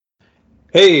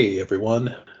Hey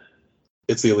everyone,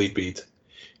 it's the Elite Beat,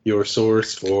 your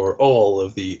source for all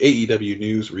of the AEW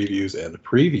news, reviews, and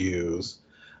previews.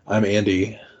 I'm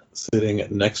Andy, sitting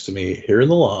next to me here in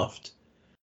the loft,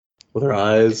 with her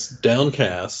eyes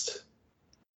downcast,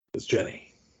 is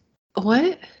Jenny.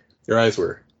 What? Your eyes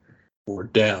were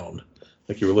down,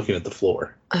 like you were looking at the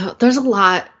floor. There's a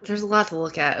lot to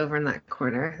look at over in that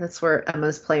corner. That's where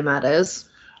Emma's playmat is.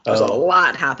 There's a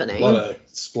lot happening. A lot of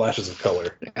splashes of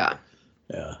color.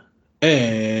 Yeah.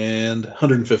 And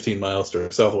 115 miles to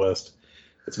our southwest,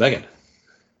 it's Megan.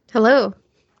 Hello.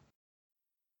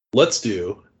 Let's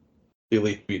do the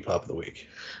Elite Beat Pop of the Week.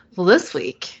 Well, this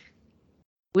week,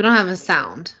 we don't have a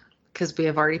sound because we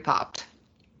have already popped.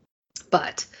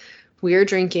 But we are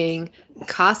drinking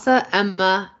Casa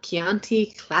Emma Chianti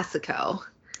Classico.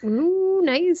 Ooh,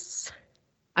 nice.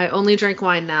 I only drink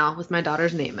wine now with my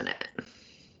daughter's name in it.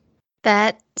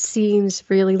 That seems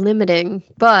really limiting,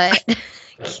 but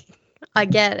I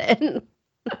get it.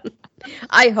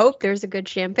 I hope there's a good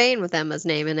champagne with Emma's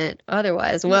name in it.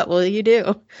 Otherwise, what will you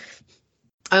do?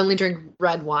 I only drink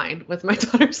red wine with my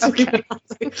daughter's name. Okay.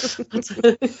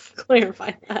 Let's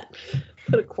clarify that.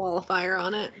 Put a qualifier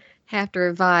on it. Have to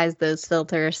revise those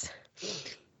filters.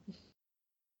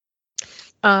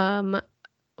 Well,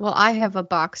 I have a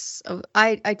box of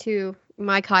I too,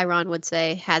 my Chiron would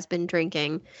say, has been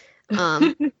drinking.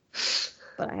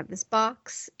 But I have this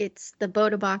box. It's the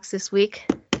Boda box this week.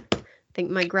 I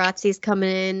think my Grazie's coming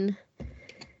in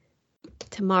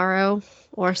tomorrow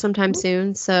or sometime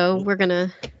soon. So we're going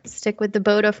to stick with the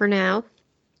Boda for now.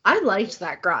 I liked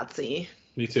that Grazie.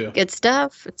 Me too. Good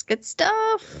stuff. It's good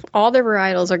stuff. All the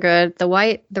varietals are good. The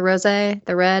white, the rosé,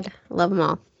 the red. Love them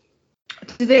all.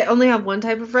 Do they only have one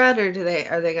type of red, or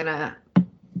are they gonna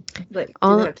like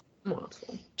multiple?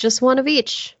 Just one of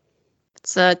each.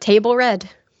 It's a table red.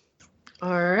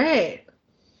 All right.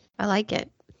 I like it.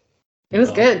 It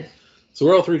was good. So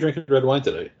we're all three drinking red wine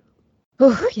today.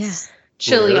 Oh yeah.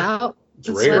 Chilly Rare. out. It's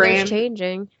It's rare. weather's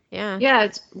changing. Yeah. Yeah,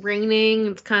 it's raining.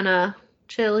 It's kind of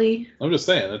chilly. I'm just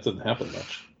saying, that doesn't happen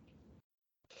much.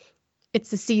 It's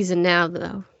the season now,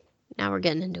 though. Now we're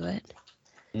getting into it.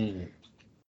 Mm.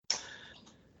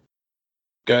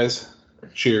 Guys,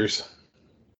 cheers.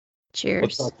 Cheers.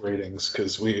 Let's talk ratings,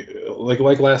 because we, like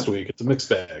last week, it's a mixed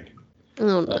bag.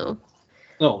 Oh no.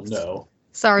 Oh, no.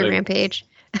 Sorry, like- Rampage.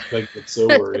 I get so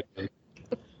worried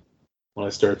when I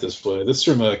start this way. This is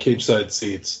from Cage Side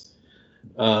Seats.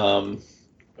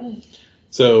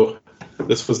 So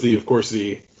this was of course,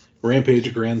 the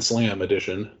Rampage Grand Slam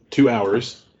edition, 2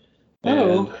 hours.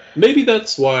 Oh. And maybe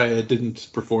that's why it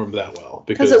didn't perform that well.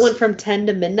 Because it went from 10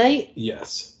 to midnight?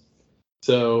 Yes.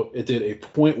 So it did a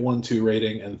 0.12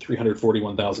 rating and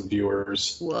 341,000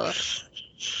 viewers. Woof.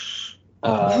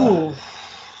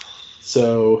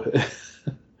 So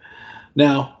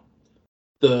now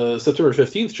the September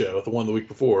 15th show, the one the week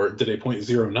before, did a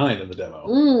 0.09 in the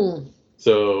demo.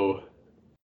 So,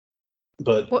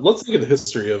 but let's look at the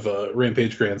history of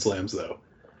Rampage Grand Slams, though.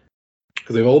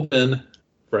 Because they've all been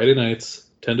Friday nights,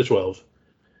 10 to 12.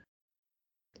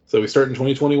 So we start in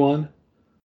 2021,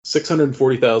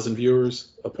 640,000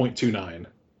 viewers, a 0.29.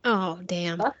 Oh,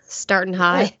 damn. Starting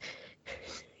high.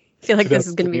 I feel like this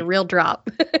is going to be a real drop.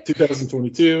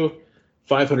 2022,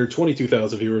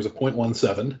 522,000 viewers, a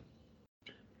 0.17.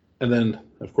 And then,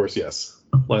 of course, yes,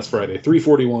 last Friday,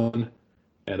 341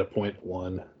 and a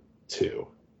 0.12.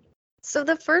 So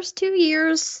the first 2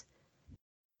 years,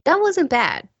 that wasn't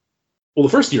bad. Well, the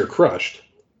first year crushed.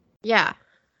 Yeah.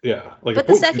 Yeah. Like But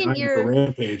a the second 0.29 year- for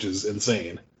Rampage is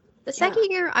insane. The second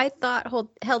year, I thought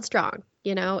held strong.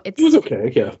 You know, It was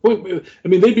okay, yeah. I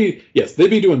mean, they'd be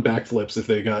doing backflips if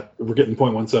we're getting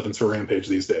 0.17s for Rampage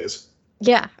these days.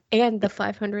 Yeah, and the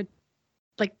 500,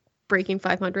 like breaking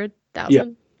 500,000. Yeah.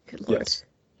 Good lord. Yes.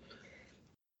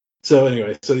 So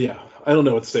anyway, I don't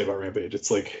know what to say about Rampage. It's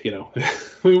like, I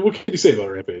mean, what can you say about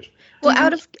Rampage? Well,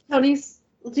 out of Tony's,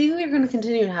 do you think they're going to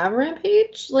continue to have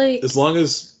Rampage? Like, As long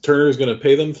as Turner is going to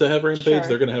pay them to have Rampage, Sure.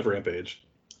 they're going to have Rampage.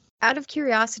 out of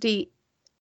curiosity,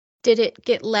 did it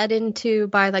get led into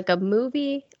by like a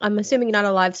movie? I'm assuming not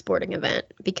a live sporting event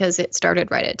because it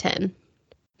started right at 10.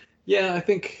 Yeah, I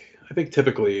think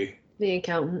typically the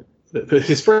accountant.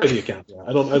 it's probably the account. Yeah.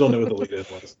 I don't know what the lead-in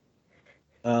was.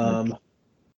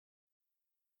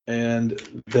 And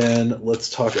then let's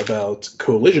talk about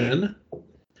Collision.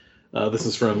 This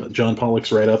is from John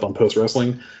Pollock's write-up on Post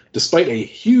Wrestling. Despite a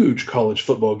huge college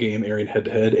football game airing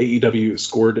head-to-head,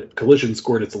 Collision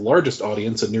scored its largest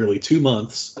audience in nearly 2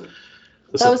 months.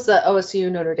 That was the OSU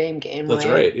Notre Dame game, That's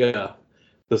right, yeah.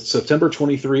 The September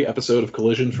 23 episode of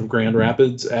Collision from Grand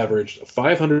Rapids averaged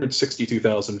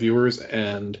 562,000 viewers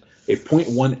and a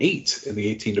 0.18 in the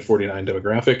 18 to 49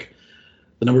 demographic.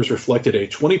 The numbers reflected a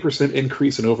 20%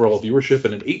 increase in overall viewership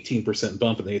and an 18%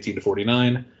 bump in the 18 to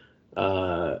 49.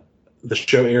 The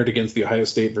show aired against the Ohio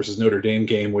State versus Notre Dame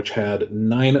game, which had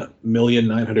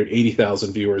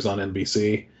 9,980,000 viewers on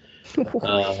NBC.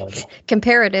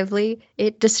 Comparatively,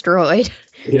 it destroyed.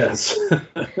 Yes.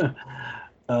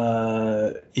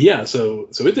 So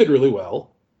it did really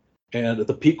well. And at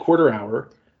the peak quarter hour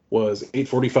was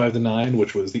 8:45 to 9,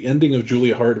 which was the ending of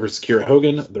Julia Hart versus Kiera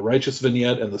Hogan, the Righteous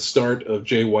Vignette, and the start of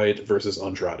Jay White versus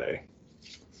Andrade.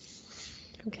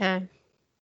 Okay.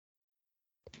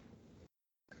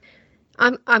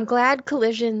 I'm glad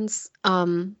Collision's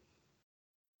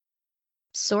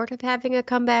sort of having a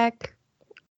comeback.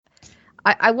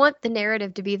 I want the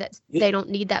narrative to be that they don't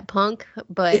need that Punk,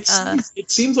 but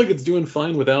it seems like it's doing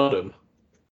fine without him.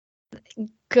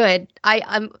 Good.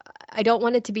 I don't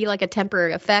want it to be like a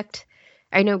temporary effect.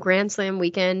 I know Grand Slam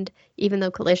weekend, even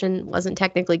though Collision wasn't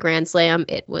technically Grand Slam,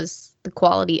 it was the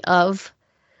quality of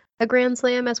a Grand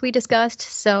Slam, as we discussed.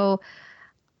 So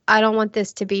I don't want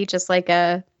this to be just like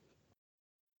a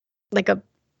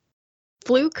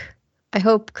fluke. I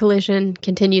hope Collision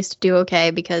continues to do okay,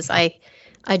 because I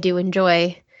do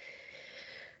enjoy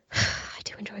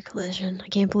Collision. I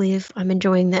can't believe I'm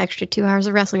enjoying the extra 2 hours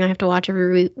of wrestling I have to watch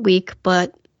every week,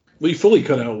 but we fully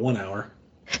cut out 1 hour.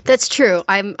 That's true.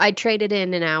 I traded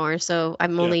in an hour, so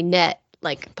I'm only net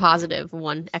like positive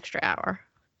 1 extra hour.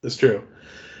 That's true.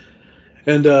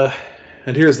 And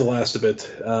here's the last of it.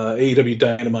 AEW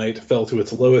Dynamite fell to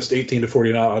its lowest 18 to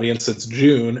 49 audience since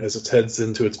June as it heads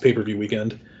into its pay-per-view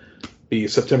weekend. The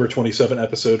September 27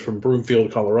 episode from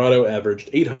Broomfield, Colorado averaged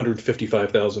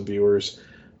 855,000 viewers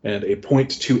and a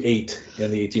 0.28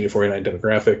 in the 18 to 49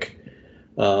 demographic.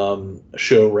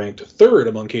 Show ranked third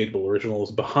among cable originals,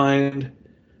 behind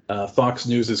Fox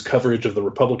News' coverage of the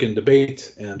Republican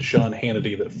debate and Sean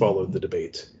Hannity that followed the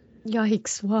debate.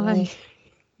 Yikes, why?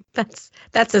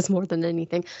 That says more than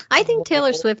anything. I think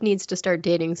Taylor Swift needs to start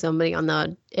dating somebody on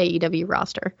the AEW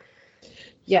roster.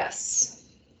 Yes.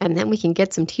 And then we can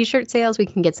get some t-shirt sales, we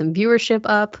can get some viewership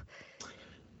up.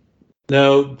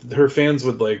 No, her fans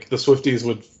would, the Swifties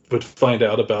would find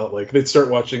out about, they'd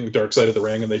start watching Dark Side of the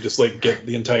Ring and they just, get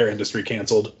the entire industry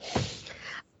canceled.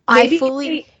 Maybe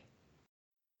we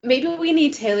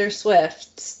need Taylor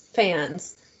Swift's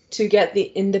fans to get the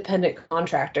independent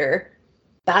contractor.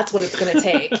 That's what it's going to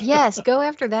take. Yes, go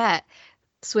after that,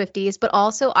 Swifties. But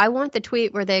also, I want the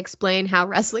tweet where they explain how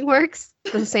wrestling works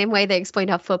the same way they explain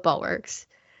how football works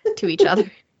to each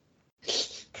other.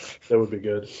 That would be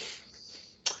good.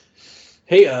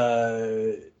 Hey,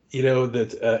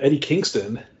 that Eddie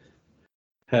Kingston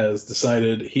has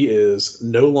decided he is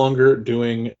no longer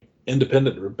doing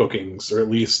independent bookings, or at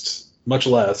least much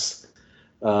less.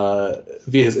 Via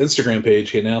his Instagram page,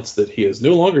 he announced that he is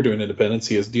no longer doing independents.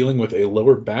 He is dealing with a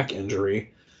lower back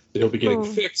injury that he'll be getting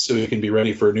fixed so he can be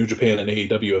ready for New Japan and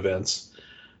AEW events.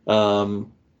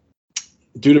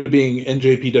 Due to being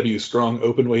NJPW Strong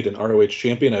Openweight and ROH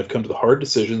champion, I've come to the hard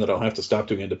decision that I'll have to stop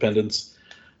doing independents.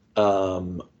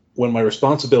 When my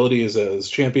responsibility as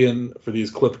champion for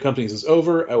these clip companies is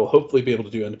over, I will hopefully be able to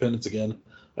do independents again.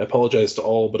 I apologize to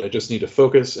all, but I just need to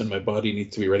focus, and my body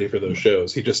needs to be ready for those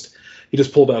shows. He just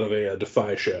pulled out of a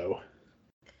Defy show,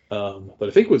 that I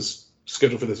think was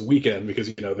scheduled for this weekend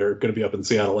because they're going to be up in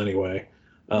Seattle anyway.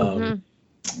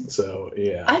 So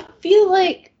yeah, I feel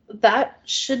like that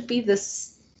should be the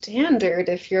standard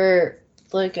if you're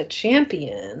a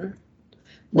champion.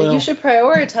 You should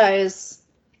prioritize.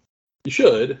 You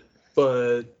should,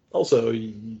 but also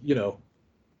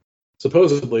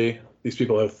supposedly these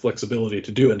people have flexibility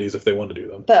to do indies if they want to do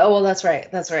them. But that's right.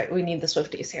 That's right. We need the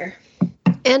Swifties here.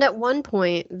 And at one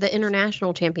point, the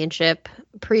International Championship,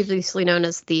 previously known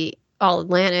as the All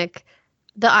Atlantic,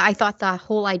 I thought the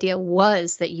whole idea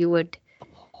was that you would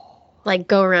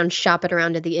go around, shop it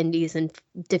around to the indies and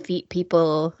defeat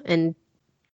people and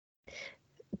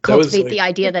cultivate the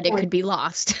idea that it could be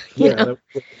lost. Yeah,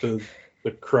 the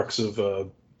crux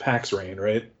of PAX reign,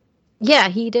 right? Yeah,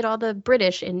 he did all the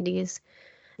British indies.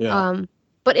 Yeah.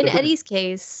 But in Eddie's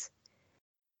case,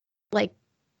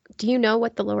 do you know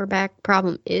what the lower back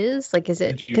problem is? Is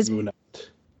it because I do not.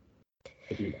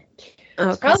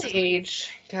 It's probably age,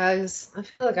 guys. I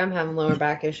feel like I'm having lower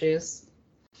back issues.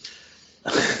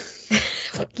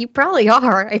 You probably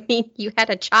are. I mean, you had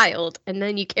a child, and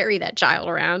then you carry that child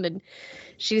around, and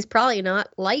she's probably not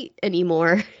light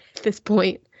anymore at this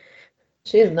point.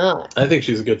 She is not. I think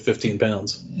she's a good 15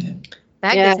 pounds.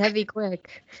 That gets heavy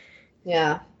quick.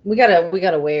 Yeah, we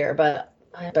gotta weigh her, but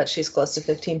I bet she's close to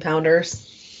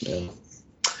 15-pounders.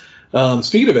 Yeah.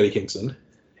 Speaking of Eddie Kingston,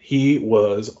 he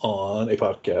was on a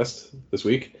podcast this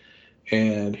week,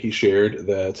 and he shared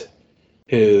that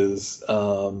his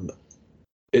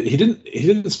he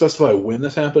didn't specify when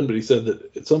this happened, but he said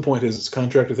that at some point his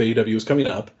contract with AEW was coming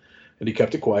up, and he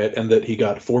kept it quiet, and that he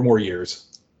got 4 more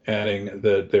years, adding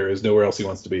that there is nowhere else he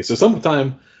wants to be. So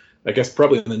sometime, I guess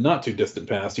probably in the not too distant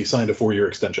past, he signed a 4-year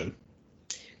extension.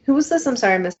 Who was this? I'm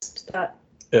sorry, I missed that.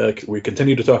 We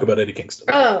continue to talk about Eddie Kingston.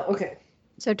 Oh, okay.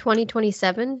 So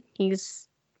 2027, he's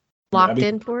locked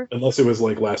in for? Unless it was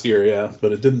like last year, yeah.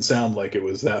 But it didn't sound like it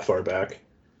was that far back.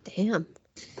 Damn.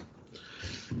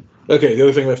 Okay, the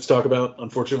other thing we have to talk about,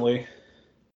 unfortunately.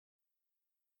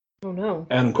 Oh, no.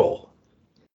 Adam Cole.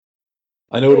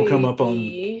 I know it'll come up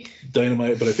on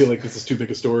Dynamite, but I feel like this is too big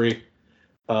a story.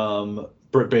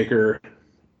 Britt Baker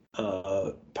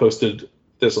posted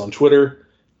this on Twitter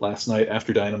last night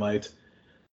after Dynamite.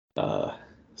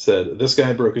 Said, this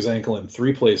guy broke his ankle in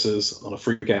 3 places on a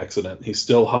freak accident. He's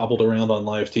still hobbled around on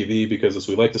live TV because, as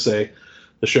we like to say,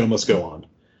 the show must go on.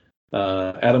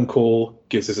 Adam Cole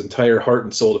gives his entire heart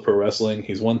and soul to pro wrestling.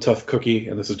 He's one tough cookie,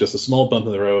 and this is just a small bump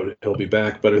in the road. He'll be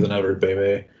back better than ever,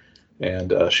 baby.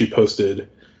 And she posted a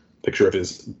picture of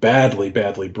his badly,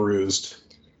 badly bruised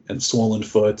and swollen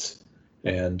foot,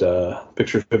 and a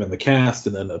picture of him in the cast,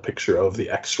 and then a picture of the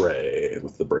x-ray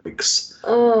with the breaks.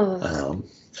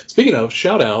 Speaking of,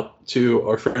 shout out to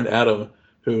our friend Adam,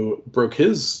 who broke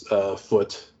his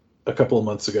foot a couple of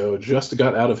months ago, just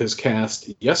got out of his cast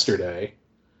yesterday,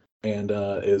 and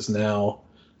is now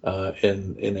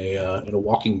in a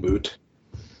walking boot.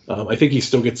 I think he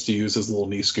still gets to use his little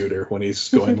knee scooter when he's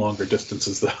going longer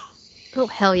distances, though. Oh,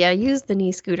 hell yeah. Use the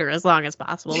knee scooter as long as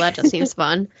possible. That just seems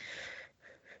fun.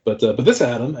 But this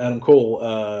Adam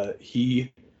Cole,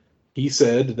 he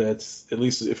said that, at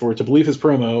least if we're to believe his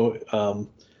promo,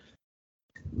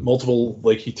 multiple,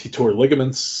 like, he tore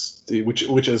ligaments,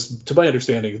 which is, to my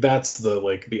understanding, that's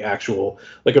the actual,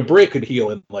 like, a break could heal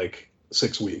in like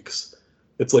 6 weeks.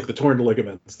 It's like the torn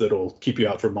ligaments that'll keep you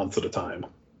out for months at a time.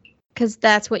 Because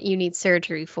that's what you need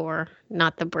surgery for,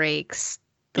 not the breaks,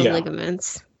 the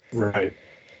ligaments. Right.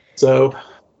 So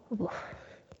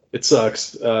it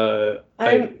sucks.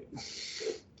 I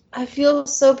feel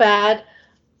so bad,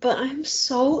 but I'm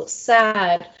so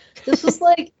sad. This was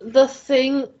like the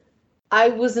thing I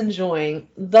was enjoying.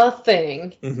 The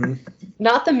thing. Mm-hmm.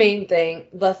 Not the main thing,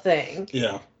 the thing.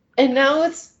 Yeah. And now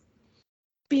it's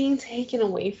being taken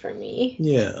away from me.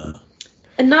 Yeah.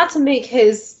 And not to make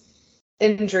his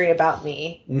injury about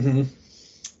me. Mm-hmm.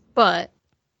 But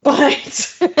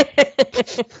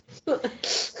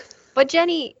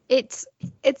Jenny, it's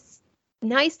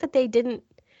nice that they didn't.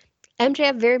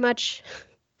 MJF very much,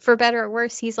 for better or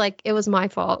worse, he's like, it was my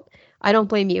fault. I don't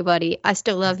blame you, buddy. I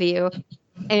still love you.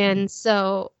 And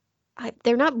so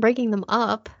they're not breaking them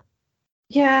up.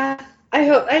 Yeah, I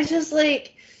hope. I just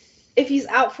like, if he's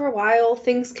out for a while,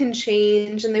 things can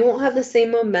change and they won't have the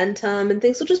same momentum and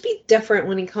things will just be different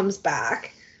when he comes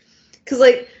back. Because,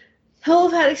 like, he'll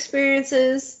have had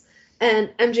experiences and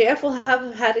MJF will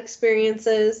have had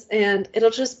experiences and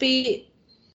it'll just be,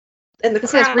 and the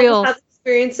crowd will have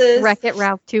experiences. Wreck-It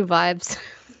Ralph 2 vibes.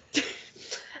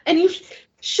 And you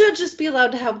should just be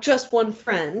allowed to have just one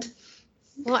friend.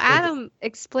 Well, Adam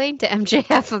explained to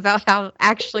MJF about how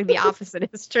actually the opposite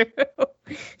is true.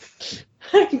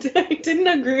 I didn't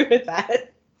agree with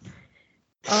that.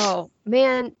 Oh,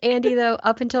 man. Andy, though,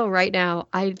 up until right now,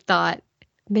 I thought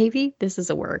maybe this is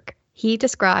a work. He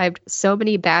described so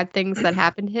many bad things that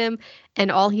happened to him,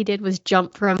 and all he did was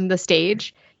jump from the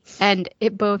stage. And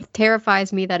it both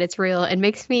terrifies me that it's real and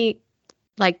makes me,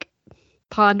 like,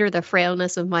 ponder the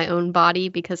frailness of my own body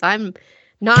because I'm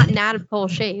not in adipole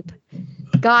shape.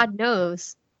 God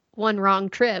knows, one wrong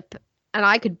trip, and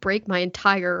I could break my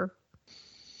entire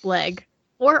leg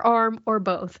or arm or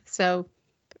both. So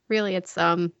really, it's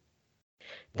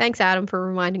thanks, Adam, for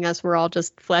reminding us we're all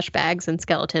just flesh bags and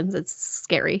skeletons. It's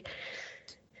scary.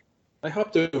 I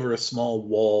hopped over a small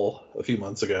wall a few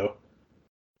months ago,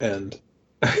 and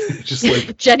just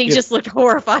like Jenny just looked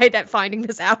horrified at finding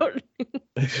this out.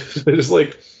 I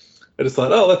just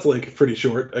thought, oh, that's like pretty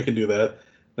short. I can do that.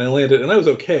 And I landed, and I was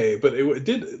okay, but it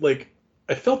did, like,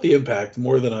 I felt the impact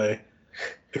more than I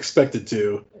expected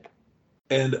to.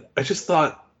 And I just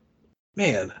thought,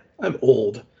 man, I'm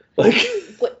old. Like,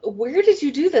 where did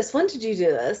you do this? When did you do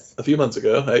this? A few months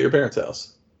ago at your parents'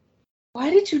 house. Why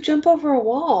did you jump over a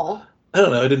wall? I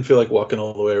don't know. I didn't feel like walking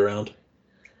all the way around.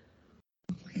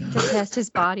 To test his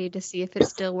body to see if it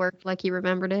still worked like he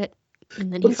remembered it.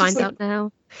 And then he finds out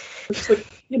now. It's like,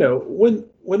 when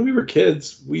we were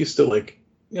kids, we used to, like,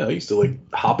 I used to like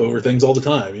hop over things all the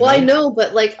time. Well, I know,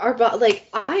 but like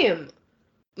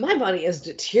my body is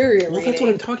deteriorating. Well, that's what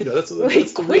I'm talking about. That's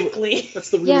the quickly.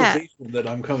 That's the realization that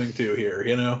I'm coming to here.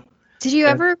 Did you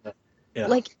ever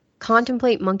like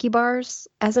contemplate monkey bars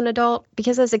as an adult?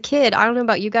 Because as a kid, I don't know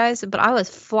about you guys, but I was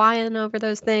flying over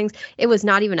those things. It was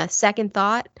not even a second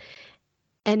thought.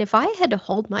 And if I had to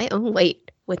hold my own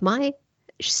weight with my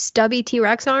stubby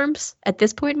T-Rex arms at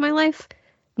this point in my life,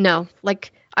 no.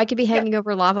 Like, I could be hanging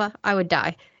over lava. I would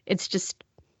die. It's just,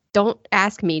 don't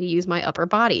ask me to use my upper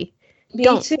body.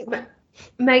 Me too.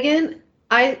 Megan,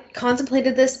 I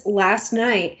contemplated this last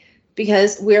night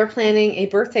because we were planning a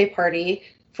birthday party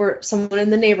for someone in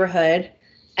the neighborhood,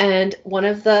 and one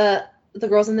of the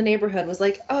girls in the neighborhood was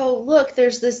like, oh, look,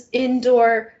 there's this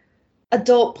indoor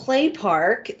adult play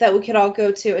park that we could all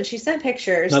go to, and she sent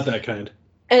pictures. Not that kind.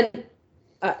 And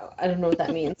I don't know what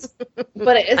that means,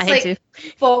 but it's like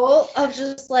full of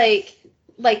just like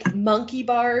monkey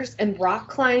bars and rock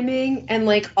climbing and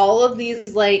like all of these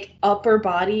like upper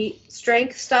body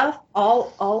strength stuff,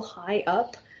 all high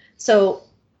up. So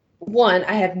 1,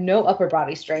 I have no upper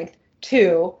body strength.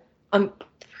 2, I'm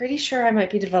pretty sure I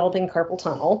might be developing carpal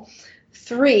tunnel.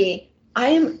 3, I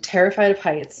am terrified of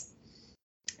heights.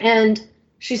 And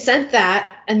she sent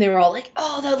that, and they were all like,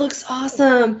 oh, that looks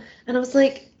awesome. And I was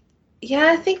like,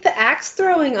 yeah, I think the axe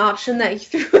throwing option that you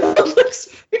threw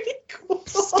looks pretty cool.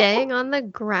 Staying on the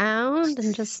ground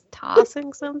and just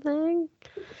tossing something.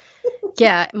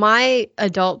 Yeah, my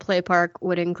adult play park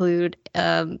would include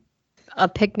a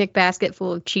picnic basket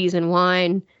full of cheese and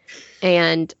wine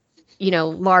and,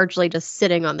 largely just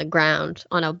sitting on the ground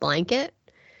on a blanket.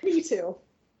 Me too.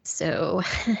 So,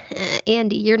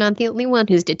 Andy, you're not the only one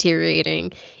who's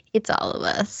deteriorating. It's all of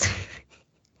us.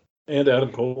 And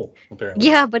Adam Cole, apparently.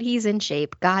 Yeah, but he's in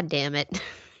shape. God damn it.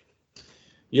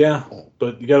 Yeah,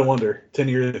 but you gotta wonder, 10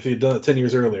 years, if he'd done it 10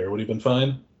 years earlier, would he have been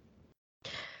fine?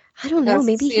 I don't know.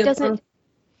 Maybe he doesn't.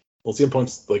 Well, CM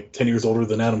Punk's like 10 years older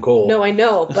than Adam Cole. No, I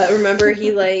know, but remember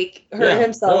he like hurt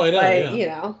himself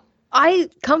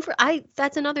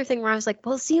that's another thing where I was like,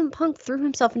 well, CM Punk threw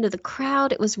himself into the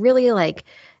crowd. It was really like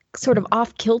sort of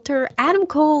off kilter. Adam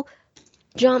Cole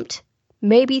jumped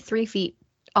maybe 3 feet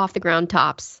off the ground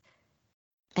tops.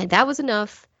 And that was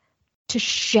enough to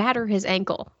shatter his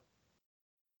ankle.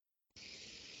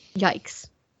 Yikes.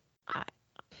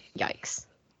 Yikes.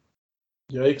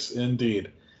 Yikes,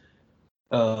 indeed.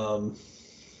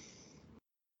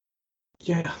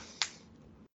 Yeah.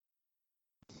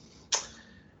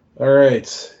 All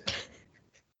right.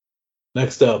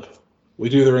 Next up, we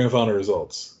do the Ring of Honor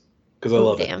results. Because I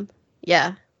love it.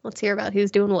 Yeah. Let's hear about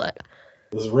who's doing what.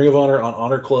 This is Ring of Honor on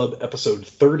Honor Club episode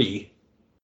 30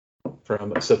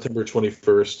 from September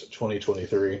 21st,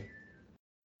 2023.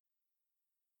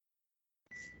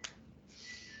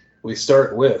 We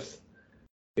start with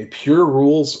a Pure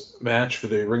Rules match for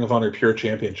the Ring of Honor Pure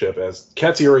Championship as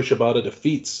Katsuyori Shibata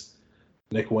defeats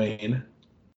Nick Wayne.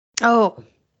 Oh.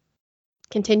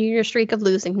 Continue your streak of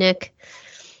losing, Nick.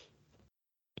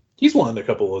 He's won a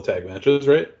couple of tag matches,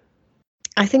 right?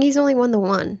 I think he's only won the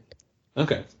one.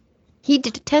 Okay. He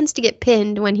tends to get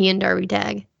pinned when he and Darby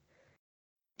tag.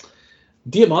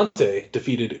 Diamante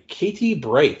defeated Katie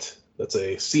Bright. That's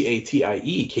a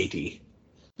Catie, Katie.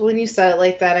 When you said it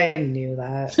like that, I knew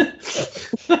that.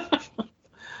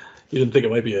 You didn't think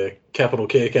it might be a capital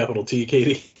K, capital T,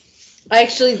 Katie?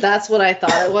 Actually, that's what I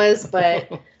thought it was,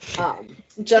 but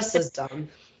just as dumb.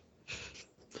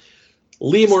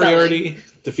 Lee Moriarty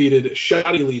defeated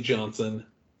Shotty Lee Johnson,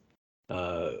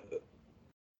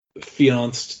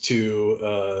 fianced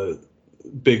to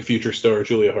big future star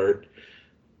Julia Hart.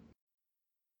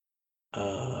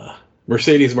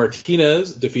 Mercedes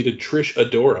Martinez defeated Trish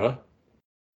Adora.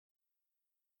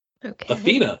 Okay.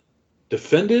 Athena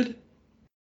defended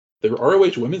the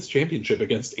ROH Women's Championship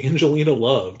against Angelina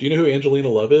Love. Do you know who Angelina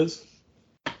Love is?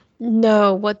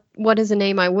 No. What is a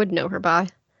name I would know her by?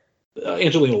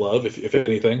 Angelina Love, if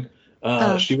anything.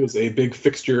 She was a big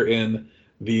fixture in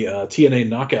the TNA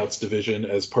Knockouts division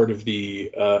as part of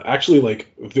the actually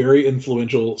like very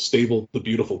influential stable The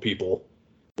Beautiful People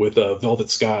with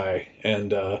Velvet Sky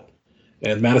and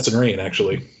Madison Rayne,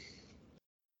 actually.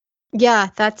 Yeah,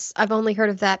 I've only heard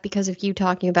of that because of you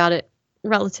talking about it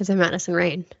relative to Madison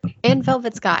Rayne and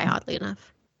Velvet Sky, oddly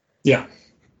enough. Yeah.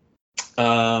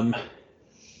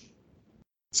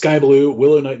 Sky Blue,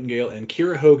 Willow Nightingale, and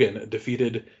Kira Hogan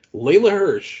defeated Layla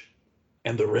Hirsch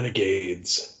and the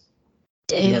Renegades.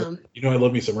 Damn. You know I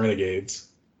love me some Renegades.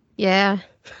 Yeah.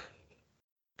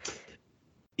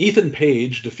 Ethan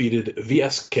Page defeated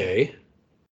VSK.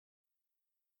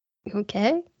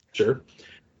 Okay. Sure.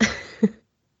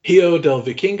 Hio del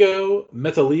Vikingo,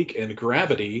 Metalik, and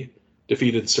Gravity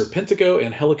defeated Serpentico,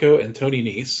 Angelico, and Tony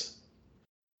Nese.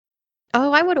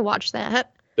 Oh, I would have watched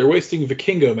that. They're wasting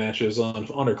Vikingo matches on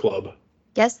Honor Club.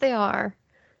 Yes, they are.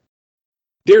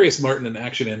 Darius Martin and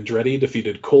Action Andretti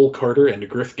defeated Cole Carter and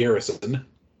Griff Garrison.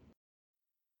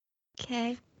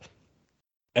 Okay.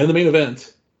 And the main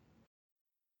event,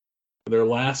 their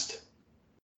last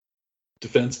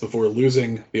defense before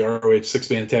losing the ROH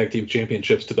six-man tag team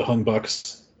championships to the Hung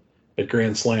Bucks at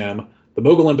Grand Slam, the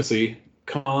Mogul Embassy,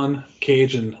 Khan,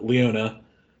 Cage, and Leona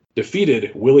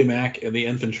defeated Willie Mack and the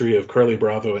infantry of Carly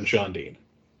Bravo and Sean Dean.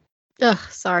 Ugh,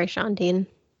 sorry, Sean Dean.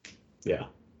 Yeah,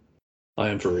 I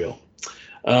am for real.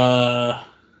 That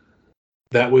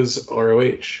was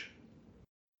ROH.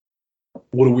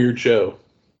 What a weird show.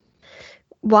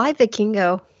 Why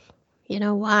Vikingo? You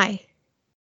know, why?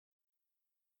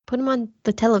 Put him on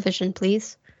the television,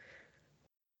 please.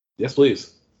 Yes,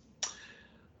 please.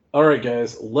 All right,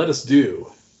 guys, let us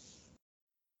do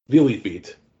the Elite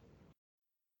Beat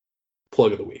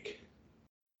plug of the week.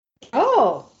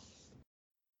 Oh.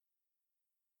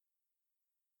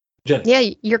 Jen.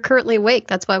 Yeah, you're currently awake.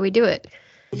 That's why we do it.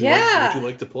 Would Yeah. you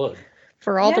like to plug?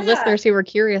 For all the listeners who were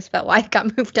curious about why it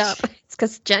got moved up, it's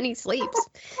because Jenny sleeps.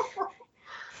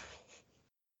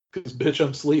 Because, bitch,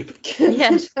 I'm asleep.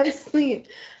 Yeah. I sleep.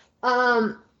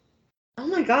 Oh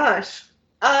my gosh.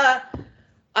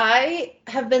 I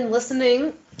have been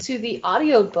listening to the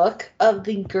audiobook of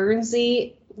the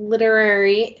Guernsey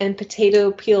Literary and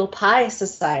Potato Peel Pie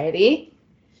Society.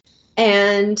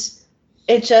 And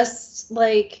it just,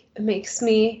 like, makes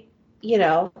me, you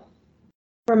know,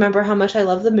 remember how much I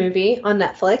love the movie on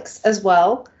Netflix as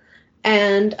well.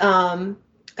 And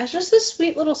it's just a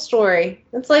sweet little story.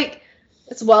 It's like,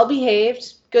 it's well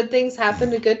behaved. Good things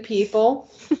happen to good people.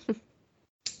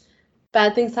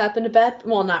 Bad things happen to bad.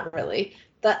 Well, not really.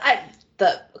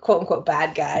 The quote unquote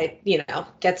bad guy, you know,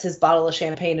 gets his bottle of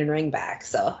champagne and ring back,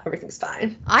 so everything's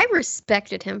fine. I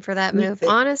respected him for that move.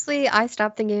 Honestly, I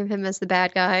stopped thinking of him as the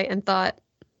bad guy and thought,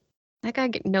 that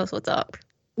guy knows what's up.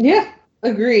 Yeah,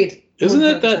 agreed. Isn't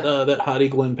it that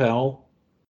hottie Glenn Powell?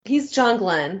 He's John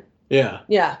Glenn. Yeah.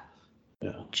 Yeah.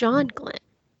 John Glenn.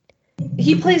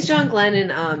 He plays John Glenn in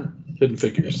Hidden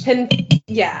Figures.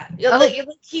 Yeah. Oh.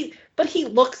 But he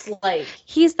looks like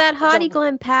he's that hottie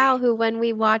Glenn Powell who, when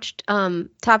we watched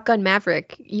Top Gun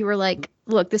Maverick, you were like,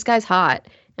 look, this guy's hot.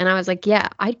 And I was like, yeah,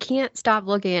 I can't stop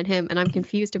looking at him, and I'm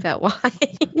confused about why.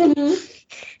 Mm-hmm.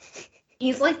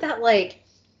 He's like that, like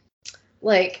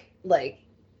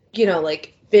you know,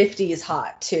 like 50s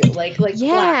hot too, like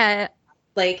yeah, black.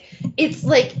 Like it's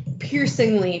like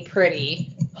piercingly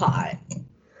pretty hot.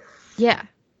 Yeah,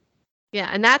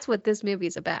 and that's what this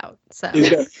movie's about. So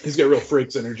he's got real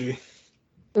Frakes energy.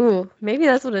 Ooh, maybe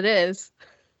that's what it is.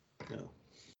 Yeah.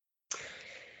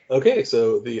 Okay,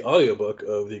 so the audiobook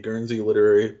of the Guernsey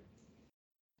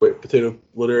Potato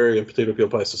Literary and Potato Peel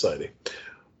Pie Society.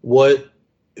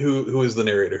 Who is the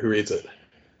narrator? Who reads it?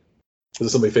 Is it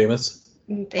somebody famous?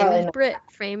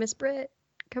 Famous Brit.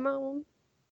 Come on.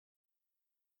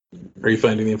 Are you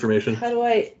finding the information? How do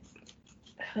I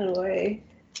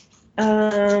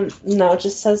no, it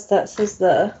just says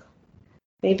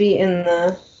maybe in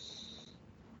the.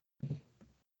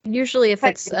 Usually if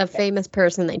it's a famous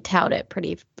person, they tout it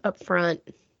pretty up front.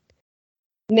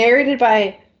 Narrated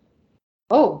by,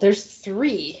 there's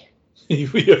 3. You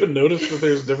haven't noticed that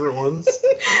there's different ones?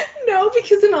 No,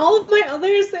 because in all of my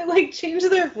others, they like change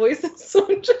their voices, so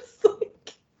I'm just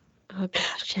like, oh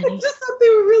gosh, Jenny. I just thought they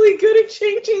were really good at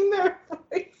changing their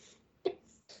voice.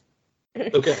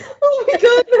 Okay. Oh my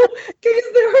god, no, because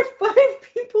there are 5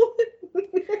 people in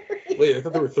there. Wait, I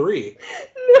thought there were 3.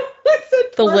 No, I said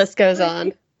the list goes on.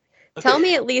 Okay. Tell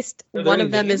me at least one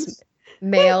of them is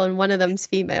male and one of them's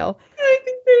female. I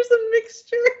think there's a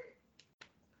mixture.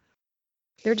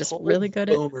 They're just really good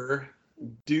at Bomer,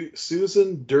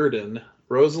 Susan Durden,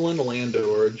 Rosalind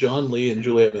Landor, John Lee, and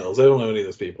Juliette Mills. I don't know any of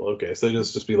those people. Okay, so they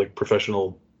just be like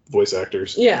professional voice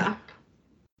actors. Yeah.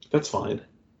 That's fine.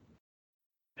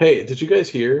 Hey, did you guys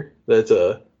hear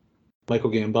that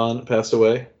Michael Gambon passed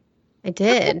away? I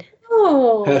did.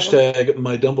 Oh. Hashtag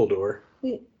my Dumbledore.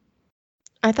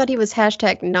 I thought he was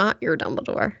hashtag not your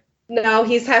Dumbledore. No,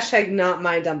 he's hashtag not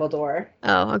my Dumbledore.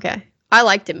 Oh, okay. I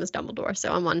liked him as Dumbledore,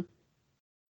 so I'm on.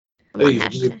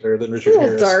 He's better than Richard a little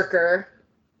Harris. Darker.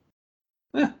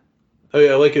 Yeah. Oh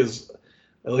yeah, I like his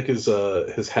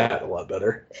hat a lot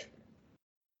better.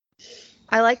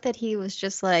 I like that he was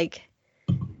just like,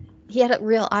 he had a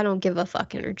real I don't give a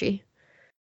fuck energy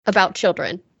about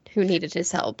children who needed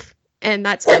his help, and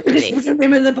that's what Put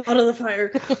him in the bottom of the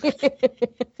fire.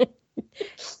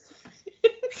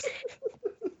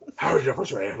 How did you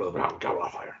push me into the goblet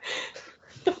of fire?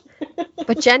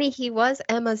 But Jenny, he was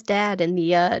Emma's dad in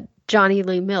the Johnny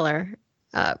Lee Miller,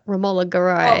 Romola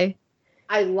Garai. Oh,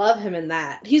 I love him in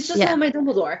that. He's just Yeah. not my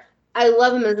Dumbledore. I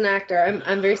love him as an actor.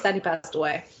 I'm very sad he passed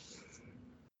away.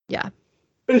 Yeah.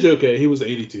 But it's okay. He was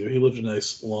 82. He lived a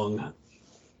nice, long,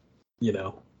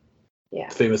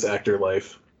 famous actor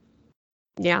life.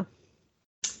 Yeah.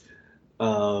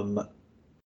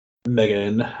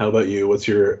 Megan, how about you? What's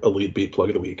your Elite Beat plug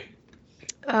of the week?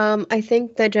 I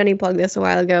think that Jenny plugged this a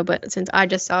while ago, but since I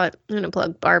just saw it, I'm going to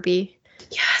plug Barbie.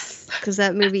 Yes. Because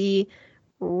that movie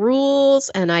rules,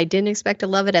 and I didn't expect to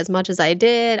love it as much as I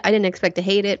did. I didn't expect to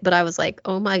hate it, but I was like,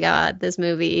 oh my god, this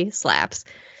movie slaps.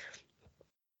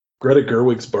 Greta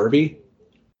Gerwig's Barbie?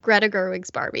 Greta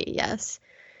Gerwig's Barbie, yes.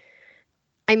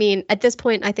 I mean, at this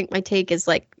point, I think my take is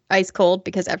like ice cold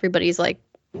because everybody's like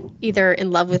either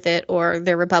in love with it or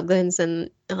they're Republicans and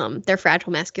their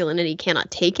fragile masculinity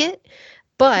cannot take it.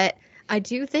 But I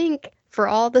do think for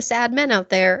all the sad men out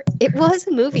there, it was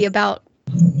a movie about,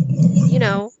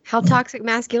 how toxic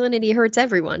masculinity hurts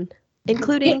everyone,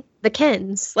 including the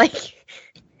Kens. Like,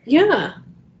 yeah.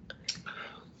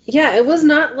 Yeah, it was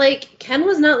not like Ken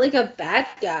was not like a bad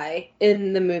guy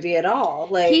in the movie at all.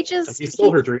 Like he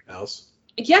stole her dream house.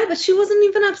 Yeah, but she wasn't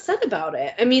even upset about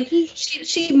it. I mean,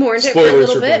 she mourned it for a Spoilers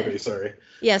little for bit. Barbie, sorry.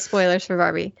 Yeah, spoilers for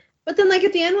Barbie. But then, like,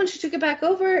 at the end when she took it back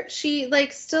over, she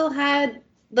like still had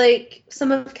like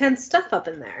some of Ken's stuff up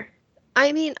in there.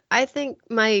 I mean, I think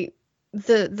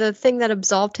the thing that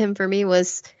absolved him for me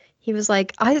was he was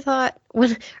like, I thought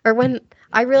when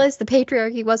I realized the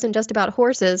patriarchy wasn't just about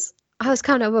horses, I was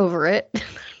kind of over it.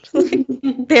 Like,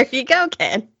 there you go,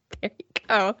 Ken. There you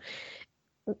go.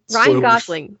 Ryan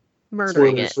Gosling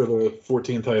murdering it. For the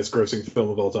 14th highest grossing film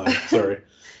of all time. Sorry.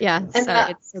 Yeah, And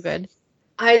sorry, it's so good.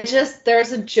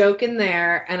 There's a joke in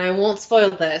there, and I won't spoil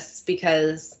this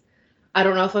because I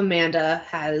don't know if Amanda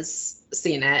has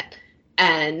seen it,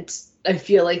 and I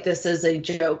feel like this is a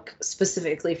joke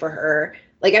specifically for her.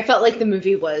 Like, I felt like the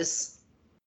movie was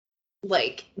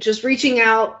like just reaching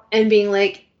out and being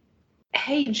like,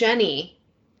 hey, Jenny,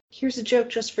 here's a joke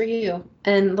just for you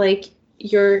and like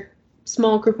your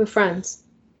small group of friends.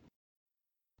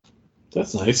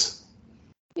 That's nice.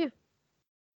 Yeah.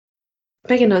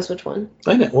 Megan knows which one.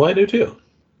 I know. Well, I do too.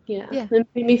 Yeah. Yeah. It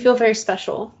made me feel very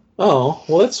special. Oh,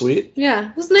 well, that's sweet. Yeah.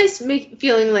 It was nice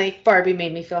feeling like Barbie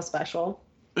made me feel special.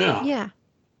 Yeah. Yeah.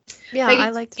 Yeah, Megan, I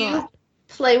liked it a lot.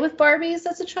 Play with Barbies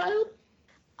as a child?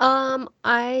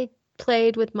 I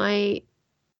played with my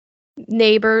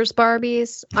neighbors'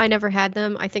 Barbies. I never had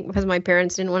them. I think because my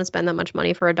parents didn't want to spend that much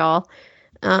money for a doll.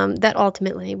 That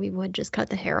ultimately we would just cut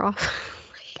the hair off.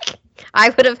 I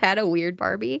would have had a weird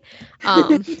Barbie.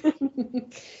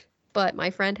 But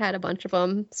my friend had a bunch of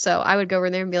them, so I would go over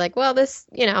there and be like, well, this,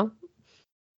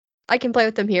 I can play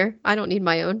with them here. I don't need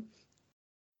my own.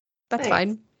 That's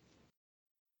fine.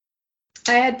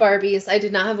 I had Barbies. I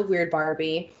did not have a weird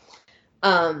Barbie.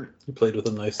 You played with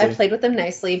them nicely. I played with them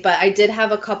nicely, but I did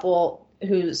have a couple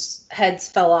whose heads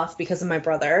fell off because of my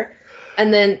brother.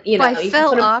 And then, By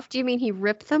fell off, do you mean he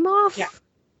ripped them off? Yeah.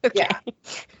 Okay. Yeah.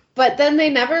 But then they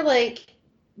never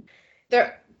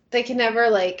they can never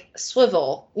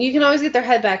swivel. You can always get their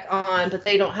head back on, but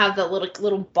they don't have the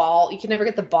little ball. You can never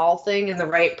get the ball thing in the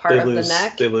right part of the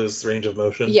neck. They lose range of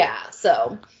motion. Yeah,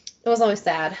 so it was always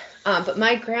sad. But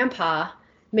my grandpa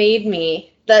made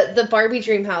me the Barbie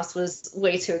dream house was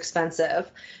way too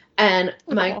expensive, and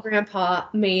my grandpa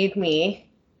made me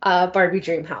a Barbie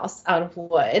dream house out of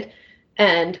wood,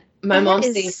 and my mom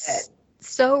saved it.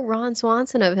 So Ron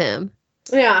Swanson of him.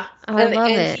 Yeah, I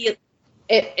love it.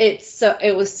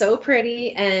 It was so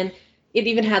pretty, and it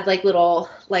even had a little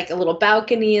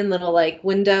balcony and little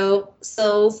window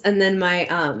sills, and then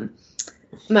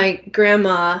my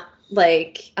grandma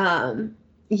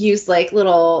used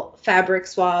little fabric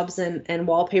swabs and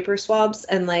wallpaper swabs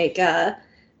and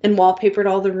wallpapered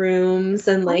all the rooms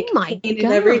and painted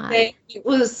everything. It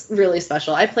was really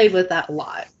special. I played with that a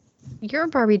lot. Your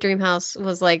Barbie dream house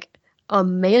was like a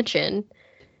mansion.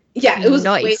 Yeah, it was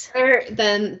nice. way better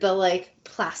than the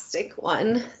plastic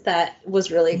one that was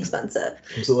really expensive.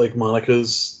 Was it like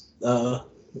Monica's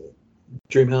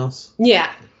dream house?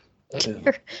 Yeah.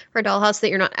 Her dollhouse that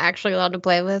you're not actually allowed to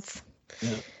play with.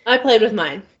 Yeah. I played with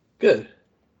mine. Good.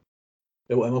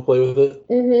 Will Emma play with it?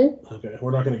 Mm-hmm. Okay,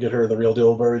 we're not going to get her the real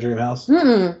deal Barbie dream house.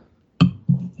 No,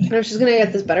 she's going to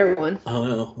get this better one. I don't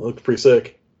know. It looked pretty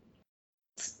sick.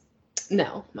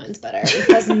 No, mine's better. It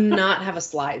does not have a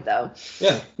slide, though.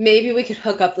 Yeah. Maybe we could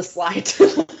hook up the slide.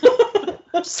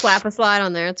 Slap a slide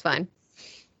on there. It's fine.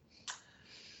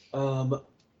 I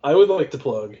would like to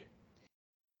plug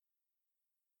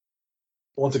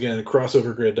once again,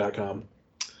 crossovergrid.com.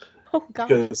 Oh, God.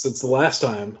 Because since the last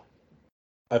time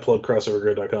I plugged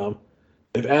crossovergrid.com,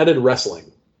 they've added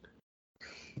wrestling.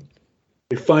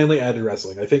 They finally added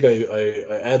wrestling. I think I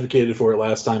advocated for it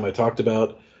last time. I talked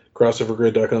about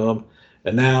crossovergrid.com,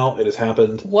 and now it has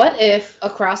happened. What if a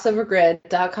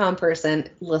crossovergrid.com person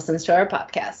listens to our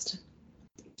podcast?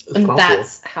 And possible.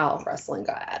 That's how wrestling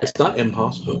got added. It's not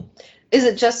impossible. Is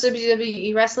it just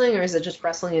WWE wrestling, or is it just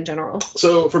wrestling in general?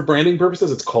 So for branding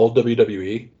purposes, it's called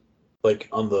WWE, like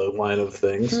on the line of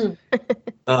things.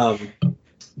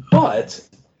 But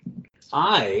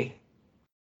I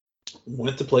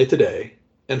went to play today,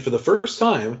 and for the first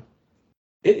time,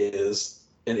 it is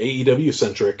an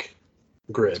AEW-centric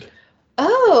grid.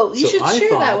 Oh, you should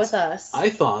share that with us. I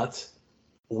thought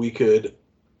we could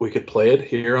play it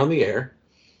here on the air,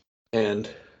 and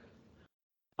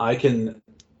I can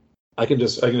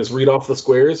just read off the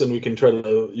squares, and you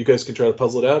guys can try to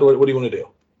puzzle it out. What do you want to do?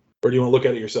 Or do you want to look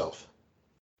at it yourself?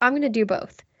 I'm going to do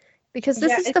both. Because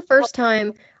this is the first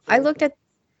time I looked at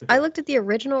the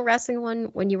original wrestling one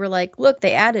when you were like, look,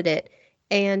 they added it.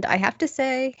 And I have to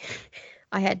say,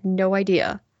 I had no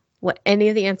idea what any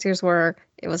of the answers were.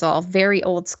 It was all very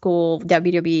old school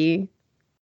WWE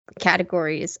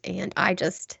categories, and I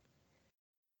just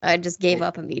gave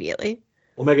up immediatly.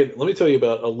 Well, Megan, let me tell you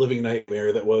about a living nightmare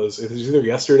it was either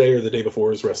yesterday or the day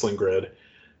before's wrestling grid.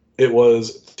 It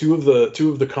was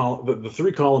the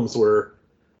three columns were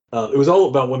it was all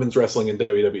about women's wrestling in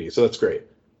WWE, so that's great.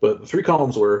 But the three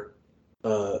columns were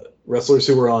wrestlers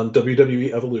who were on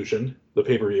WWE Evolution, the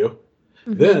pay-per-view,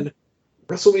 then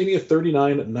WrestleMania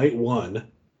 39 Night 1.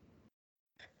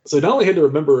 So I not only had to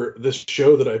remember this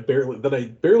show that I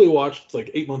barely watched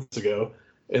like 8 months ago,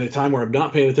 in a time where I'm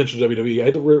not paying attention to WWE, I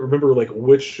had to remember like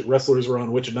which wrestlers were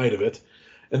on which night of it,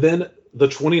 and then the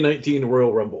 2019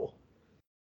 Royal Rumble.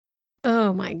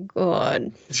 Oh my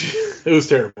God! It was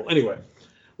terrible. Anyway,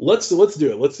 let's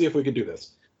do it. Let's see if we can do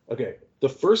this. Okay, the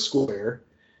first square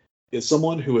is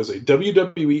someone who is a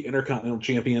WWE Intercontinental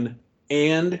Champion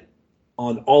and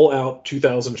on All Out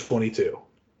 2022.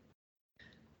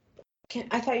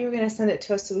 I thought you were going to send it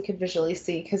to us so we could visually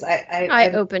see, because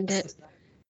I opened it.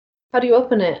 How do you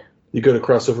open it? You go to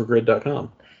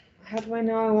crossovergrid.com. How do I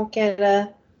know I won't get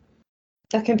a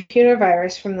computer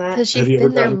virus from that? Because she's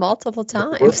been there multiple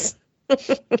times.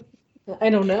 I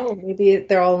don't know. Maybe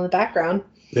they're all in the background.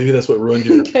 Maybe that's what ruined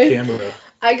your camera.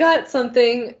 I got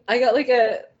like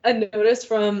a notice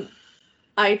from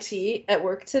IT at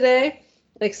work today,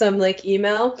 like some like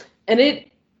email, and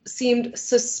it seemed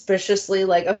suspiciously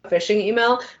like a phishing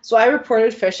email. So I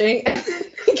reported phishing, and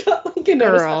I got like a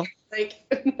notice. Girl.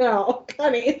 Like, no,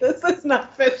 honey, this is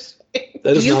not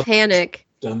phishing. You panic.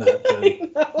 Done that,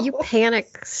 Jen. You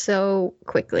panic so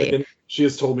quickly. And she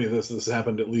has told me this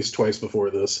happened at least twice before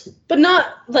this. But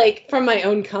not like from my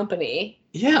own company.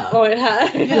 Yeah. Oh, it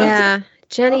had. Yeah.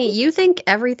 Jenny, you think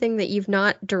everything that you've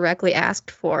not directly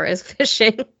asked for is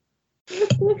phishing.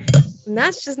 And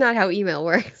that's just not how email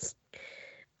works.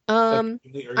 Are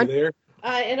you there?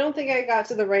 I don't think I got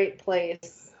to the right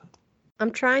place.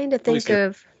 I'm trying to think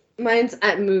of... Mine's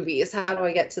at movies. How do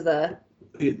I get to the...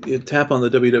 You tap on the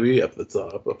WWE up that's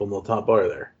up on the top bar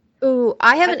there. Ooh,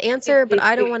 I have an answer, but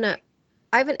I don't want to...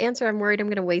 I have an answer. I'm worried I'm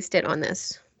going to waste it on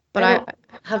this. But I don't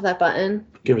have that button.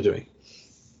 Give it to me.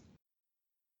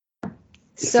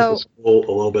 So... A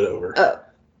little bit over. Oh.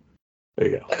 There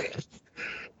you go. Okay.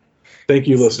 Thank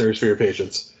you, listeners, for your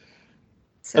patience.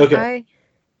 So okay.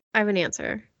 I have an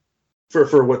answer.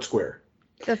 For what square?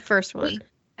 The first one.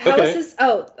 How is this?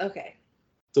 Oh, okay.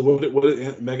 So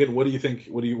what Megan, what do you think?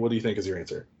 What do you think is your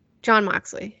answer? John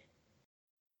Moxley.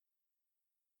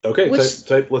 Okay,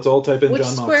 type. Let's all type in John Moxley.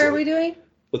 Which square are we doing?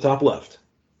 The top left.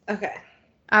 Okay.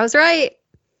 I was right.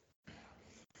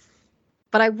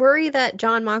 But I worry that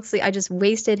John Moxley, I just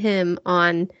wasted him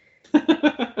on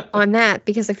that,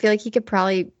 because I feel like he could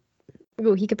probably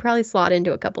slot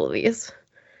into a couple of these.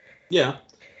 Yeah.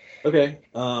 Okay.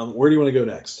 Where do you want to go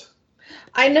next?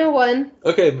 I know one.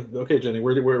 Okay, Jenny.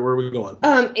 Where are we going?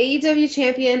 AEW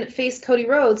champion face Cody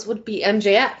Rhodes would be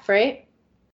MJF, right?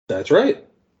 That's right.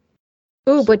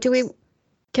 Ooh, but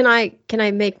can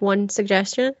I make one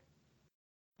suggestion?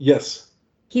 Yes.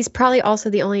 He's probably also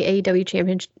the only AEW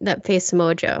champion that faced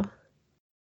Samoa Joe.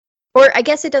 Or I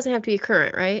guess it doesn't have to be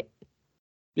current, right?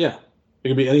 Yeah. It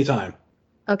can be any time.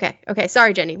 Okay.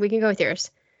 Sorry, Jenny. We can go with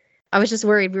yours. I was just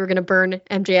worried we were going to burn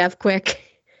MJF quick.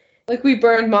 Like we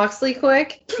burned Moxley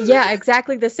quick? Yeah,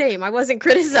 exactly the same. I wasn't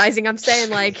criticizing. I'm saying,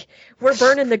 like, we're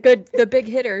burning the big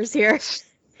hitters here.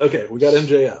 Okay, we got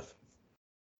MJF.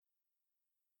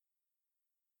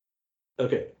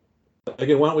 Okay.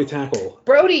 Again, why don't we tackle...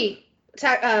 Brody.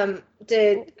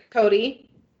 did Cody.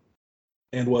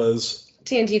 And was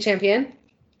TNT champion.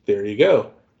 There you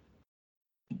go.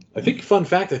 I think, fun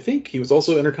fact, I think he was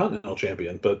also Intercontinental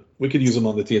champion, but we could use him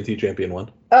on the TNT champion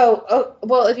one. Oh,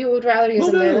 well, if you would rather use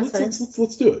him there, that's fine.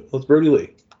 Let's do it. Let's Brody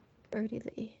Lee. Brody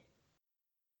Lee.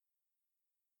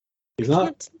 He's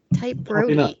not. Type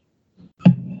Brody. Not.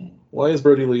 Why is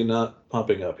Brody Lee not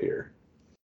popping up here?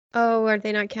 Oh, are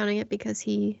they not counting it because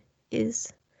he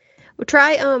is? Well,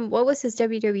 try what was his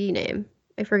WWE name?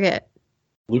 I forget.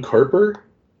 Luke Harper?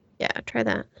 Yeah, try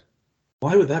that.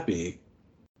 Why would that be?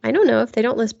 I don't know if they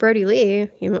don't list Brody Lee.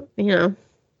 You know.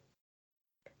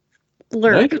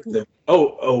 Lurk.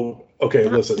 Okay.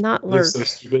 Not, listen, not Lurk. That's so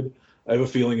stupid. I have a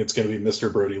feeling it's going to be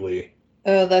Mr. Brody Lee.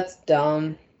 Oh, that's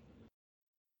dumb.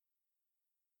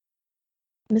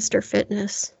 Mr.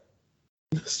 Fitness.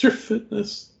 Mr.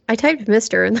 Fitness. I typed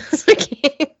Mr. and that's what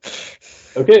came.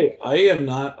 Okay,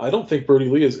 I don't think Brody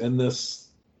Lee is in this.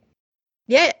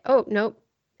 Yeah. Oh, nope.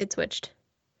 It switched.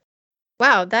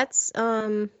 Wow, that's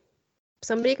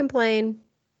somebody complain.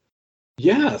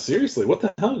 Yeah, seriously, what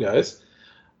the hell, guys?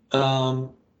 I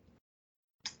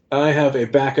have a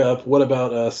backup. What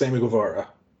about Sammy Guevara?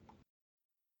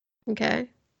 Okay.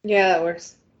 Yeah, that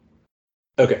works.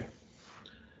 Okay.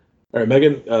 All right,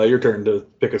 Megan, your turn to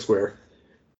pick a square.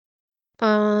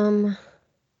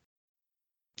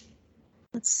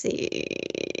 Let's see.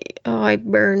 Oh, I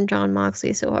burned John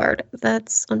Moxley so hard.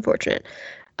 That's unfortunate.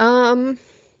 A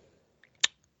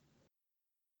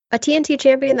TNT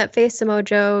champion that faced Samoa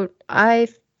Joe, I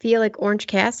feel like Orange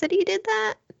Cassidy did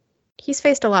that. He's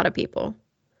faced a lot of people.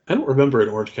 I don't remember an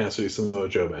Orange Cassidy Samoa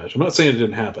Joe match. I'm not saying it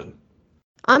didn't happen.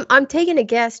 I'm taking a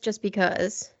guess just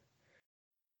because.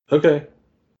 Okay.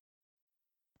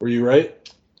 Were you right?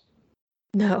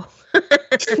 No.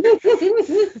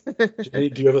 Jenny,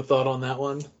 do you have a thought on that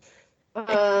one?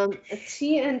 A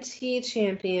TNT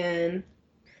champion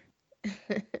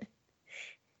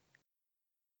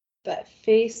that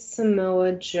faced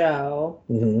Samoa Joe.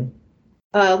 Mm-hmm.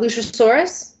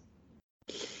 Luchasaurus?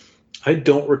 I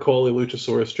don't recall a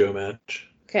Luchasaurus Joe match.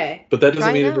 Okay. But that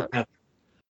doesn't mean it didn't happen.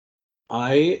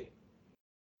 I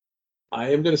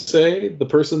am going to say the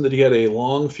person that he had a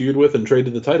long feud with and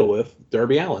traded the title with,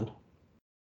 Darby Allin.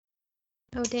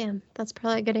 Oh, damn. That's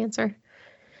probably a good answer.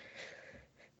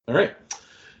 All right.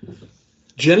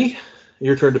 Jenny,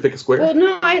 your turn to pick a square. Well,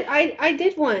 no, I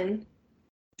did one.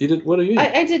 You did? What are you?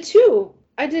 I did two.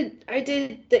 I did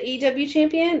the EW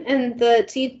champion and the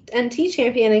TNT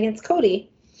champion against Cody.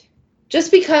 Just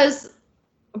because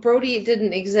Brody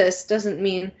didn't exist doesn't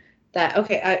mean that.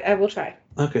 Okay, I will try.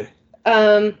 Okay.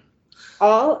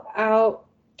 All Out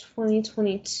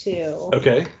 2022.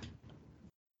 Okay.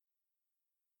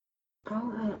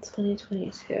 All Out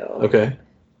 2022. Okay.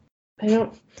 I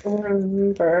don't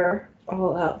remember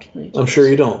All Out 2022. I'm sure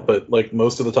you don't, but like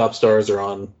most of the top stars are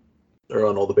on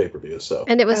all the pay-per-views. So.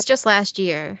 And it was just last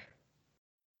year.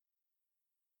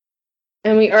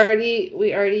 And we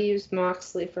already used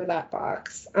Moxley for that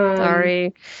box.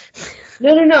 Sorry.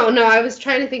 No. I was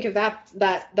trying to think of that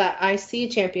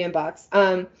IC champion box.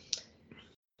 All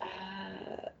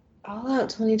Out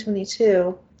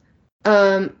 2022.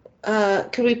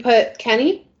 Could we put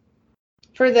Kenny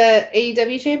for the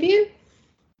AEW champion?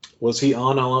 Was he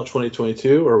on All Out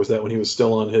 2022, or was that when he was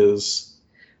still on his?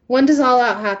 When does All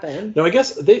Out happen? No, I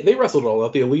guess they wrestled All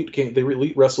Out. The Elite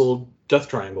Elite wrestled Death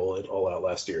Triangle at All Out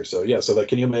last year. So yeah, so that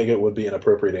Kenny Omega would be an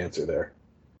appropriate answer there.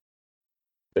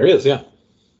 There he is, yeah.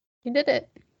 You did it.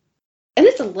 And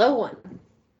it's a low one.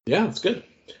 Yeah, it's good.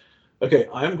 Okay,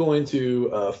 I'm going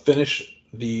to finish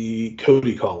the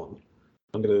Cody column.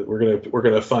 We're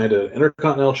gonna find an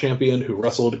Intercontinental champion who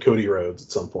wrestled Cody Rhodes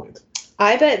at some point.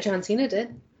 I bet John Cena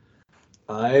did.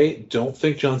 I don't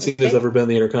think John Cena has ever been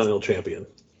the Intercontinental champion.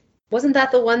 Wasn't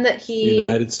that the one that he?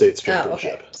 United States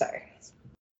Championship. Oh, okay. Sorry.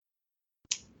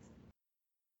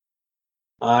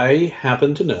 I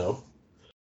happen to know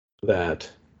that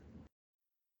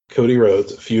Cody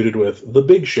Rhodes feuded with The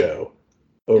Big Show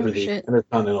over the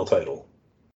Intercontinental title.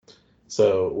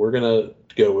 So we're going to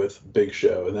go with Big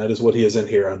Show, and that is what he is in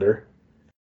here under.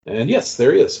 And yes,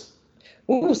 there he is.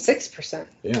 Ooh, 6%.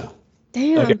 Yeah.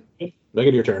 Damn. Okay,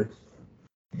 Megan, your turn.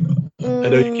 I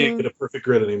know you can't get a perfect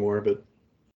grid anymore, but...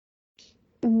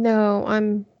 No,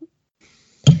 I'm...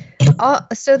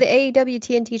 So the AEW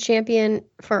TNT champion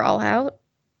for All Out?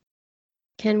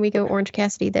 Can we go Orange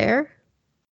Cassidy there?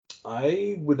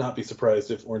 I would not be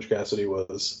surprised if Orange Cassidy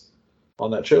was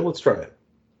on that show. Let's try it.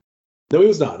 No, he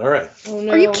was not. All right. Oh,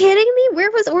 no. Are you kidding me?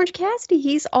 Where was Orange Cassidy?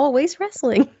 He's always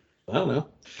wrestling. I don't know.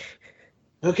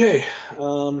 Okay.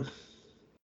 Well,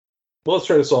 let's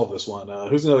try to solve this one.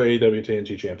 Who's another AEW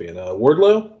TNT champion?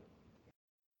 Wardlow?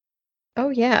 Oh,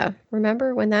 yeah.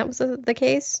 Remember when that was the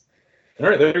case? All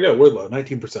right, there you go. Wardlow,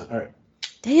 19%. All right.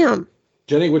 Damn.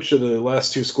 Jenny, which of the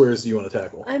last two squares do you want to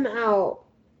tackle? I'm out.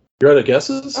 You're out of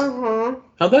guesses? Uh-huh.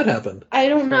 How'd that happen? I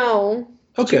don't know.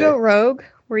 Did Okay. you go rogue?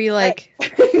 Were you like I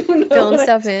don't know filling what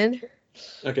stuff in?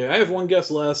 Okay, I have one guess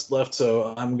left,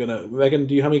 so I'm gonna. Megan,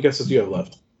 how many guesses do you have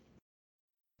left?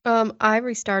 I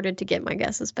restarted to get my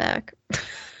guesses back.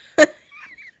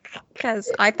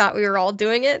 Because I thought we were all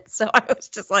doing it, so I was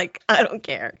just like, I don't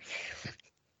care.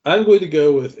 I'm going to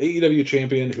go with AEW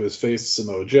champion who has faced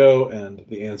Samoa Joe, and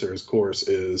the answer, of course,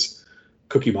 is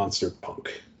Cookie Monster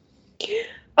Punk.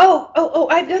 Oh,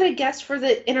 I've got a guess for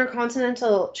the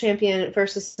Intercontinental Champion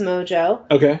versus Samoa Joe.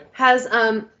 Okay. Has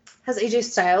AJ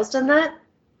Styles done that?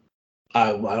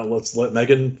 Let's let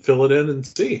Megan fill it in and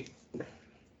see.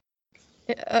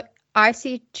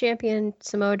 IC champion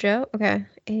Samoa Joe. Okay.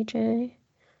 AJ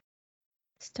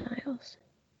Styles.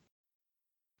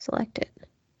 Select it.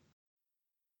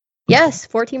 Yes,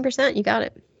 14%. You got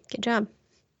it. Good job.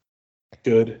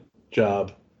 Good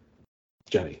job,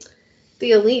 Jenny.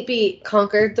 The Elite Beat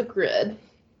conquered the grid.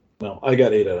 No, I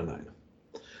got 8 out of 9.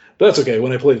 But that's okay.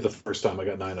 When I played it the first time, I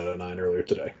got 9 out of 9 earlier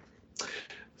today.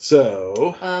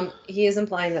 So. He is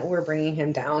implying that we're bringing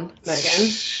him down,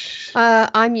 Megan.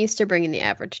 I'm used to bringing the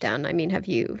average down. I mean, have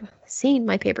you seen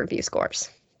my pay-per-view scores?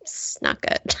 It's not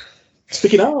good.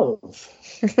 Speaking of,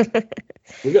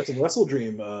 we got some Wrestle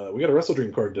Dream. We got a Wrestle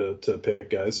Dream card to pick,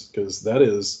 guys, because that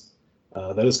is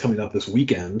coming up this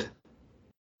weekend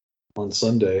on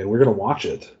Sunday, and we're gonna watch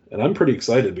it. And I'm pretty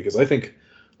excited because I think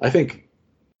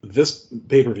this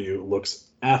pay-per-view looks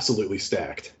absolutely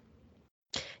stacked.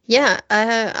 Yeah,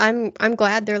 I'm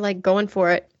glad they're like going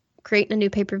for it, creating a new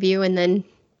pay-per-view, and then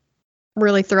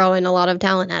really throwing a lot of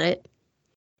talent at it.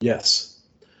 Yes.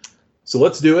 So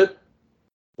let's do it.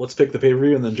 Let's pick the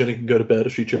pay-per-view, and then Jenny can go to bed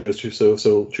if she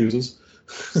chooses.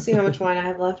 See how much wine I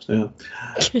have left. Yeah.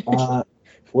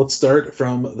 Let's start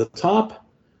from the top,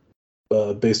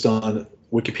 based on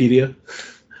Wikipedia.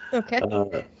 Okay.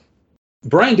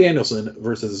 Bryan Danielson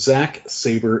versus Zack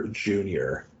Sabre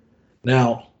Jr.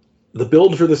 Now, the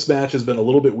build for this match has been a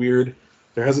little bit weird.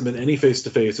 There hasn't been any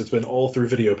face-to-face. It's been all through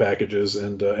video packages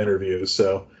and interviews.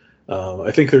 So I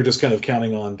think they're just kind of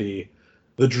counting on the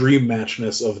dream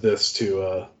matchness of this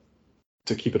to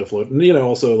keep it afloat. And,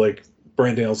 also, like,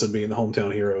 Bryan Danielson being the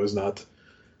hometown hero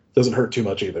doesn't hurt too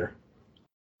much either.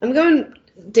 I'm going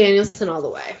Danielson all the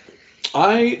way.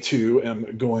 I, too,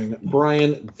 am going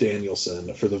Bryan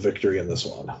Danielson for the victory in this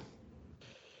one.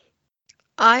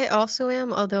 I also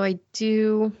am, although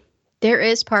there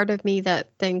is part of me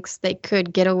that thinks they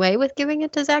could get away with giving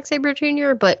it to Zack Sabre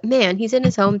Jr., but man, he's in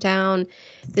his hometown.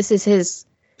 This is his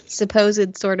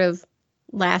supposed sort of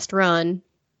last run.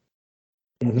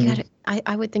 Mm-hmm.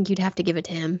 I would think you'd have to give it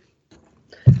to him.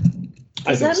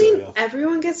 Does that mean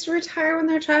everyone gets to retire when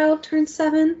their child turns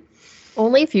 7?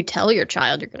 Only if you tell your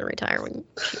child you're going to retire when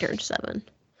she turns 7.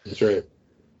 That's right.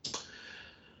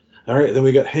 All right, then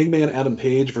we got Hangman Adam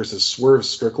Page versus Swerve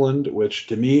Strickland, which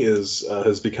to me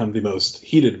has become the most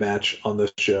heated match on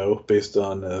this show based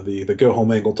on the go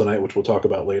home angle tonight, which we'll talk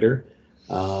about later.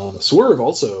 Swerve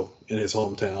also in his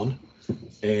hometown,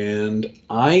 and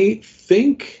I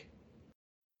think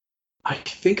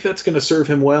that's going to serve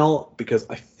him well because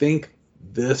I think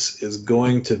this is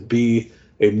going to be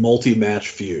a multi-match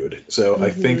feud. So I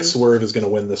think Swerve is going to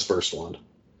win this first one.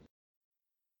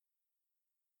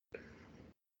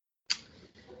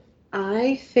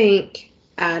 I think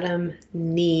Adam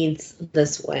needs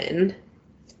this win.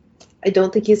 I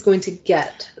don't think he's going to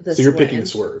get this win. So you're picking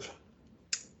Swerve?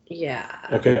 Yeah.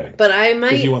 Okay. But I might...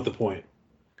 Because you want the point.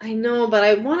 I know, but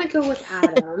I want to go with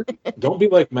Adam. Don't be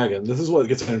like Megan. This is what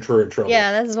gets her in trouble.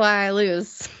 Yeah, that's why I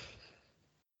lose.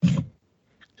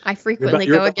 I frequently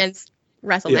go against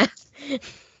WrestleMath. Yeah.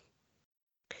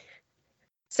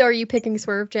 So are you picking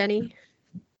Swerve, Jenny?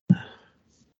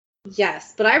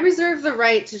 Yes, but I reserve the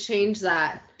right to change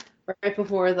that right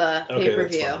before the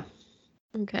pay-per-view.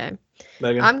 Okay.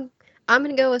 Megan? I'm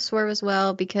going to go with Swerve as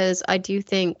well because I do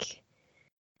think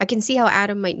I can see how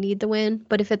Adam might need the win,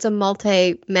 but if it's a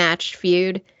multi-match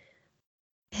feud,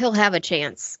 he'll have a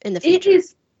chance in the future. It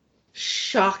is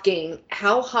shocking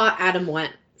how hot Adam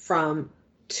went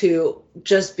to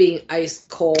just being ice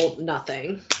cold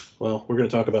nothing. Well, we're going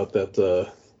to talk about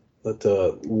that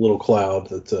little cloud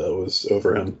that was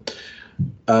over him.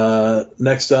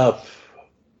 Next up,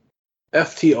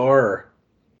 FTR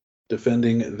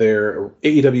defending their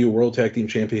AEW World Tag Team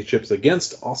Championships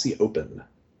against Aussie Open.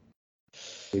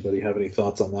 Anybody have any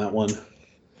thoughts on that one?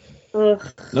 Ugh.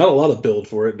 Not a lot of build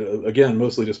for it. Again,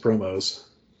 mostly just promos.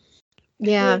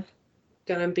 Yeah.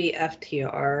 Gonna be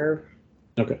FTR.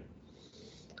 Okay.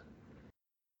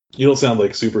 You don't sound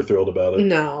like super thrilled about it.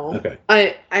 No. Okay.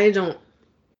 I don't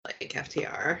like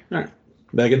FTR. All right.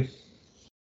 Megan?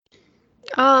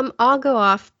 I'll go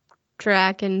off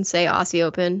track and say Aussie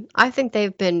Open. I think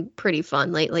they've been pretty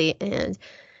fun lately, and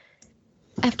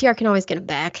FTR can always get them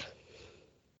back.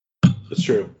 That's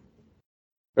true.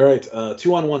 All right,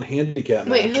 2-on-1 handicap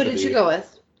match. Wait, who did you go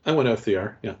with? I went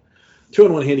FTR, yeah.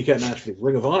 2-on-1 handicap match for the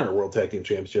Ring of Honor World Tag Team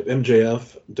Championship.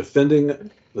 MJF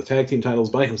defending the tag team titles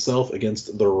by himself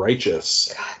against The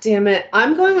Righteous. God damn it.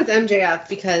 I'm going with MJF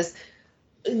because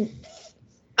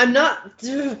I'm not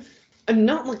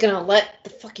gonna let the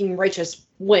fucking Righteous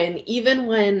win, even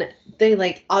when they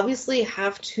like obviously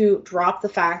have to drop the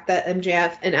fact that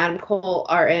MJF and Adam Cole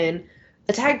are in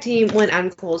a tag team when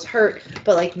Adam Cole is hurt,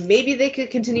 but like maybe they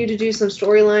could continue to do some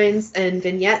storylines and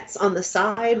vignettes on the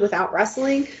side without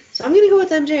wrestling. So I'm gonna go with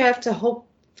MJF to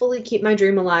hopefully keep my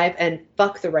dream alive and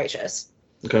fuck the Righteous.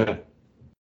 Okay.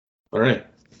 All right,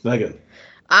 Megan.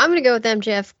 I'm gonna go with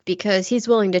MJF because he's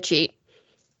willing to cheat.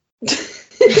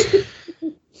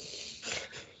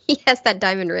 He has that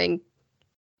diamond ring.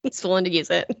 He's willing to use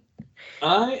it.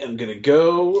 I am going to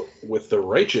go with The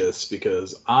Righteous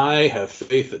because I have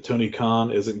faith that Tony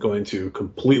Khan isn't going to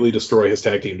completely destroy his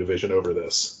tag team division over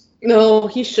this. No,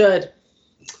 he should.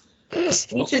 He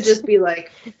should just be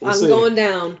like, I'm going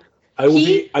down. I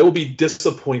will be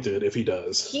disappointed if he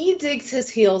does. He digs his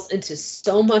heels into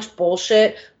so much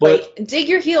bullshit. But, like, dig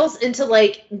your heels into,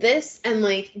 like, this and,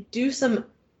 like, do some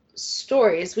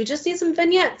stories. We just need some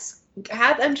vignettes.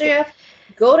 Have MJF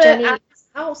go to Jenny, Adam's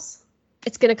house.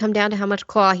 It's going to come down to how much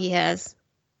claw he has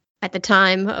at the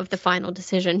time of the final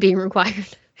decision being required.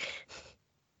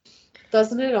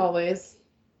 Doesn't it always?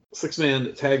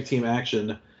 6-man tag team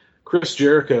action. Chris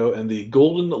Jericho and the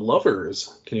Golden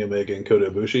Lovers, Kenny Omega and Kota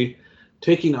Ibushi,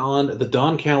 taking on the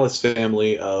Don Callis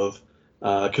family of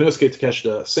Konosuke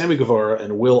Takeshita, Sammy Guevara,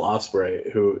 and Will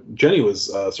Ospreay, who Jenny was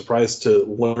surprised to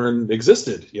learn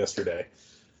existed yesterday.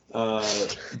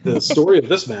 The story of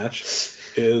this match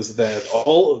is that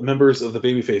all members of the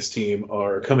babyface team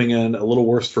are coming in a little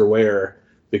worse for wear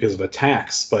because of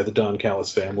attacks by the Don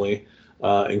Callis family,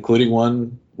 including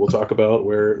one we'll talk about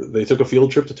where they took a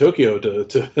field trip to Tokyo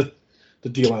to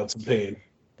deal out some pain.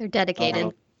 They're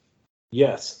dedicated.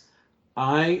 Yes.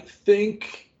 I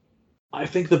think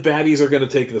the baddies are going to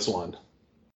take this one.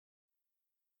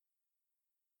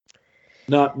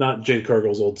 Not Jade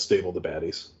Cargill's old stable, the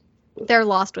baddies. They're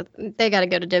lost with. They got to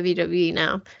go to WWE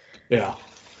now. Yeah.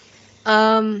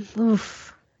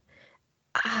 Oof.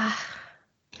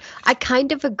 I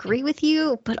kind of agree with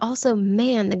you, but also,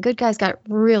 man, the good guys got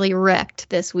really wrecked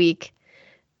this week.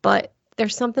 But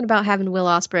there's something about having Will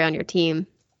Ospreay on your team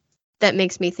that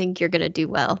makes me think you're going to do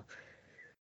well.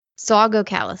 So I'll go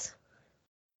Callis.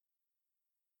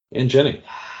 And Jenny.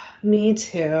 Me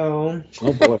too.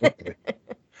 Oh, boy.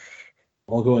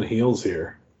 All going heels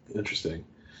here. Interesting.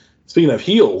 Speaking of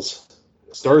heels,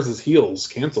 Stars' heels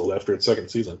canceled after its second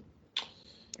season.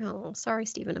 Oh, sorry,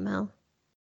 Stephen Amell.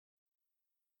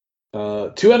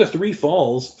 2 out of 3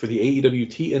 falls for the AEW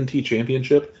TNT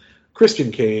Championship.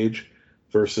 Christian Cage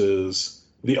versus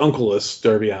the Uncle-less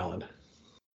Darby Allin.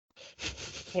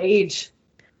 Cage.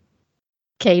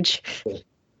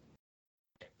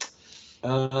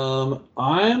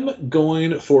 I'm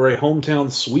going for a hometown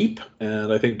sweep,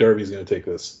 and I think Darby's going to take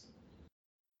this.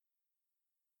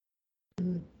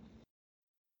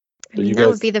 I mean, that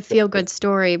would be the feel-good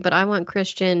story, but I want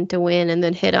Christian to win and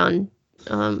then hit on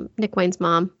Nick Wayne's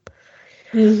mom.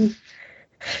 Mm-hmm.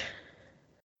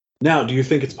 Now, do you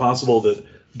think it's possible that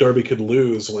Darby could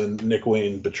lose when Nick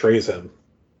Wayne betrays him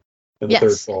in the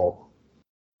third fall?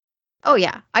 Oh,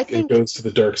 yeah. I think it goes to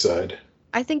the dark side.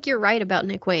 I think you're right about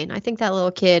Nick Wayne. I think that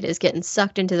little kid is getting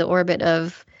sucked into the orbit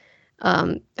of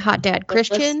hot dad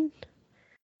Christian.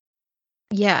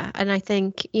 Yeah, and I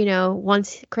think,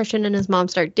 once Christian and his mom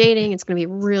start dating, it's going to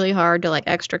be really hard to,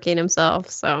 extricate himself,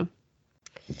 so.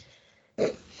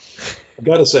 I've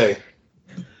got to say,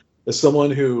 as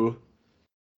someone who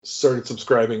started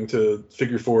subscribing to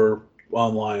Figure 4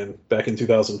 online back in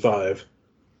 2005,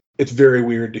 it's very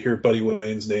weird to hear Buddy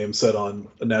Wayne's name said on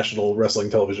a national wrestling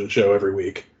television show every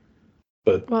week.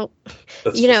 But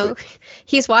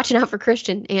he's watching out for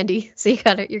Christian, Andy, so you're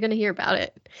going to hear about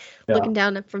it. Yeah. Looking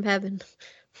down from heaven.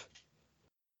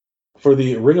 For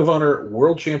the Ring of Honor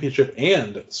World Championship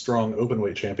and Strong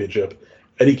Openweight Championship,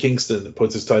 Eddie Kingston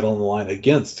puts his title on the line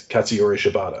against Katsuyori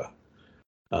Shibata.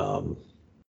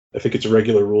 I think it's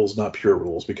regular rules, not pure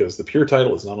rules, because the pure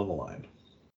title is not on the line.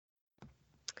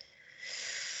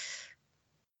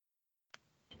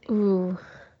 Ooh.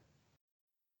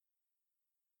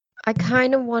 I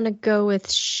kind of want to go with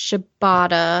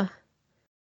Shibata.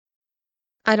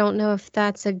 I don't know if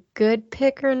that's a good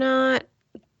pick or not,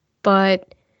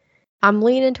 but I'm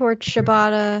leaning towards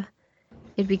Shibata.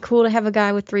 It'd be cool to have a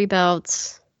guy with 3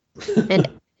 belts. And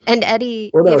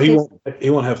Eddie... Well, no, he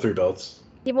won't have 3 belts.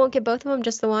 He won't get both of them,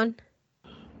 just the one?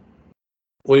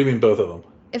 What do you mean both of them?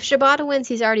 If Shibata wins,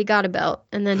 he's already got a belt,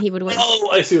 and then he would win. Oh,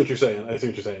 I see what you're saying.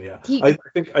 Yeah. I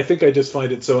think I just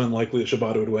find it so unlikely that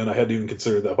Shibata would win. I hadn't even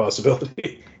considered that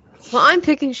possibility. Well, I'm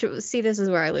picking... See, this is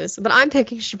where I lose. But I'm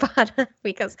picking Shibata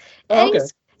because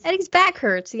Eddie's back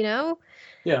hurts, you know?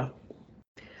 Yeah.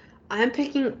 I'm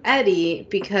picking Eddie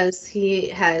because he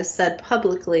has said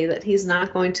publicly that he's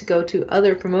not going to go to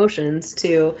other promotions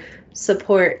to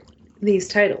support these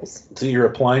titles. So you're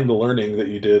applying the learning that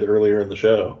you did earlier in the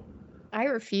show. I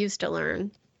refuse to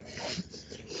learn.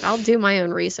 I'll do my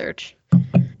own research.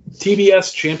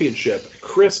 TBS Championship,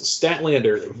 Chris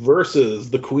Statlander versus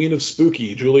the Queen of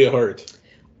Spooky, Julia Hart.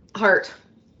 Hart.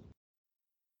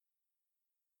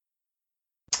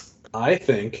 I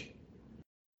think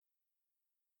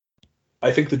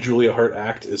the Julia Hart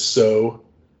act is so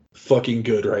fucking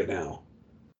good right now.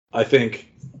 I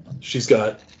think she's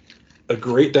got a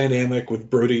great dynamic with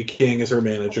Brody King as her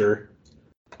manager.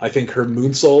 I think her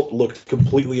moonsault looked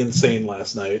completely insane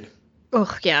last night.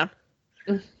 Oh, yeah.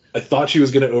 I thought she was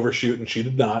going to overshoot, and she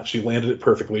did not. She landed it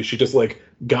perfectly. She just,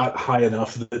 got high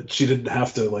enough that she didn't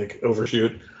have to,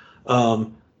 overshoot.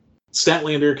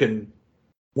 Statlander can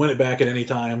win it back at any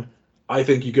time. I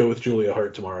think you go with Julia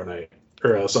Hart tomorrow night,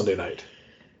 or Sunday night.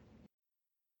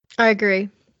 I agree.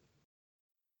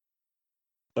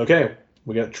 Okay,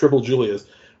 we got triple Julias.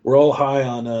 We're all high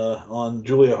on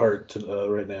Julia Hart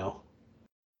right now.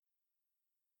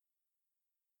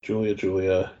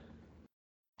 Julia.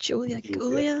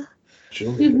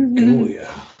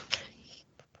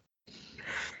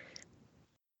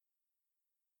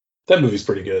 That movie's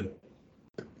pretty good.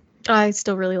 I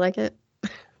still really like it.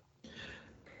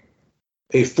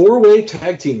 A 4-way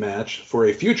tag team match for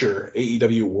a future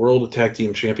AEW World Tag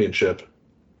Team Championship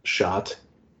shot.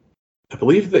 I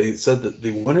believe they said that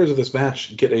the winners of this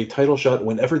match get a title shot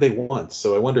whenever they want.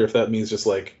 So I wonder if that means just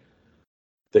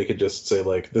they could just say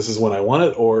this is when I want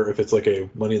it, or if it's a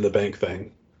Money in the Bank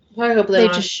thing. I hope they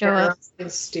just show up.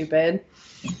 It's stupid.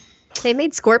 They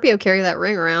made Scorpio carry that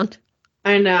ring around.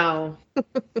 I know.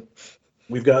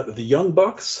 We've got the Young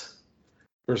Bucks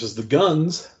versus the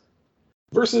Guns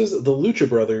versus the Lucha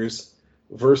Brothers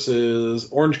versus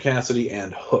Orange Cassidy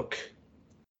and Hook.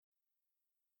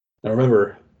 Now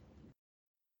remember,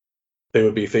 they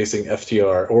would be facing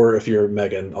FTR, or if you're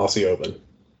Megan, Aussie Open.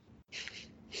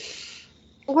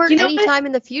 Or anytime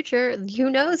in the future, who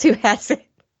knows who has it?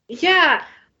 Yeah,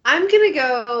 I'm going to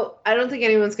go... I don't think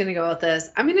anyone's going to go with this.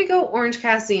 I'm going to go Orange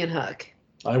Cassidy and Hook.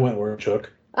 I went Orange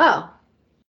Hook. Oh.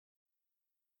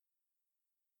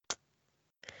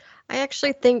 I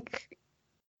actually think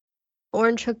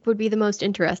Orange Hook would be the most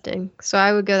interesting, so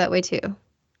I would go that way too.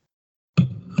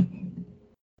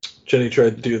 Jenny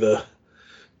tried to do the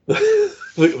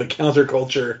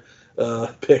counterculture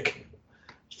pick.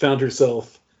 Found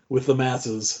herself with the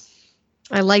masses.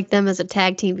 I liked them as a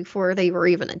tag team before they were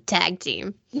even a tag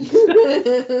team.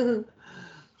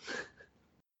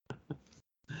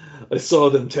 I saw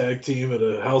them tag team at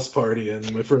a house party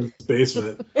in my friend's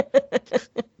basement.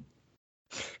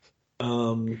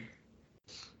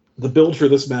 The build for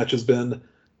this match has been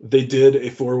they did a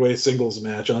 4-way singles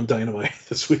match on Dynamite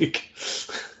this week.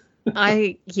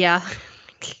 Yeah.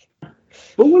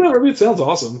 But whatever. I mean, it sounds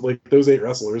awesome. Those 8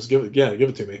 wrestlers, give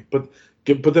it to me. But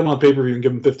put them on pay-per-view and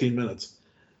give them 15 minutes.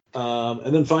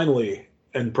 And then finally,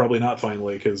 and probably not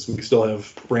finally, because we still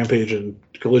have Rampage and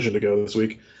Collision to go this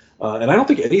week. And I don't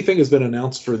think anything has been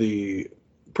announced for the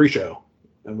pre-show.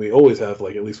 And we always have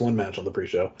at least one match on the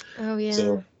pre-show. Oh,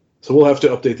 yeah. So we'll have to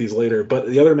update these later. But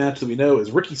the other match that we know is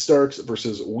Ricky Starks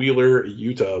versus Wheeler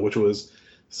Yuta, which was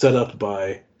set up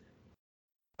by,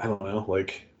 I don't know,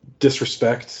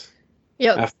 disrespect.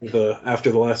 Yep.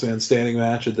 After the Last Man Standing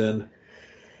match, and then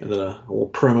a little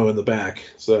promo in the back.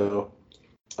 So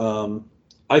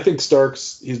I think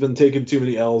Starks, he's been taking too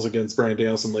many L's against Bryan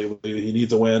Danielson lately. He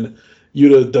needs a win.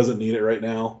 Yuta doesn't need it right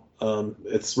now.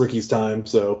 It's Ricky's time,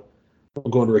 so I'm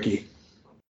going to Ricky.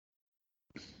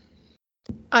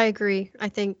 I agree. I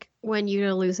think when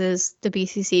Yuta loses, the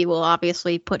BCC will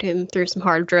obviously put him through some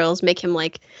hard drills, make him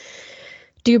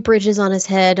do bridges on his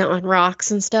head on rocks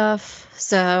and stuff.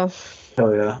 So.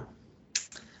 Hell yeah.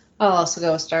 I'll also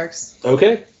go with Starks.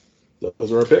 Okay.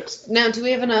 Those are our picks. Now, do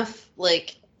we have enough,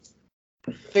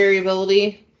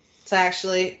 variability to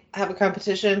actually have a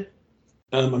competition?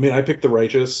 I picked the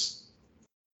Righteous.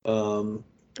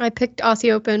 I picked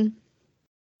Aussie Open.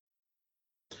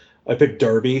 I picked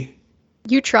Darby.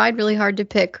 You tried really hard to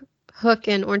pick Hook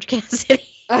and Orange Cassidy.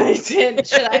 I did.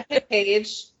 Should I pick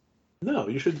Paige? No,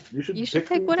 you should. You should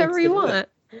pick whatever you want.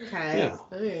 Okay. Yeah.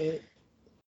 All right.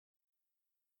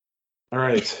 All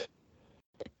right.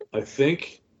 I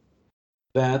think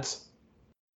that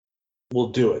will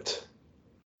do it.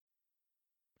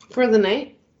 For the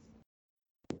night?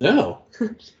 No.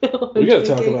 we gotta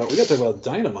talk about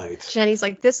Dynamite. Jenny's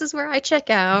like, this is where I check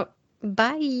out.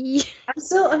 Bye.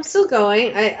 I'm still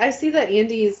going. I see that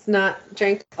Andy's not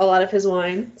drank a lot of his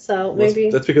wine, so maybe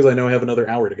That's because I know I have another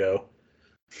hour to go.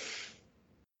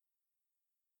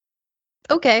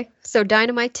 Okay, so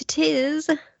Dynamite it is.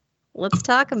 Let's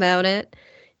talk about it.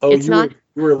 Oh, it's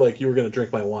you were gonna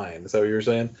drink my wine. Is that what you were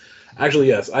saying? Actually,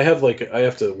 yes. I have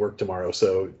to work tomorrow,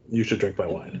 so you should drink my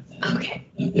wine. Okay.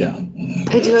 Yeah.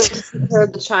 I do have to take care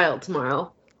of the child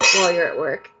tomorrow while you're at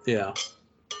work. Yeah.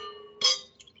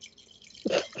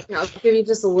 Here, I'll give you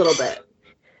just a little bit.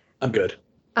 I'm good.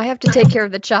 I have to take care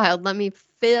of the child. Let me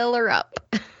fill her up.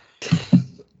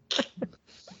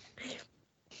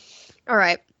 All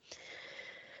right.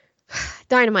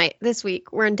 Dynamite this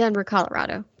week. We're in Denver,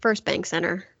 Colorado. First Bank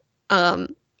Center.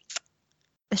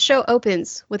 The show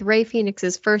opens with Rey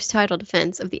Fénix's first title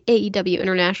defense of the AEW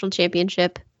International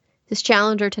Championship. His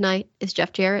challenger tonight is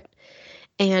Jeff Jarrett,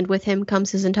 and with him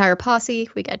comes his entire posse.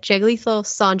 We got Jay Lethal,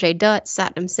 Sanjay Dutt,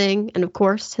 Satnam Singh, and of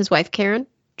course his wife Karen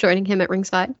joining him at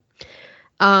ringside.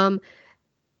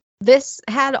 This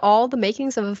had all the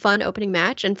makings of a fun opening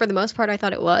match, and for the most part I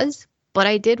thought it was, but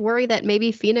I did worry that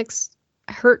maybe Fénix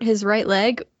hurt his right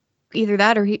leg. Either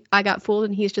that or I got fooled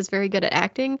and he's just very good at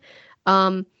acting.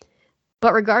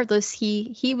 But regardless,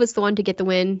 he was the one to get the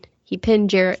win. He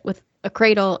pinned Jarrett with a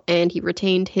cradle, and he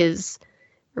retained his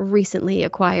recently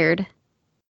acquired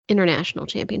international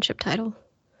championship title.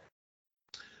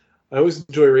 I always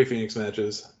enjoy Rey Fénix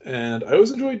matches, and I always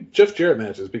enjoy Jeff Jarrett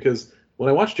matches, because when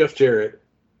I watch Jeff Jarrett,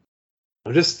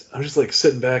 I'm just like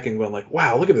sitting back and going like,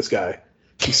 wow, look at this guy.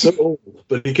 He's so old,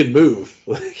 but he can move.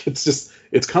 Like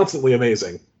it's constantly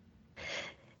amazing.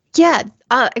 Yeah,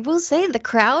 I will say the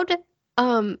crowd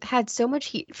had so much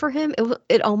heat for him.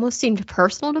 It almost seemed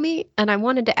personal to me, and I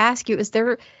wanted to ask you: is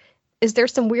there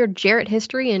some weird Jarrett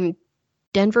history in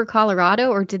Denver, Colorado,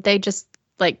 or did they just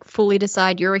like fully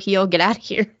decide you're a heel, get out of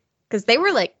here? Because they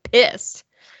were like pissed.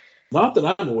 Not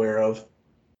that I'm aware of.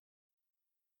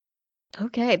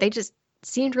 Okay, they just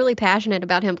seemed really passionate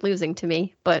about him losing to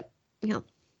me, but you know.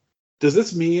 Does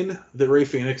this mean that Rey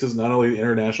Fénix is not only the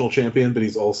international champion, but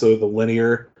he's also the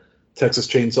linear Texas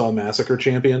Chainsaw Massacre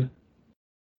champion?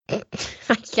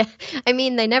 Yeah, I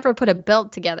mean, they never put a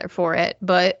belt together for it,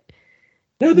 but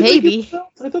no, maybe.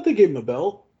 I thought they gave him a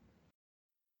belt.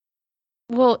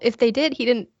 Well, if they did,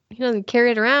 he doesn't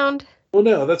carry it around. Well,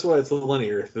 no, that's why it's the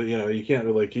linear. You know, you can't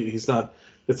like he's not.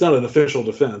 It's not an official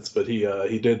defense, but he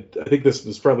did. I think this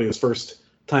was probably his first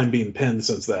time being pinned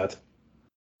since that.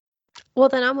 Well,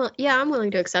 then I'm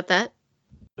willing to accept that.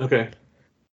 Okay.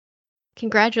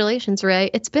 Congratulations, Ray.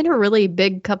 It's been a really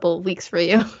big couple of weeks for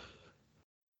you.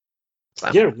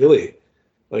 Wow. Yeah, really.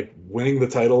 Like winning the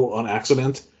title on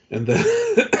accident and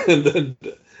then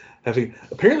having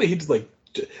apparently he just like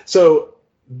so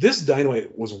this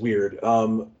Dynamite was weird.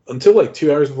 Until like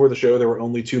 2 hours before the show there were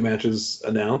only 2 matches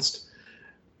announced.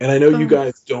 And I know you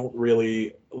guys don't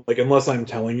really like unless I'm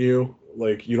telling you,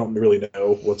 like you don't really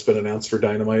know what's been announced for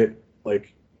Dynamite.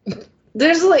 Like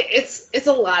there's like it's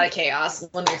a lot of chaos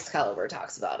when Excalibur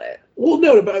talks about it. Well,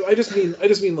 no, but I just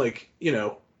mean like, you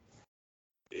know,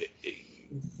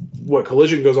 what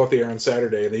Collision goes off the air on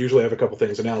Saturday, and they usually have a couple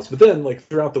things announced. But then, like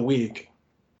throughout the week,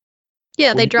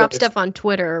 yeah, they drop stuff on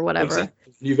Twitter or whatever.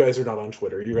 Exactly. You guys are not on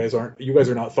Twitter. You guys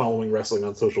are not following wrestling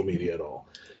on social media at all.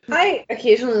 I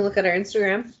occasionally look at our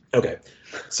Instagram. Okay,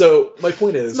 so my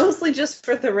point is it's mostly just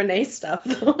for the Renee stuff,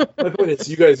 though. My point is,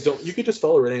 you guys don't. You could just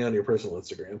follow Renee on your personal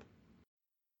Instagram.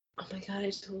 Oh my god,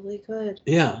 I totally could.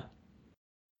 Yeah,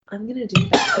 I'm gonna do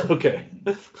that. Okay.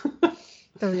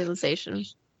 The realization.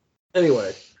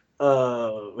 Anyway,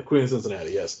 the Queen of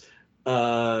Cincinnati, yes.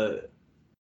 So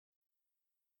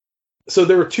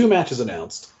there were 2 matches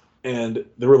announced, and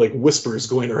there were like whispers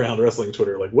going around wrestling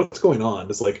Twitter, like, what's going on?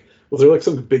 It's like, was there like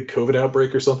some big COVID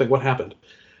outbreak or something? What happened?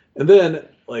 And then,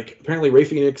 like, apparently Rey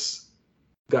Fénix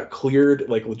got cleared,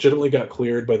 like, legitimately got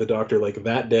cleared by the doctor, like,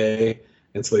 that day,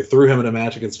 and so they threw him in a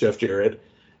match against Jeff Jarrett.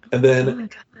 And then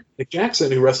Nick Jackson,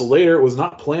 who wrestled later, was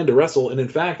not planned to wrestle, and in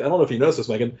fact, I don't know if you noticed this,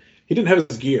 Megan, he didn't have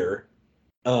his gear.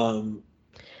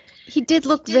 He did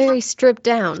look very stripped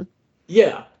down.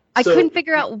 Yeah. I couldn't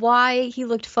figure out why he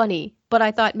looked funny, but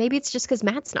I thought maybe it's just because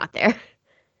Matt's not there.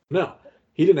 No,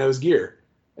 he didn't have his gear.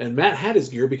 and Matt had his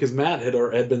gear because Matt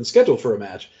had been scheduled for a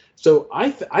match. So I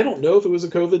don't know if it was a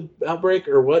COVID outbreak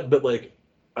or what, but like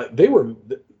there were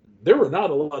not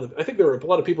a lot of, I think there were a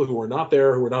lot of people who were not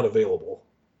there, who were not available.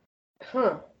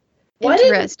 Huh. Why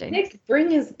did Nick bring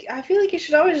his? I feel like you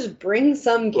should always just bring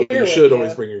some gear. You should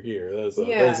always bring your gear. That's a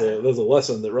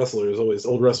lesson that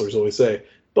old wrestlers always say.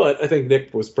 But I think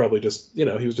Nick was probably just, he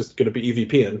was just going to be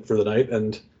EVPing for the night,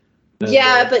 and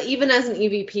yeah. But even as an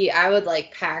EVP, I would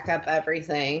like pack up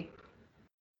everything.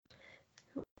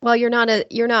 Well, you're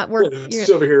not working.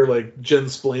 She's over here like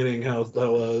Jen-splaining how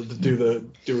to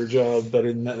do her job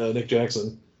better than Nick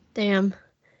Jackson. Damn.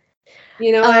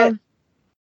 You know what?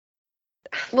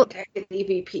 Well, an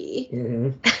EVP.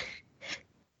 Mm-hmm.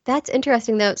 That's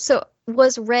interesting though. So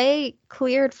was Ray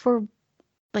cleared for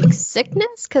like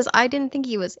sickness? Because I didn't think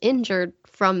he was injured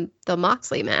from the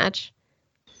Moxley match.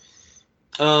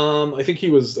 I think he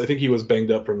was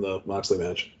banged up from the Moxley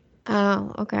match.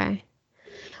 Oh, okay.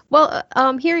 Well,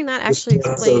 hearing that actually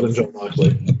explains. Than John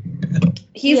Moxley.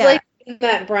 He's like in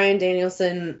that Bryan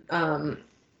Danielson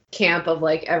camp of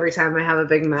like every time I have a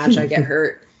big match, I get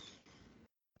hurt.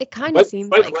 It kind of seems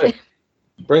like it.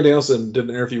 Bryan Danielson did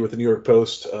an interview with the New York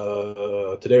Post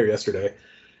today or yesterday,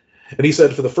 and he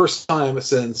said for the first time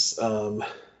since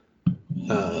Forbidden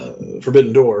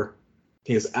Door,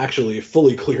 he is actually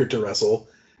fully cleared to wrestle.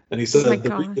 And he said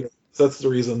that's the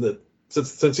reason that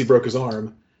since he broke his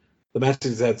arm, the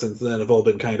matches he's had since then have all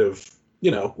been kind of,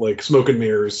 like smoke and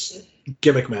mirrors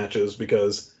gimmick matches,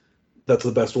 because that's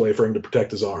the best way for him to protect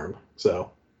his arm.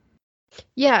 So.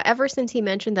 Yeah, ever since he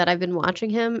mentioned that, I've been watching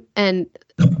him, and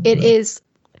it is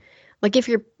like, if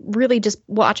you're really just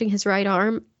watching his right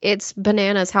arm, it's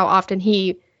bananas how often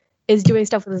he is doing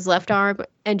stuff with his left arm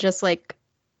and just like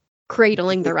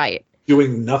cradling the right.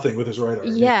 Doing nothing with his right arm.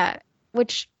 Yeah,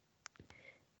 which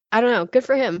I don't know. Good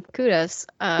for him. Kudos.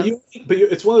 But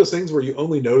it's one of those things where you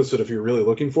only notice it if you're really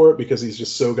looking for it, because he's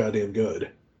just so goddamn good.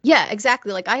 Yeah,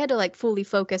 exactly. Like I had to like fully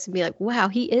focus and be like, wow,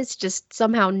 he is just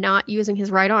somehow not using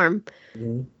his right arm.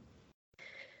 Mm-hmm.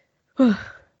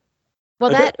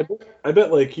 Well, I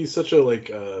bet like he's such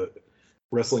a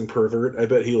wrestling pervert. I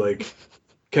bet he like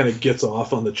kind of gets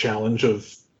off on the challenge of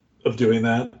doing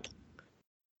that.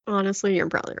 Honestly, you're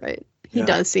probably right. He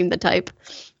does seem the type.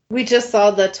 We just saw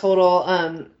the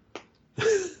total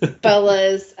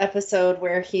Bella's episode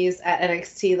where he's at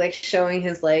NXT, like showing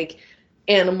his like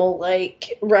animal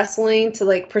like wrestling to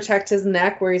like protect his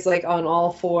neck, where he's like on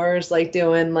all fours, like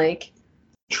doing like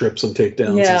trips and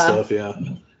takedowns and stuff. Yeah,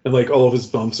 and like all of his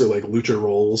bumps are like lucha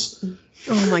rolls.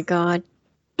 Oh my god,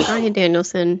 Bryan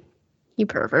Danielson, you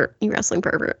pervert, you wrestling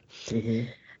pervert.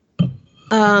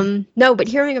 Mm-hmm. No, but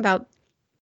hearing about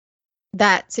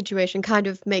that situation kind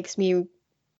of makes me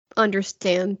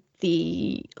understand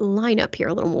the lineup here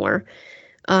a little more.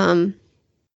 But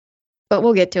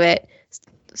we'll get to it.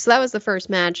 So that was the first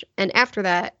match, and after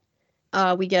that,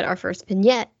 we get our first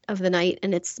vignette of the night,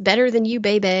 and it's Better Than You,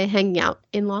 Baby, hanging out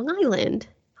in Long Island,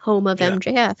 home of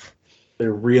MJF.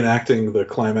 They're reenacting the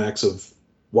climax of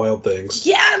Wild Things.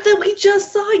 Yeah, that we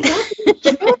just saw.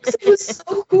 Jokes. It was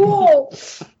so cool.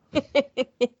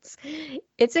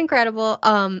 It's incredible.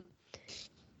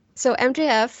 So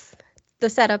MJF, the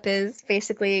setup is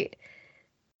basically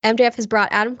MJF has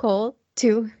brought Adam Cole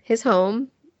to his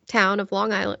hometown of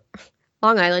Long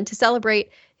Island to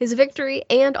celebrate his victory,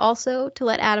 and also to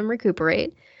let Adam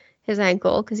recuperate his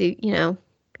ankle because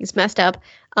he's messed up.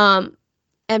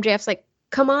 MJF's like,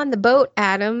 "Come on the boat,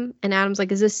 Adam," and Adam's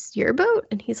like, "Is this your boat?"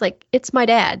 And he's like, "It's my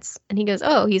dad's." And he goes,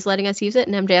 "Oh, he's letting us use it."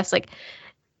 And MJF's like,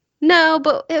 "No,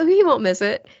 but he won't miss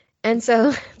it." And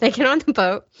so they get on the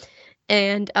boat,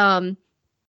 and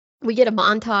we get a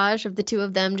montage of the two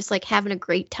of them just like having a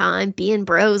great time, being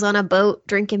bros on a boat,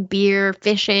 drinking beer,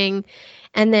 fishing.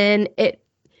 And then it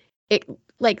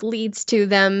like leads to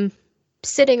them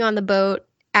sitting on the boat,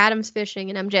 Adam's fishing,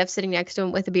 and MJF sitting next to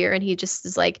him with a beer. And he just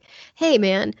is like, "Hey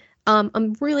man,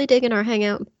 I'm really digging our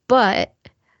hangout, but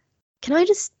can I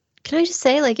just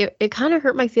say, like, it kind of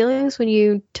hurt my feelings when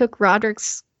you took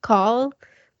Roderick's call.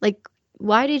 Like,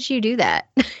 why did you do that?"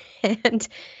 And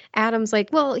Adam's like,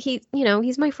 "Well, he's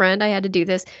my friend. I had to do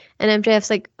this." And MJF's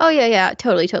like, "Oh yeah,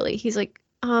 totally." He's like,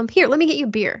 "Here, let me get you a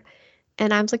beer."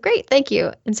 And Adam's like, "Great, thank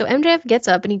you." And so MJF gets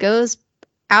up and he goes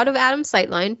out of Adam's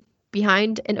sightline,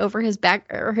 behind and over his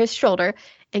back or his shoulder,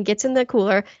 and gets in the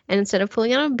cooler. And instead of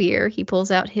pulling out a beer, he pulls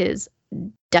out his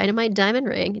Dynamite diamond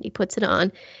ring and he puts it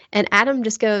on. And Adam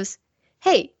just goes,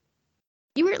 "Hey,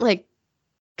 you weren't like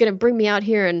gonna bring me out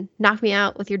here and knock me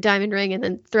out with your diamond ring and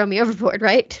then throw me overboard,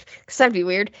 right? Because that'd be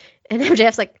weird." And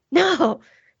MJF's like, no,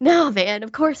 man,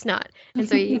 of course not." And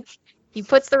so he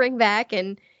puts the ring back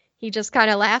and he just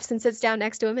kind of laughs and sits down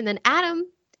next to him. And then Adam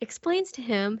explains to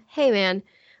him, hey, man,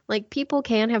 like, people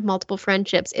can have multiple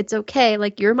friendships. It's okay.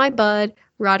 Like, you're my bud.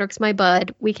 Roderick's my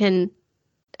bud.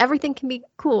 Everything can be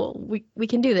cool. We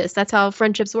can do this. That's how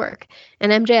friendships work.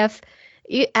 And MJF,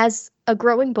 as a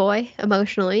growing boy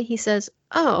emotionally, he says,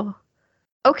 oh,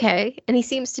 okay. And he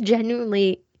seems to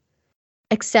genuinely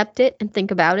accept it and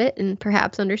think about it and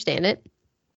perhaps understand it.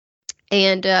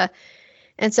 And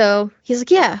so he's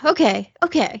like, yeah,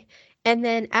 okay. And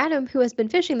then Adam, who has been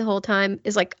fishing the whole time,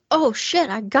 is like, oh shit,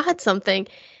 I got something.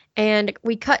 And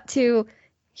we cut to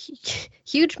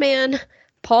huge man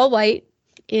Paul White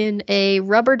in a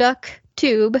rubber duck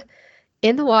tube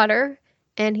in the water.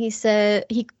 And he said,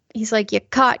 he's like, you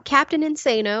caught Captain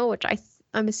Insano, which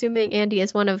I'm assuming Andy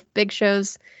is one of Big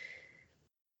Show's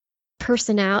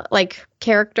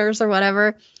characters or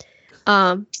whatever.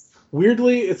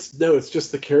 Weirdly, it's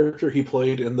just the character he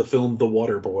played in the film The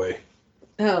Water Boy.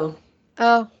 Oh,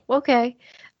 okay.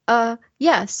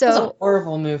 Yeah, so it's a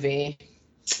horrible movie.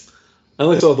 I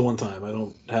only saw it the one time. I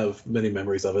don't have many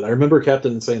memories of it. I remember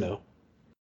Captain Insano.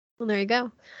 Well, there you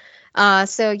go.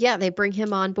 So yeah, they bring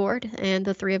him on board, and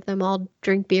the three of them all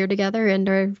drink beer together and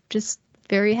are just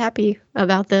very happy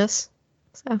about this.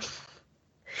 So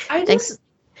I just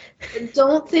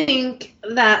don't think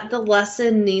that the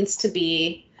lesson needs to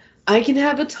be, I can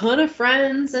have a ton of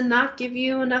friends and not give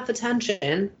you enough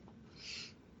attention.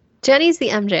 Jenny's the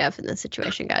MJF in this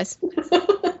situation, guys.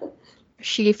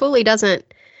 She fully doesn't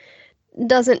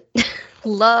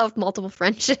love multiple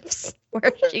friendships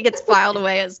where she gets filed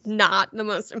away as not the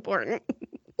most important.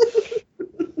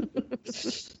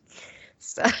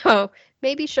 So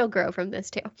maybe she'll grow from this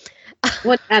too.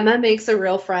 When Emma makes a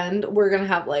real friend, we're going to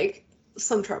have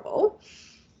some trouble.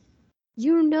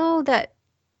 You know that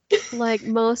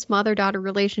most mother-daughter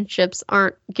relationships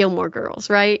aren't Gilmore Girls,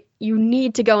 right? You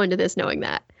need to go into this knowing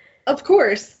that. Of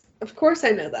course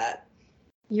I know that.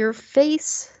 Your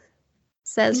face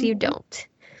says you don't.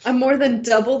 I'm more than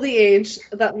double the age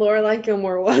that Lorelai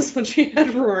Gilmore was when she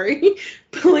had Rory.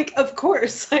 But, of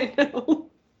course I know.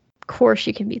 Of course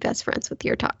you can be best friends with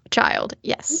your child.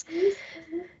 Yes.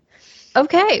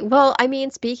 Okay. Well, I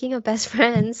mean, speaking of best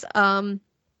friends, not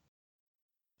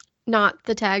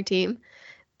the tag team,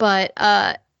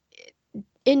 but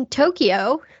in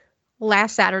Tokyo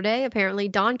last Saturday, apparently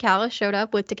Don Callis showed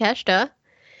up with Takeshita,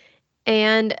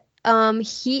 and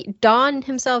Don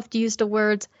himself used the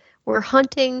words, "We're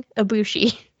hunting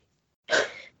Ibushi."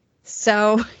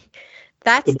 So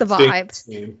that's the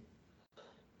vibe.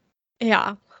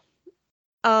 Yeah.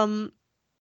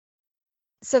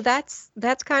 So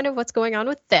that's kind of what's going on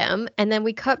with them, and then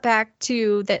we cut back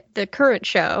to the current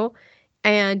show,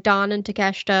 and Don and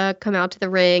Takeshita come out to the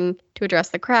ring to address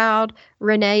the crowd.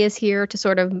 Renee is here to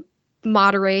sort of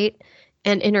moderate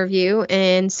an interview,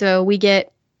 and so we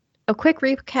get a quick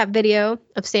recap video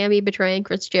of Sammy betraying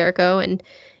Chris Jericho, and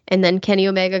then Kenny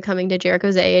Omega coming to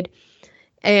Jericho's aid.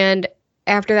 And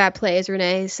after that plays,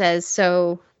 Renee says,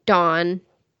 so Don,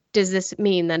 does this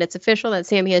mean that it's official that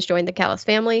Sammy has joined the Callis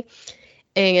family?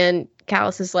 And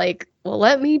Callis is like, well,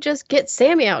 let me just get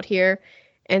Sammy out here.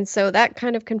 And so that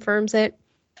kind of confirms it.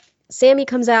 Sammy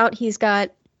comes out. He's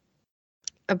got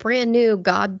a brand new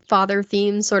Godfather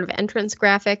themed sort of entrance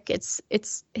graphic. It's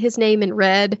his name in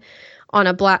red on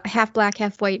a half black,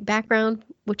 half white background,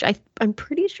 which I'm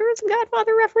pretty sure is a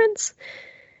Godfather reference.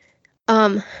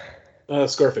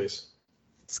 Scarface.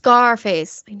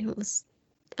 Scarface. I knew it was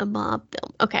a mob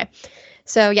film. Okay.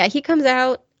 So yeah, he comes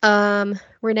out.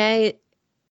 Renee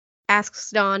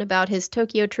asks Don about his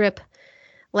Tokyo trip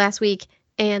last week,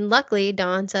 and luckily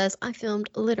Don says, I filmed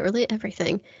literally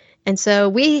everything. And so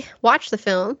we watch the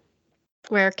film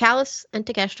where Callis and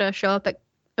Takeshita show up at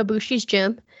Ibushi's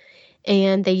gym,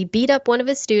 and they beat up one of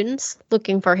his students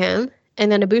looking for him,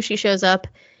 and then Ibushi shows up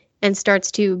and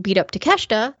starts to beat up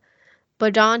Takeshita,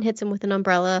 but Don hits him with an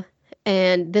umbrella,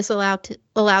 and this allows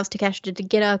Takeshita to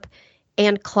get up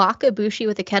and clock Ibushi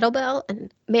with a kettlebell. And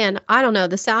man, I don't know,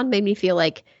 the sound made me feel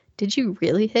like, did you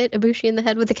really hit Ibushi in the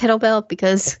head with a kettlebell?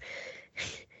 Because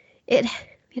it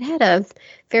had a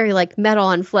very metal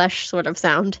on flesh sort of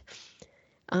sound.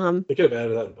 They could have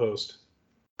added that in post.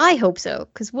 I hope so,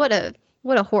 because what a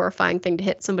horrifying thing to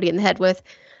hit somebody in the head with.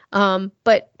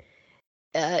 But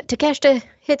Takeshita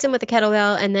hits him with a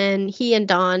kettlebell, and then he and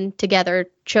Don together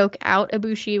choke out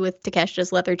Ibushi with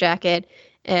Takeshita's leather jacket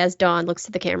as Don looks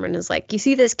at the camera and is like, you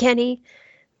see this, Kenny?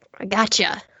 I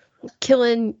gotcha. I'm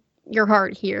killing your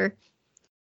heart here.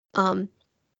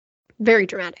 Very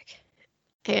dramatic.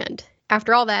 And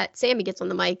after all that, Sammy gets on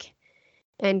the mic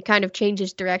and kind of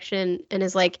changes direction and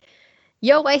is like,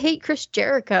 yo, I hate Chris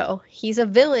Jericho. He's a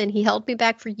villain. He held me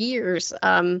back for years.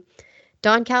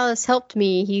 Don Callis helped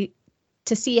me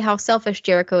to see how selfish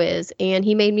Jericho is, and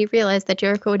he made me realize that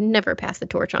Jericho would never pass the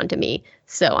torch on to me.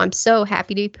 So I'm so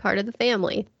happy to be part of the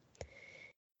family.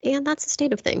 And that's the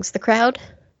state of things. The crowd,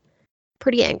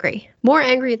 pretty angry. More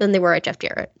angry than they were at Jeff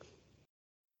Jarrett.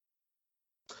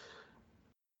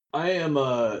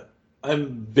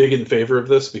 I'm big in favor of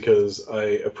this because I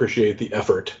appreciate the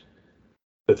effort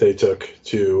that they took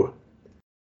to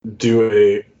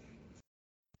do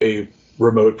a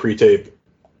remote pre-tape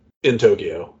in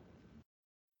Tokyo.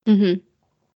 Mm-hmm.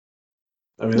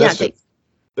 I mean,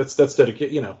 that's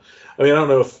dedicated. You know, I mean, I don't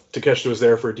know if Takeshita was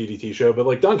there for a DDT show, but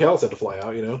like Don Callis had to fly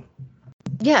out. You know.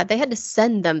 Yeah, they had to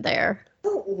send them there. A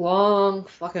long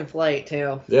fucking flight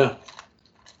too. Yeah.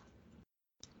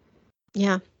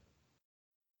 Yeah.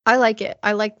 I like it.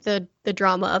 I like the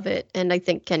drama of it, and I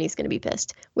think Kenny's going to be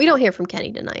pissed. We don't hear from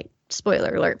Kenny tonight.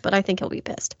 Spoiler alert, but I think he'll be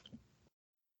pissed.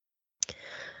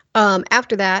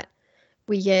 After that,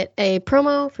 we get a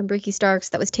promo from Ricky Starks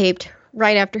that was taped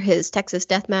right after his Texas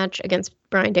death match against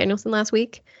Bryan Danielson last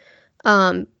week.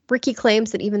 Ricky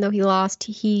claims that even though he lost,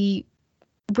 he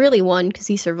really won because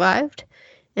he survived.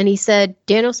 And he said,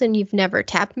 Danielson, you've never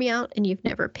tapped me out and you've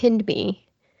never pinned me,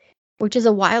 which is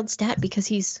a wild stat because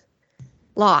he's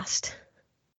lost,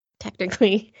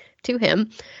 technically, to him.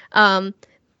 And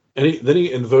then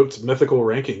he invoked mythical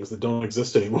rankings that don't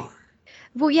exist anymore.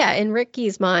 Well, yeah, in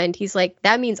Ricky's mind, he's like,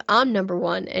 that means I'm number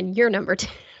one and you're number two.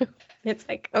 It's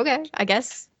like, okay, I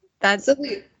guess that's... So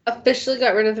we officially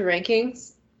got rid of the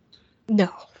rankings? No.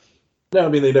 No, I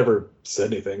mean, they never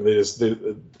said anything.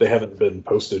 They haven't been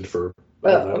posted for,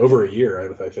 I don't know, over a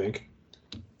year, I think.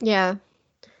 Yeah.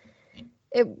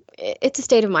 It's a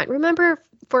state of mind. Remember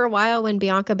for a while when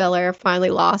Bianca Belair finally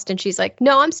lost and she's like,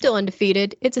 no, I'm still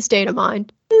undefeated. It's a state of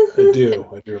mind. I do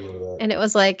remember that. And it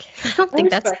was like, I don't think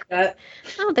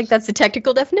that's the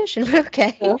technical definition, but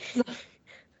okay. Yeah.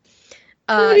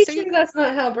 That's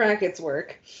not how brackets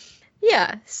work.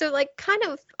 Yeah, so like kind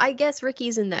of, I guess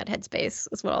Ricky's in that headspace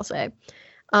is what I'll say.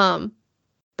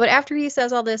 But after he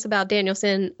says all this about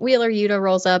Danielson, Wheeler Yuta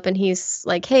rolls up and he's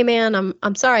like, hey man,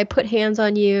 I'm sorry I put hands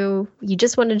on you. You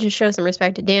just wanted to show some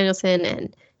respect to Danielson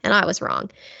and I was wrong.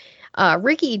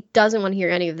 Ricky doesn't want to hear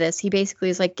any of this. He basically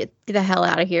is like, get the hell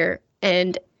out of here.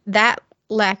 And that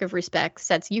lack of respect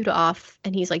sets Yuta off.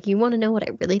 And he's like, you want to know what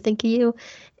I really think of you?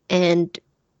 And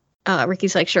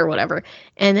Ricky's like, sure, whatever.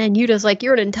 And then Yuta's like,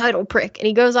 you're an entitled prick. And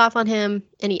he goes off on him,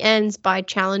 and he ends by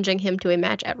challenging him to a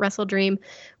match at Wrestle Dream,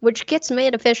 which gets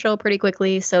made official pretty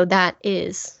quickly. So that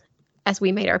is, as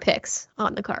we made our picks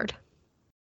on the card.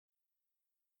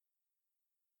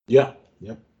 Yeah.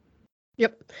 Yep.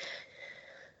 Yep.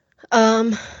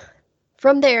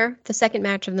 From there, the second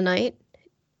match of the night,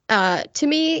 to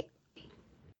me,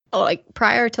 like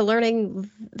prior to learning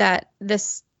that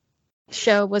this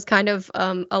show was kind of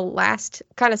a last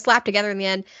kind of slapped together in the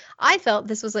end, I felt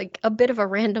this was like a bit of a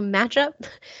random matchup.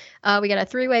 We got a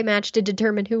three-way match to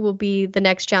determine who will be the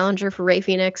next challenger for Rey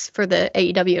Fenix for the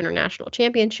AEW International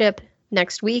Championship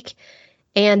next week.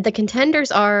 And the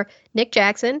contenders are Nick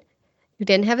Jackson, who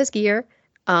didn't have his gear,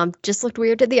 just looked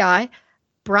weird to the eye,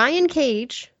 Brian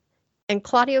Cage, and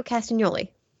Claudio Castagnoli.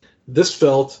 This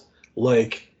felt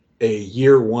like a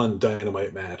year one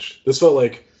Dynamite match. This felt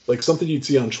like something you'd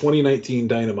see on 2019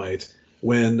 Dynamite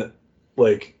when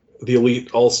like the Elite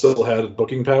all still had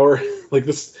booking power. Like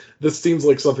this seems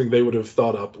like something they would have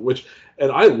thought up,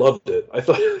 and I loved it. I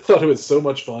thought it was so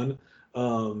much fun.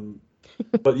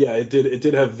 But yeah, it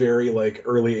did have very like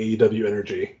early AEW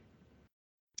energy.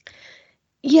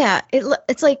 Yeah,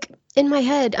 it's like in my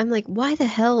head, I'm like, why the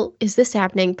hell is this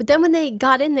happening? But then when they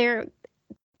got in there,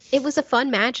 it was a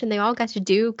fun match and they all got to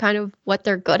do kind of what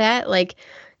they're good at. Like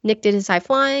Nick did his high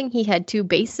flying. He had two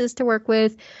bases to work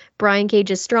with. Brian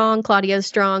Cage is strong. Claudio's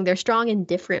strong. They're strong in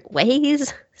different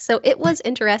ways. So it was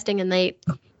interesting and they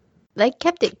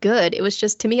kept it good. It was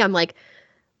just, to me, I'm like,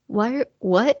 why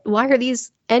are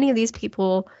any of these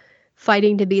people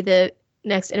fighting to be the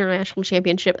next international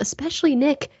championship, especially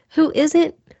Nick, who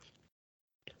isn't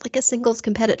like a singles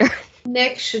competitor.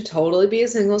 Nick should totally be a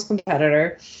singles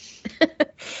competitor.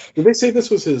 Did they say this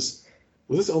was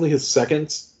this only his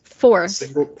fourth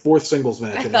singles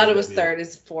match? I thought it was third.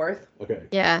 Is fourth. Okay.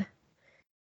 Yeah.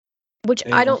 Which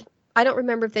I don't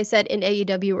remember if they said in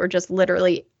AEW or just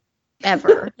literally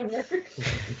ever.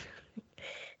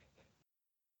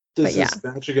 Do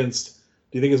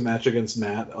you think his match against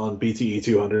Matt on BTE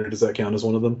 200, does that count as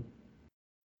one of them?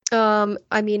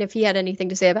 I mean, if he had anything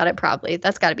to say about it, probably.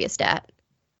 That's got to be a stat.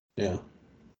 Yeah.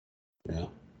 Yeah.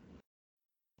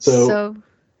 So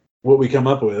what we come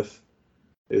up with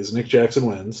is Nick Jackson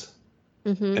wins.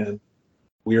 Mm-hmm. And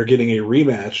we are getting a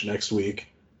rematch next week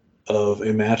of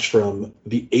a match from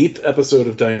the 8th episode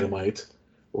of Dynamite,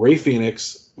 Rey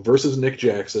Fenix versus Nick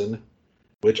Jackson,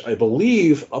 which I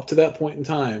believe up to that point in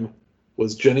time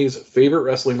was Jenny's favorite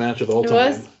wrestling match of all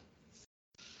time. Was?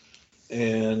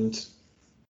 And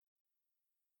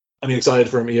I mean, aside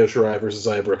from Io Shirai versus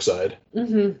Xia Brookside.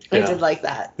 Mm-hmm. I did like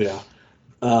that. Yeah.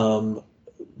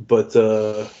 But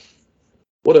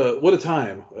what a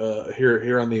time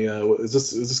here on the is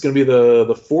this going to be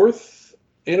the 4th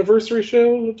anniversary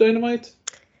show of Dynamite?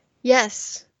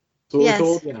 Yes. That's what we're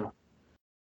told? Yeah.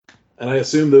 And I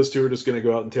assume those two are just going to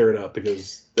go out and tear it up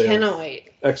because they Cannot have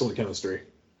wait. excellent chemistry.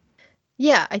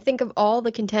 Yeah, I think of all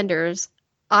the contenders,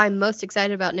 I'm most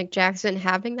excited about Nick Jackson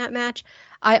having that match.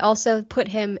 I also put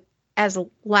him as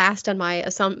last on my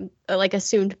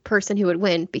assumed person who would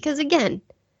win because, again,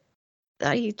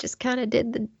 thought he just kind of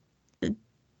did the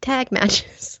tag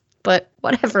matches. But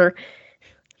whatever.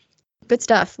 Good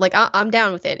stuff. Like, I'm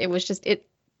down with it. It was just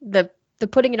the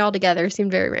putting it all together seemed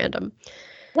very random.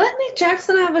 Let Nick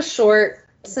Jackson have a short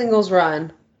singles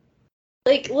run.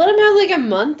 Like, let him have like a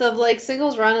month of like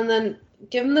singles run, and then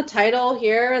give him the title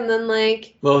here, and then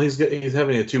like. Well, he's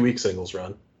having a 2-week singles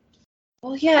run.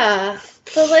 Well, yeah,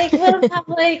 but like let him have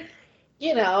like,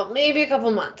 maybe a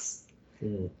couple months.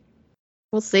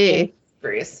 We'll see.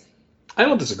 Breeze. I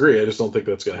don't disagree. I just don't think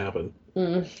that's going to happen.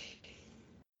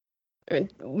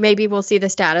 Maybe we'll see the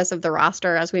status of the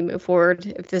roster as we move forward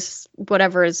if this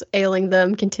whatever is ailing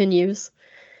them continues.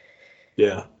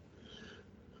 Yeah.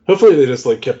 Hopefully they just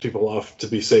like kept people off to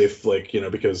be safe, like,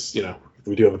 because,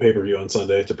 we do have a pay-per-view on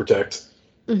Sunday to protect.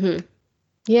 Mm-hmm.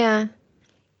 Yeah.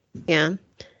 Yeah.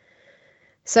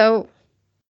 So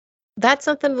that's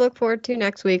something to look forward to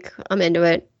next week. I'm into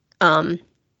it. The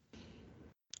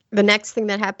next thing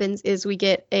that happens is we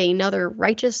get another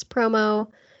Righteous promo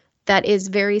that is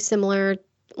very similar,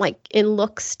 like in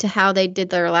looks to how they did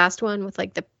their last one with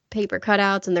like the paper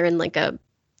cutouts, and they're in like the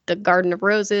Garden of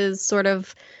Roses sort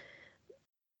of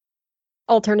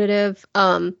alternative.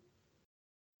 And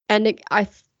I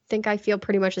think I feel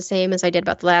pretty much the same as I did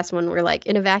about the last one. We're like,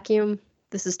 in a vacuum,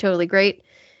 this is totally great.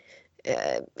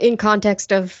 In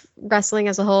context of wrestling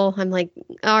as a whole, I'm like,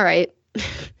 all right,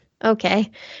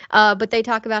 okay. But they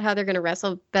talk about how they're going to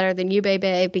wrestle better than you,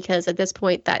 baby, because at this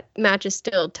point that match is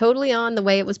still totally on the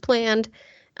way it was planned.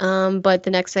 But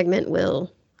the next segment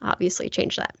will obviously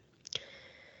change that.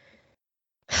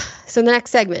 So the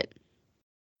next segment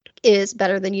is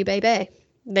Better Than You, Baby.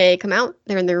 They come out,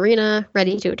 they're in the arena,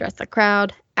 ready to address the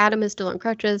crowd. Adam is still on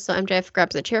crutches, so MJF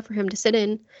grabs a chair for him to sit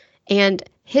in. And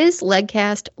his leg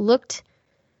cast looked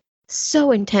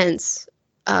so intense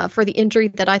for the injury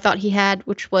that I thought he had,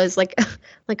 which was like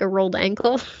a rolled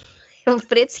ankle.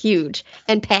 But it's huge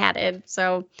and padded,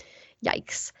 so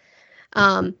yikes.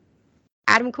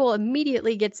 Adam Cole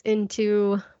immediately gets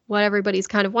into what everybody's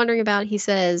kind of wondering about. He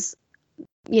says,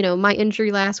 my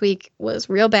injury last week was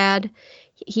real bad.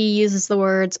 He uses the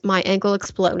words, my ankle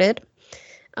exploded.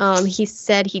 He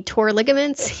said he tore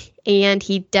ligaments and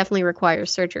he definitely requires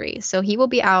surgery. So he will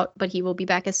be out, but he will be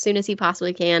back as soon as he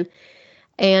possibly can.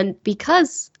 And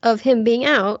because of him being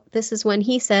out, this is when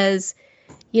he says,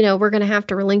 we're going to have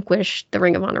to relinquish the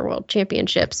Ring of Honor World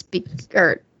Championships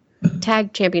or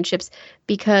Tag Championships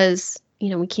because,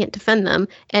 we can't defend them.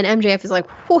 And MJF is like,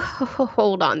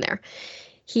 hold on there.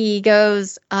 He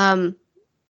goes,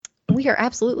 we are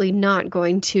absolutely not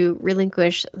going to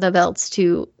relinquish the belts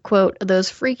to, quote, those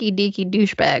freaky deaky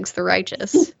douchebags, the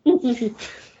Righteous.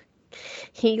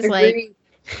 He's like,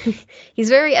 he's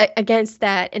very against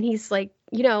that. And he's like,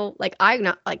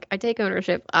 I take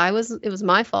ownership. It was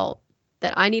my fault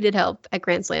that I needed help at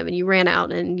Grand Slam and you ran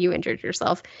out and you injured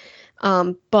yourself.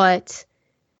 But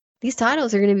these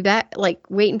titles are going to be back, like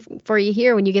waiting for you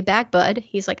here when you get back, bud.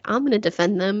 He's like, I'm going to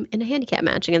defend them in a handicap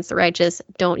match against the Righteous.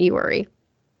 Don't you worry.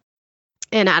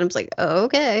 And Adam's like, oh,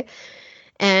 okay.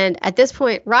 And at this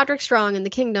point, Roderick Strong and the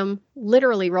Kingdom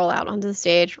literally roll out onto the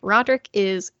stage. Roderick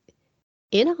is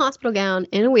in a hospital gown,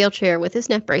 in a wheelchair with his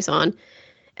neck brace on,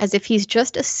 as if he's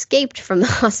just escaped from the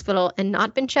hospital and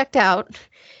not been checked out.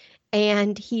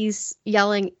 And he's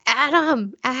yelling,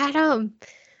 Adam,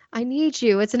 I need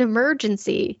you. It's an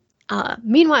emergency.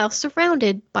 Meanwhile,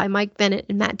 surrounded by Mike Bennett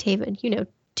and Matt Taven,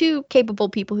 two capable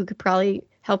people who could probably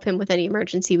help him with any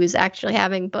emergency he was actually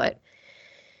having, but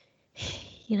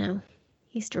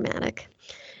he's dramatic.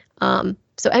 So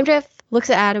MJF looks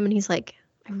at Adam and he's like,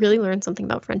 I really learned something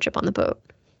about friendship on the boat.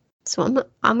 So I'm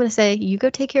going to say, you go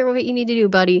take care of what you need to do,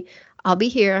 buddy. I'll be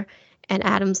here. And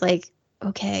Adam's like,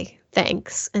 okay,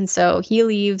 thanks. And so he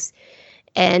leaves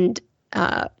and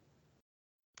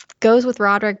goes with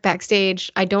Roderick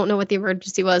backstage. I don't know what the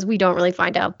emergency was. We don't really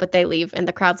find out, but they leave, and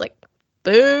the crowd's like,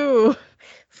 boo,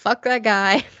 fuck that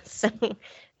guy. So,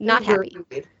 not happy.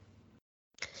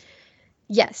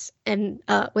 Yes, and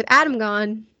with Adam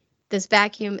gone, this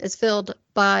vacuum is filled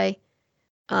by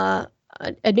a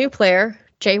new player,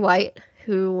 Jay White,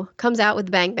 who comes out with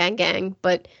the Bang Bang Gang,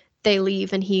 but they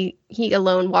leave, and he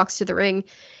alone walks to the ring.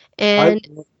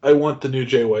 And I want the new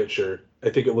Jay White shirt. I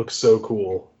think it looks so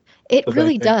cool. It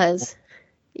really does.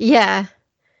 Yeah.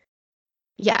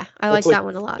 Yeah, I like that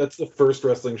one a lot. That's the first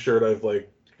wrestling shirt I've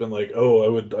been like, oh, I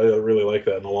really like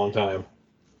that in a long time.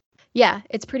 Yeah,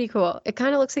 it's pretty cool. It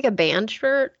kind of looks like a band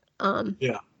shirt.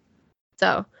 Yeah.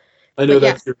 So. I know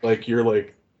that's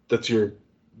that's your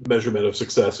measurement of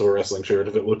success of a wrestling shirt,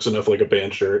 if it looks enough like a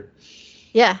band shirt.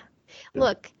 Yeah.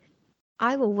 Look,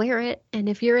 I will wear it, and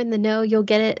if you're in the know, you'll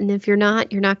get it, and if you're not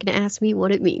going to ask me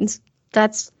what it means.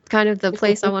 That's kind of the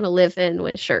place I want to live in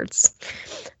with shirts.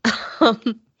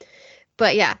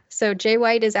 But yeah, so Jay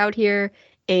White is out here,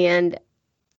 and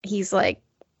he's like,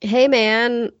 hey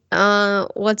man,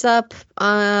 what's up?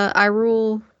 I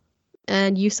rule,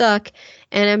 and you suck.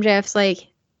 And MJF's like,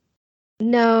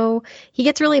 no. He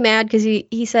gets really mad because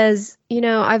he says,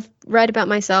 I've read about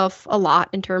myself a lot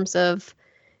in terms of,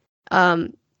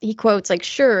 he quotes like,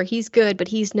 sure, he's good, but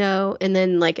he's no, and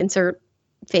then like insert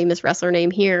famous wrestler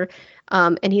name here.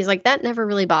 And he's like, that never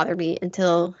really bothered me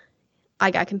until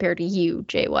I got compared to you,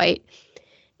 Jay White.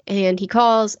 And he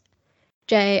calls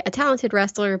Jay a talented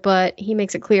wrestler, but he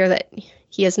makes it clear that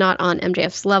he is not on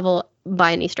MJF's level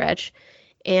by any stretch.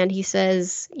 And he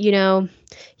says,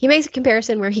 he makes a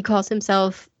comparison where he calls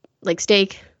himself like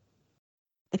steak,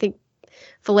 I think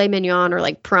filet mignon or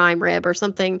like prime rib or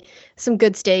something, some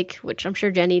good steak, which I'm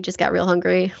sure Jenny just got real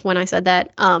hungry when I said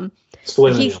that.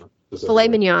 Filet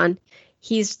mignon.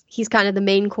 He's kind of the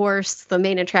main course, the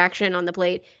main attraction on the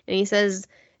plate. And he says,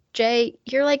 Jay,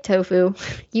 you're like tofu.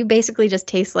 You basically just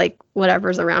taste like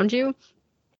whatever's around you.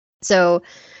 So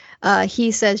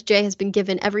he says Jay has been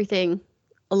given everything,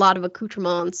 a lot of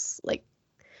accoutrements, like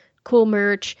cool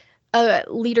merch,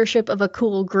 leadership of a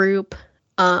cool group.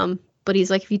 But he's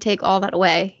like, if you take all that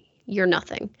away, you're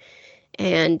nothing.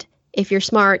 And if you're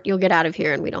smart, you'll get out of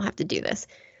here and we don't have to do this.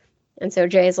 And so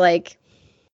Jay's like,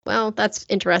 well, that's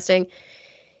interesting.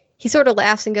 He sort of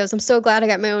laughs and goes, I'm so glad I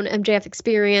got my own MJF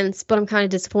experience, but I'm kind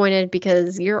of disappointed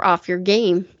because you're off your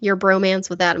game. Your bromance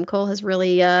with Adam Cole has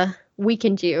really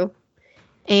weakened you.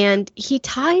 And he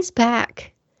ties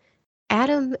back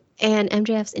Adam and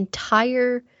MJF's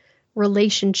entire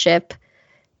relationship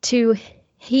to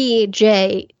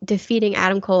Jay, defeating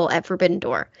Adam Cole at Forbidden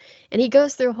Door. And he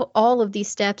goes through all of these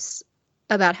steps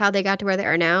about how they got to where they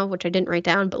are now, which I didn't write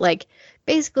down, but like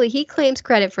basically he claims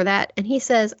credit for that. And he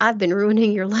says, I've been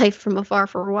ruining your life from afar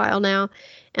for a while now,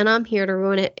 and I'm here to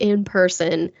ruin it in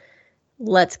person.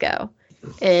 Let's go.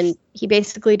 And he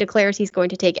basically declares he's going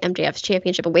to take MJF's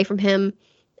championship away from him,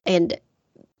 and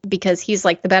because he's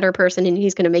like the better person and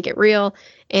he's going to make it real.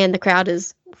 And the crowd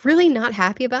is really not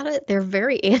happy about it. They're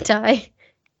very anti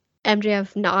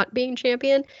MJF not being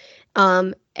champion.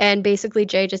 And basically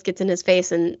Jay just gets in his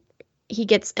face and he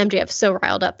gets MJF so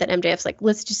riled up that MJF's like,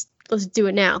 let's do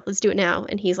it now. Let's do it now.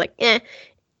 And he's like,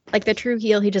 like the true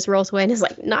heel, he just rolls away and is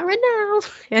like, not right now.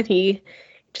 And he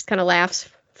just kind of laughs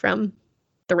from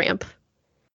the ramp.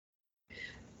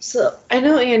 So I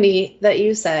know, Andy, that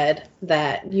you said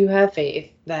that you have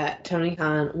faith that Tony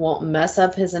Khan won't mess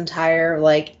up his entire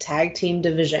tag team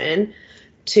division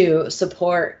to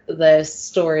support this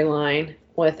storyline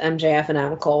with MJF and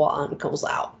Adam Cole while Adam Cole's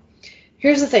out.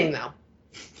 Here's the thing, though.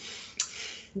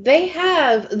 They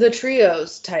have the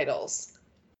trios titles.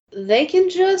 They can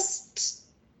just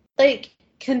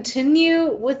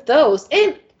continue with those.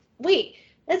 And wait,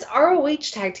 that's ROH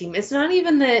tag team. It's not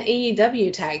even the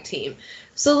AEW tag team.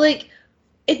 So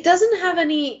it doesn't have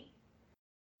any.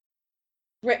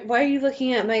 Why are you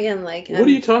looking at Megan like? What are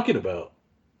you talking about?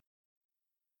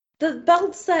 The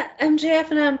belts that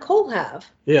MJF and Adam Cole have.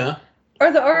 Yeah.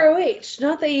 Are the ROH,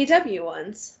 not the AEW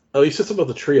ones. Oh, you said something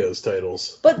about the trios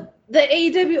titles. But the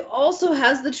AEW also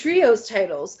has the trios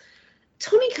titles.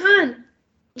 Tony Khan,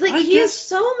 he has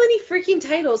so many freaking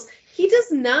titles. He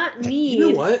does not need.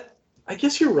 You know what? I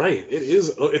guess you're right.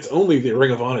 It's only the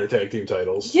Ring of Honor tag team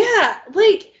titles. Yeah,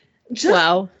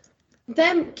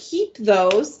 them keep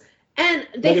those, and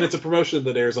it's a promotion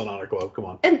that airs on Honor Club. Come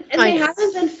on. And they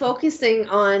haven't been focusing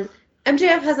on.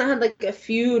 MJF hasn't had a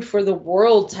feud for the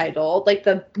world title,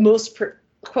 the most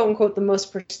quote unquote the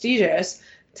most prestigious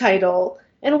title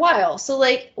in a while. So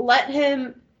let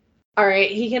him. All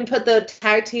right, he can put the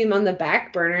tag team on the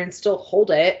back burner and still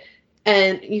hold it.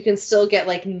 And you can still get,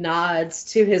 like, nods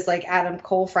to his, like, Adam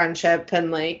Cole friendship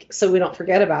and, like, so we don't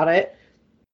forget about it.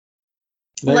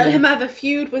 Let him have a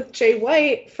feud with Jay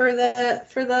White for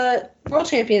the World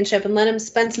Championship and let him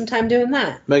spend some time doing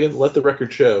that. Megan, let the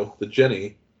record show that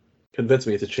Jenny convinced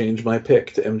me to change my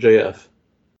pick to MJF.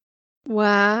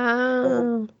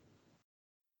 Wow.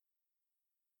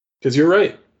 Because you're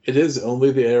right. It is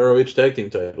only the ROH tag team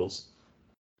titles.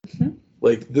 Mm-hmm.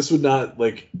 Like, this would not,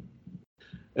 like...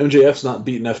 MJF's not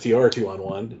beating FTR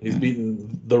 2-on-1. He's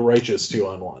beating the Righteous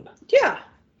 2-on-1. Yeah.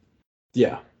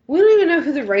 Yeah. We don't even know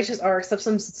who the Righteous are, except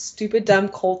some stupid, dumb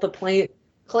cult that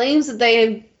claims that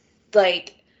they,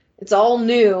 like, it's all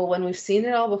new when we've seen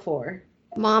it all before.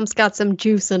 Mom's got some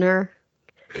juice in her.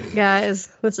 Guys,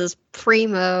 this is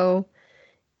primo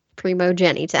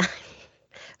Jenny time.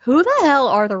 Who the hell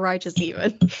are the Righteous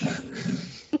even?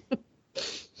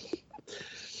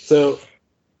 So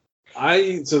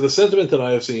the sentiment that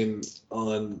I have seen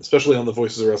especially on the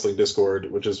Voices of Wrestling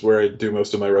Discord, which is where I do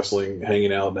most of my wrestling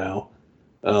hanging out now,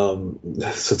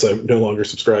 since I'm no longer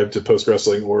subscribed to Post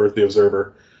Wrestling or The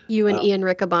Observer. You and Ian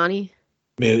Riccaboni?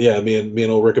 Me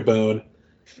and old Riccabone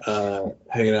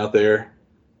hanging out there.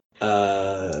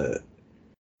 But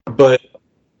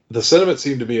the sentiment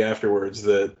seemed to be afterwards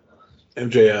that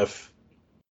MJF,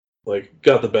 like,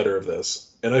 got the better of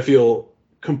this. And I feel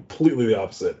completely the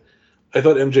opposite. I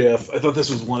thought this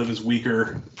was one of his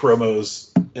weaker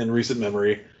promos in recent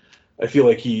memory. I feel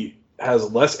like he has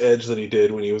less edge than he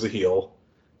did when he was a heel.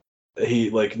 He,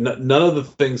 like, none of the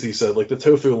things he said, like the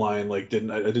tofu line, like, I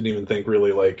didn't even think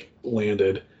really, like,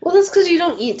 landed. Well, that's because you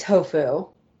don't eat tofu.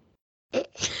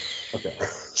 Okay.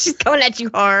 She's coming at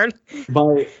you hard.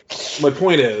 My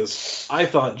point is, I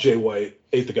thought Jay White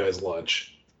ate the guy's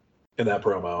lunch in that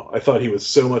promo. I thought he was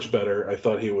so much better. I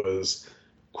thought he was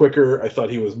quicker. I thought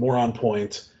he was more on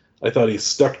point. I thought he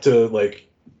stuck to, like,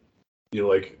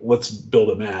 let's build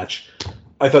a match.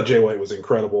 I thought Jay White was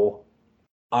incredible.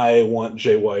 I want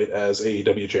Jay White as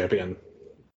AEW champion.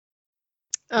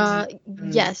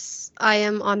 Yes, I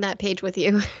am on that page with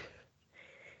you.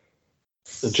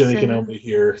 Jenny can only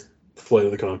hear Flight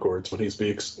of the Conchords when he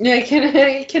speaks. Yeah,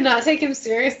 I cannot take him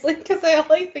seriously because I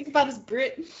only think about his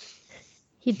Brit.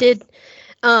 He did.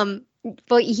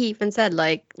 But he even said,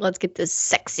 like, let's get this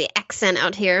sexy accent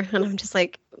out here. And I'm just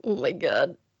like, oh my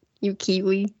god, you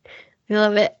Kiwi. I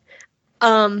love it.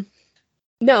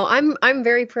 No, I'm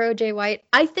very pro Jay White.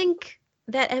 I think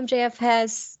that MJF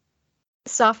has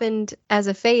softened as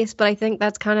a face, but I think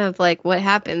that's kind of like what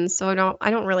happens. So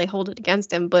I don't really hold it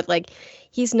against him, but, like,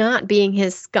 he's not being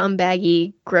his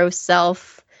scumbaggy, gross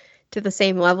self to the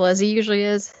same level as he usually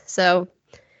is. So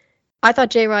I thought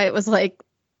Jay White was like,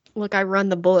 look, I run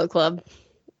the Bullet Club.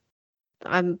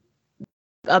 I'm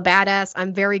a badass.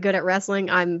 I'm very good at wrestling.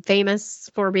 I'm famous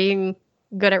for being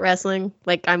good at wrestling.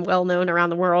 Like, I'm well known around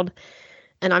the world.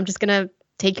 And I'm just going to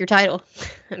take your title.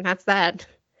 And that's that.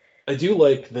 I do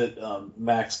like that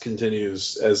Max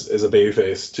continues as a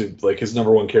babyface to, like, his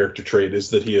number one character trait is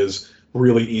that he is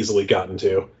really easily gotten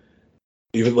to.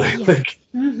 Even like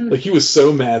he was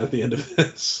so mad at the end of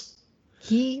this.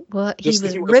 He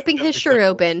was ripping his shirt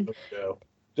open.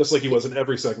 Just like he was in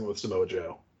every segment with Samoa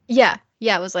Joe. Yeah.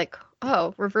 It was like,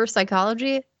 oh, reverse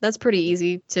psychology? That's pretty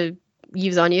easy to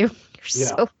use on you.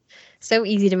 You're so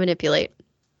easy to manipulate.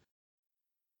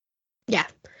 Yeah.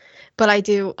 But I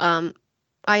do, I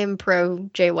am pro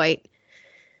Jay White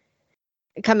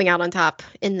coming out on top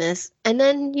in this. And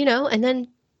then,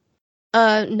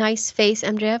 nice face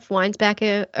MJF winds back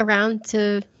around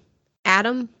to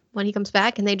Adam when he comes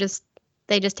back, and they just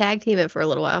tag team it for a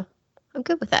little while. I'm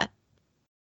good with that.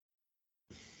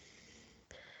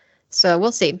 So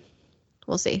we'll see.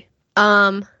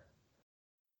 But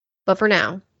for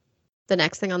now, the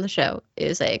next thing on the show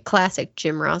is a classic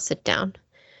Jim Ross sit down.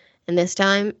 And this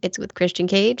time it's with Christian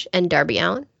Cage and Darby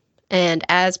Allin. And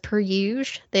as per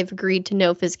usual, they've agreed to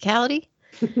no physicality.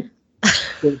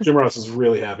 Jim Ross is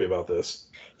really happy about this.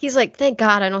 He's like, thank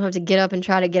God I don't have to get up and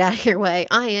try to get out of your way.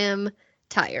 I am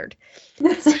tired.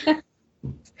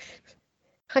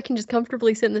 I can just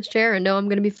comfortably sit in this chair and know I'm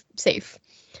going to be safe.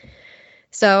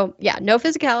 So, yeah, no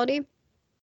physicality.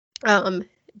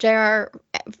 JR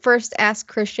first asked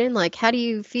Christian, like, how do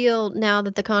you feel now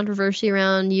that the controversy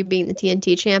around you being the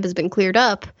TNT champ has been cleared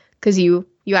up? Because you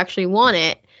actually won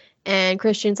it. And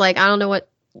Christian's like, I don't know what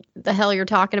the hell you're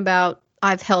talking about.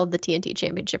 I've held the TNT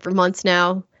championship for months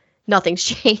now. Nothing's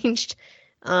changed.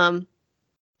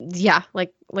 Yeah,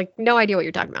 like no idea what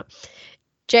you're talking about.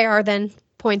 JR then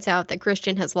points out that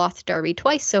Christian has lost Darby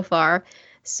twice so far.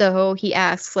 So he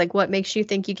asks, like, what makes you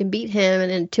think you can beat him in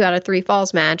a 2 out of 3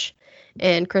 falls match?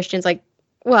 And Christian's like,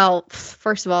 Well,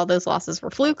 first of all, those losses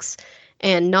were flukes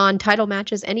and non-title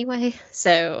matches anyway.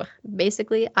 So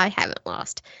basically, I haven't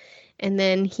lost. And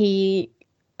then he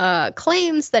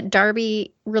claims that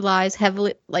Darby relies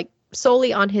heavily, like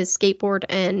solely on his skateboard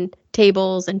and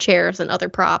tables and chairs and other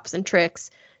props and tricks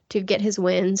to get his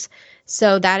wins.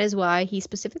 So that is why he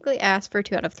specifically asked for a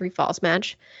 2 out of 3 falls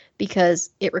match, because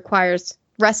it requires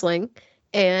wrestling,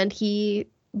 and he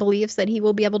believes that he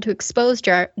will be able to expose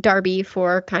Darby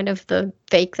for kind of the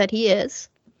fake that he is.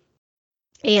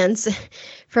 And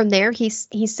from there, he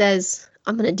says,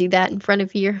 I'm going to do that in front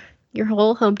of your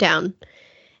whole hometown.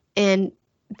 And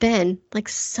then, like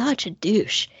such a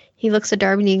douche, he looks at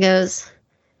Darby and he goes,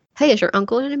 hey, is your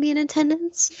uncle going to be in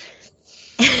attendance?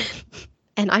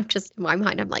 And I'm just, in my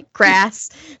mind, I'm like, grass.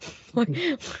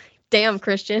 Damn,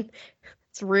 Christian.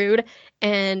 It's rude.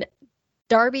 And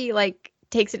Darby, like,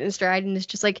 takes it in stride and is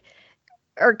just like,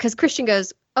 or because Christian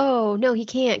goes, oh, no, he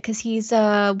can't because he's,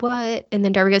 what? And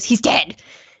then Darby goes, he's dead.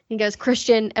 He goes,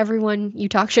 Christian, everyone you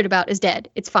talk shit about is dead.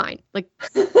 It's fine. Like,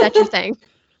 that's your thing.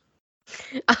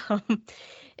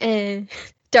 And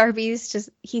Darby's just,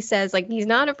 he says, like, he's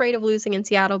not afraid of losing in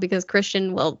Seattle because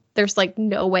Christian, well, there's, like,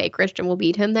 no way Christian will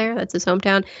beat him there. That's his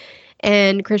hometown.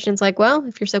 And Christian's like, well,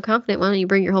 if you're so confident, why don't you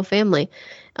bring your whole family?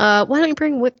 Why don't you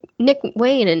bring Nick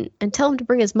Wayne and tell him to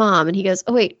bring his mom? And he goes,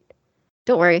 oh, wait,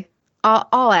 don't worry.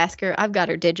 I'll ask her. I've got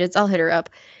her digits. I'll hit her up.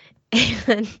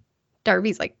 And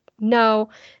Darby's like, no,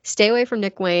 stay away from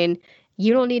Nick Wayne.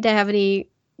 You don't need to have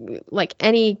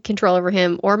any control over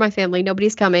him or my family.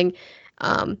 Nobody's coming.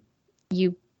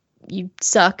 You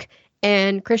suck.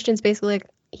 And Christian's basically like,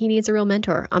 he needs a real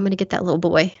mentor. I'm going to get that little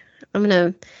boy.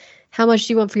 How much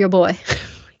do you want for your boy?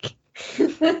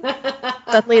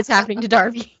 Suddenly it's happening to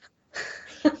Darby.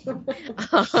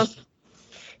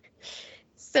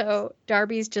 So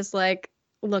Darby's just like,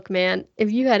 look, man,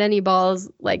 if you had any balls,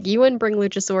 like, you wouldn't bring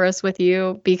Luchasaurus with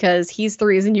you because he's the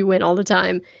reason you win all the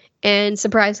time. And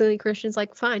surprisingly, Christian's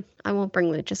like, fine, I won't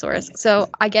bring Luchasaurus. So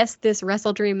I guess this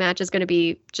Wrestle Dream match is going to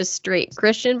be just straight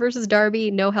Christian versus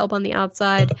Darby, no help on the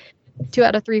outside, 2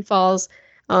 out of 3 falls.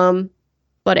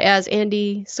 But as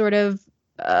Andy sort of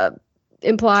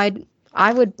implied,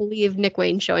 I would believe Nick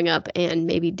Wayne showing up and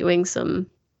maybe doing some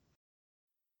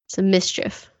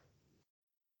mischief.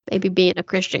 Maybe being a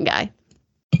Christian guy.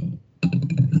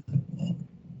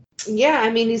 Yeah, I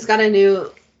mean, he's got a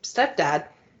new stepdad.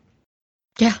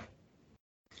 Yeah.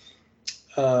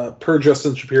 Per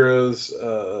Justin Shapiro's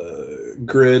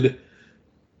grid,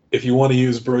 if you want to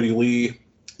use Brody Lee,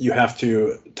 you have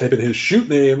to type in his shoot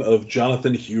name of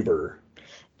Jonathan Huber.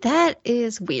 That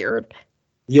is weird.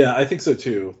 Yeah, I think so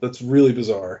too. That's really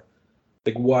bizarre.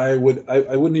 Like, why would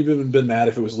I wouldn't even have been mad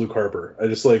if it was Luke Harper. I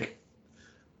just like,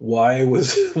 why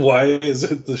is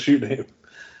it the shoot name?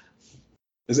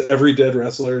 Is every dead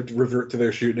wrestler revert to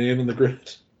their shoot name in the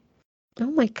grid?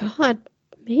 Oh my god,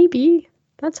 maybe.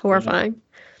 That's horrifying.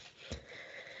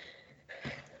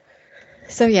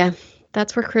 So yeah,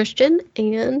 that's where Christian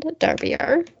and Darby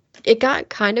are. It got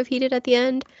kind of heated at the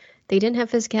end. They didn't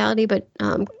have physicality, but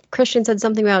Christian said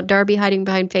something about Darby hiding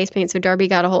behind face paint, so Darby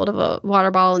got a hold of a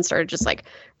water bottle and started just like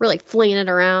really flinging it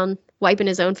around, wiping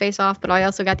his own face off. But I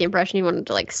also got the impression he wanted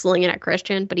to like sling it at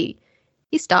Christian, but he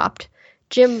stopped.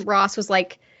 Jim Ross was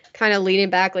like kind of leaning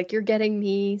back, like, you're getting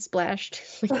me splashed.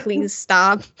 Like, please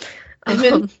stop. I'm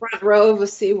in the front row of a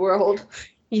SeaWorld.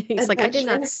 He's like, I did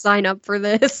not sign up for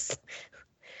this.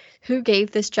 Who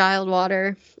gave this child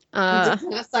water? I did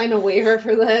not sign a waiver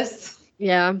for this.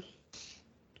 Yeah.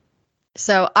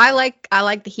 So I like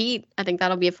the heat. I think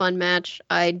that'll be a fun match.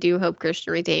 I do hope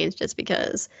Christian retains just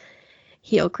because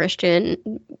heel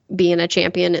Christian being a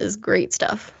champion is great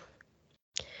stuff.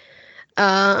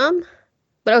 But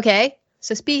okay.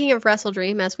 So speaking of Wrestle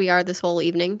Dream, as we are this whole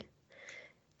evening,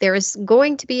 there is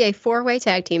going to be a 4-way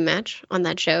tag team match on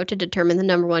that show to determine the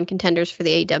number 1 contenders for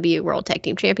the AEW World Tag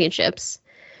Team Championships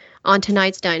on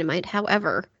tonight's Dynamite.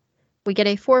 However, we get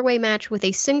a 4-way match with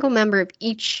a single member of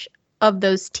each of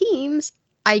those teams,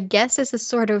 I guess, as a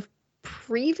sort of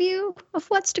preview of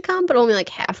what's to come, but only like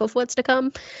half of what's to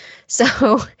come.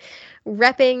 So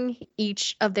repping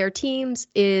each of their teams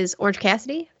is Orange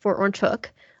Cassidy for Orange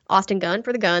Hook, Austin Gunn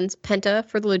for the Guns, Penta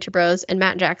for the Lucha Bros, and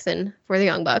Matt Jackson for the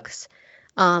Young Bucks.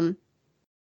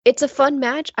 It's a fun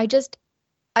match. I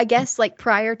guess like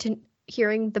prior to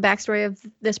hearing the backstory of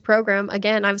this program,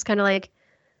 again, I was kind of like,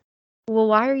 well,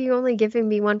 why are you only giving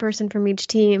me one person from each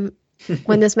team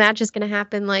when this match is going to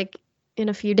happen like in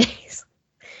a few days?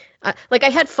 Like, I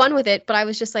had fun with it, but I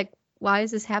was just like, why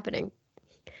is this happening?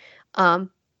 Yeah,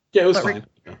 it was fine.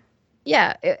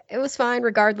 Yeah, it was fine.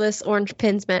 Regardless, Orange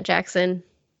pins Matt Jackson.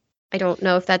 I don't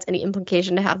know if that's any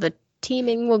implication to how the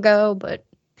teaming will go, but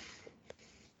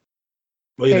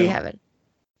Well, there you have it.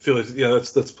 I feel like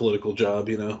that's a political job,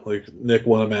 Like Nick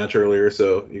won a match earlier,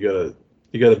 so you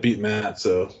gotta beat Matt.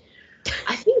 So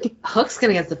I think Hook's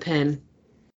gonna get the pin.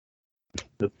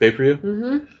 The pay-per-view?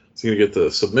 Mm-hmm. Is he gonna get the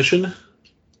submission?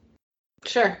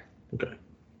 Sure. Okay.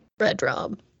 Red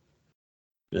drum.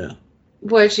 Yeah.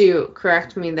 Would you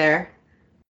correct me there?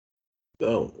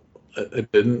 Oh, I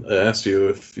didn't. I asked you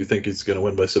if you think he's gonna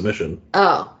win by submission.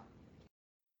 Oh.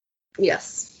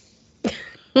 Yes.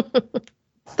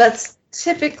 That's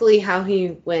typically how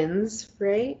he wins,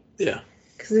 right? Yeah.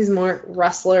 Because he's more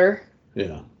wrestler.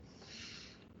 Yeah.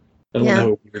 I don't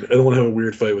want to have a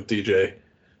weird fight with DJ.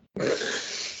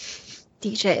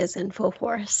 DJ is in full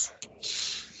force.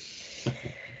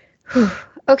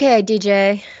 Okay,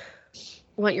 DJ.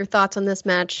 Want your thoughts on this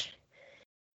match?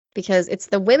 Because it's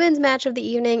the women's match of the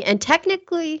evening, and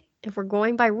technically, if we're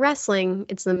going by wrestling,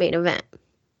 it's the main event.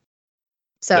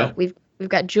 So we've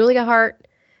got Julia Hart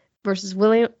versus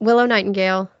Willow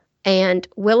Nightingale, and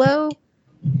Willow,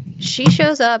 she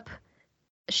shows up.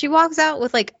 She walks out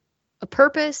with like a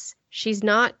purpose. She's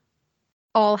not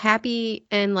all happy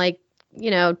and like,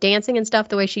 dancing and stuff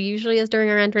the way she usually is during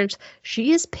her entrance.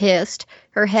 She is pissed.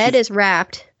 Her head is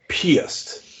wrapped.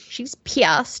 Pissed. She's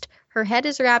pissed. Her head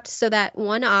is wrapped so that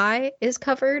one eye is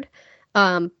covered.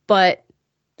 But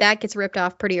that gets ripped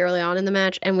off pretty early on in the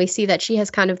match. And we see that she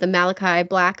has kind of the Malachi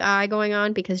black eye going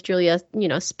on because Julia,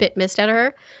 spit mist at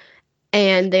her.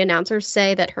 And the announcers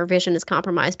say that her vision is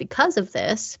compromised because of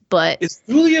this. But is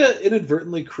Julia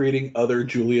inadvertently creating other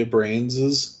Julia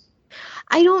Brainses?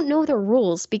 I don't know the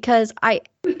rules because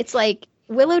it's like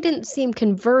Willow didn't seem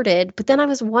converted, but then I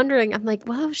was wondering, I'm like,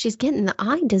 well, she's getting the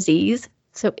eye disease.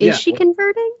 So is she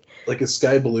converting? Like, is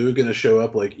Sky Blue going to show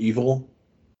up like evil?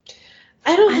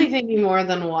 I don't think they need more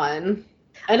than one.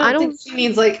 I don't think she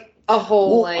needs like a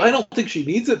whole I don't think she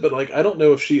needs it, but like I don't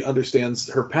know if she understands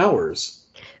her powers.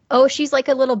 Oh, she's like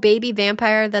a little baby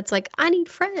vampire that's like, I need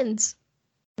friends.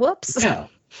 Whoops. Yeah.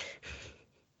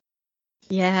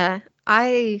 Yeah.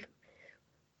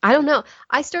 I don't know.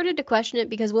 I started to question it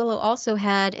because Willow also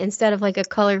had, instead of like a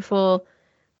colorful,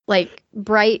 like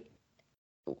bright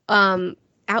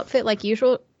outfit like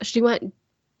usual, she went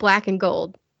black and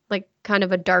gold, like kind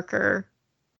of a darker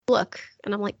look.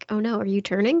 And I'm like, oh no, are you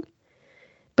turning?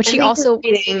 But she also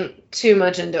reading too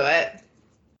much into it.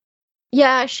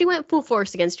 Yeah, she went full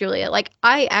force against Julia. Like,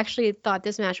 I actually thought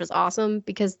this match was awesome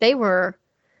because they were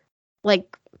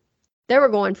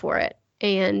going for it.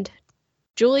 And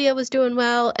Julia was doing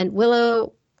well and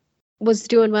Willow was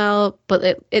doing well,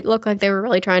 but it looked like they were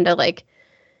really trying to like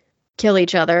kill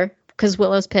each other because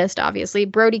Willow's pissed, obviously.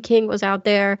 Brody King was out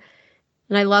there,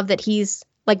 and I love that he's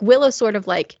like, Willow sort of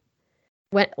like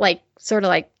went like sort of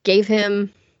like gave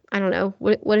him, I don't know,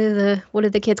 what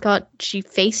did the kids call it? She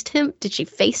faced him? Did she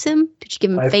face him? Did she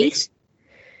give him face?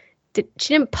 She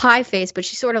didn't pie face, but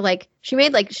she sort of like she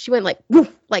went like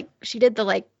woof, like she did the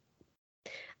like,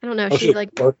 I don't know, she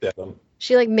like barked at him.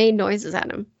 She like made noises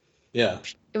at him. Yeah.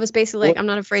 It was basically like, I'm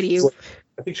not afraid of you.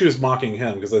 I think she was mocking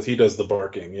him because he does the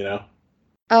barking,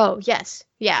 Oh, yes.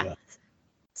 Yeah.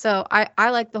 So I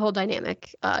like the whole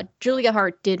dynamic. Julia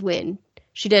Hart did win.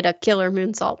 She did a killer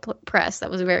moonsault press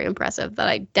that was very impressive that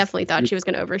I definitely thought she was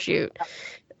going to overshoot.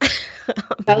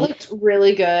 That looked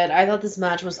really good. I thought this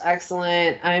match was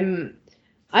excellent. I'm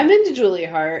into Julia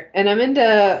Hart and I'm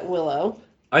into Willow.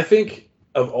 I think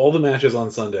of all the matches on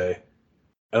Sunday,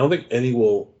 I don't think any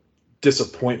will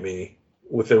disappoint me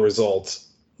with their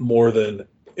results more than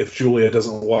if Julia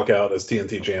doesn't walk out as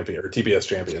TNT champion or TBS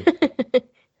champion.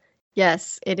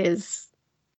 Yes, it is.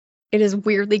 It is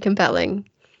weirdly compelling.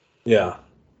 Yeah.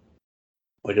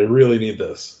 Like, I really need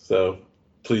this. So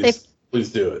please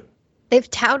do it.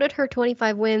 They've touted her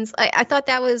 25 wins. I thought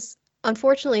that was,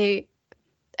 unfortunately,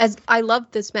 as I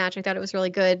loved this match, I thought it was really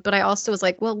good, but I also was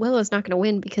like, well, Willow's not going to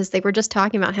win because they were just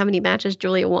talking about how many matches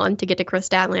Julia won to get to Chris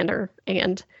Statlander,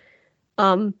 and,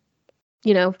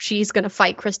 she's going to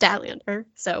fight Chris Statlander,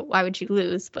 so why would she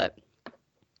lose? But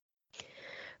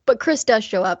Chris does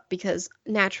show up because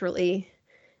naturally,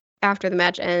 after the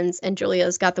match ends and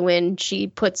Julia's got the win, she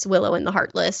puts Willow in the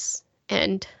Heartless,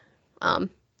 and,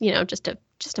 just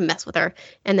to mess with her,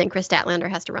 and then Chris Statlander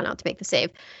has to run out to make the save,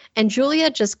 and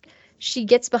Julia she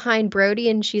gets behind Brody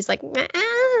and she's like,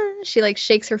 she like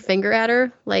shakes her finger at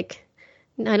her like,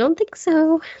 I don't think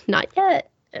so, not yet.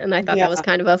 And I thought that was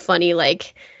kind of a funny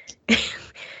like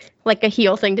like a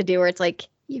heel thing to do where it's like,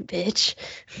 you bitch.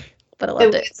 But I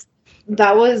loved it.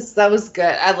 That was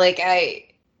good.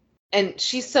 And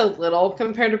she's so little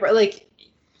compared to like.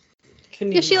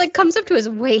 She like comes up to his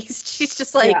waist. She's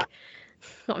just like,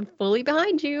 I'm fully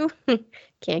behind you.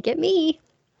 Can't get me.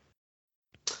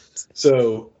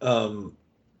 So,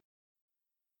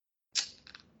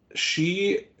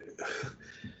 she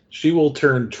will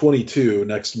turn 22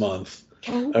 next month.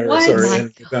 What? Sorry,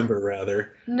 in November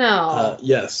rather. No.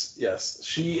 Yes.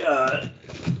 She,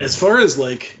 as far as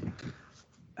like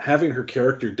having her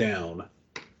character down,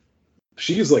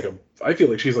 she's like I feel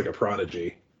like she's like a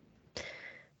prodigy.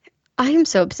 I am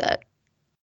so upset.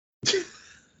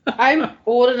 I'm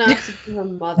old enough to be her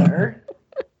mother.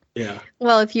 Yeah.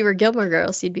 Well, if you were Gilmore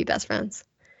Girls, you'd be best friends.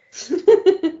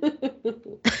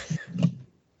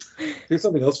 Here's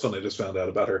something else fun I just found out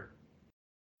about her.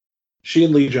 She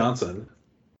and Lee Johnson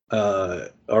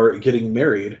are getting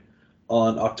married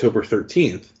on October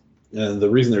 13th. And the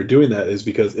reason they're doing that is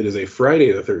because it is a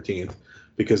Friday the 13th,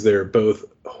 because they're both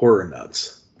horror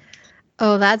nuts.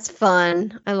 Oh, that's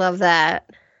fun. I love that.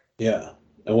 Yeah.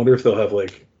 I wonder if they'll have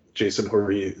like Jason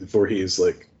Voorhees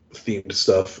like themed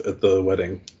stuff at the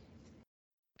wedding.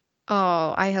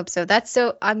 Oh, I hope so.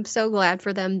 I'm so glad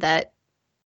for them that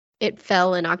it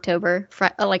fell in October.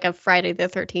 Like a Friday the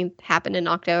 13th happened in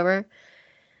October.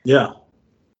 Yeah.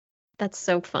 That's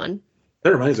so fun.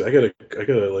 That reminds me, I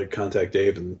gotta like contact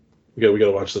Dave, and we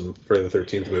gotta watch some Friday the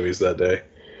 13th movies that day.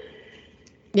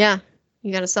 Yeah,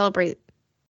 you gotta celebrate.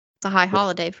 It's a high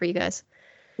holiday for you guys.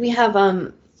 We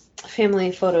have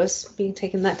family photos being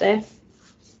taken that day.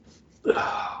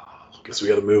 Guess we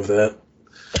gotta move that.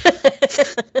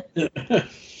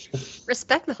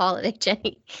 Respect the holiday,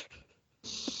 Jenny.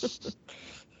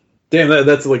 Damn,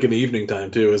 that's like an evening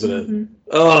time too, isn't it?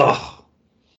 Oh,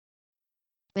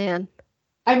 man.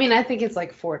 I mean, I think it's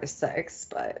like 4 to 6,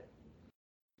 but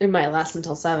it might last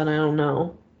until 7. I don't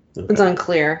know. Okay. It's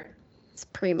unclear. It's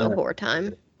primo horror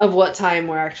time. Of what time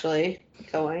we're actually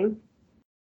going.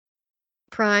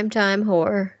 Prime time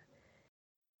horror.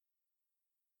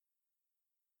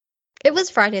 It was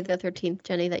Friday the 13th,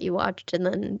 Jenny, that you watched and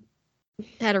then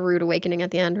had a rude awakening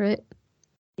at the end, right?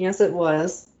 Yes, it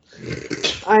was.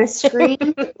 I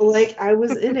screamed like I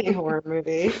was in a horror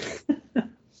movie.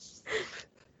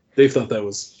 Dave thought that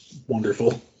was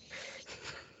wonderful.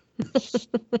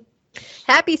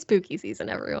 Happy spooky season,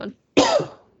 everyone.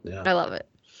 Yeah. I love it.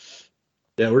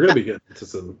 Yeah, we're going to be getting to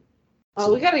some...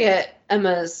 Oh, we got to get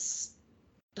Emma's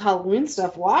Halloween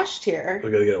stuff washed here. We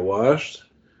got to get it washed.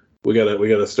 We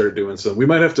gotta start doing some. We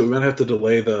might have to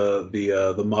delay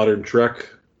the modern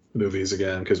Trek movies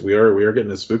again, because we are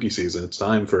getting a spooky season. It's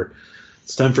time for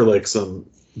like some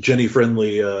Jenny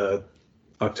friendly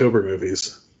October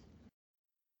movies.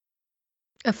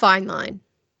 A fine line.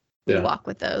 We Yeah. walk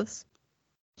with those.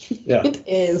 Yeah. It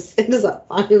is a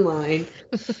fine line.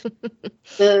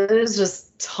 It is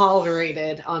just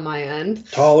tolerated on my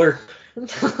end. Taller.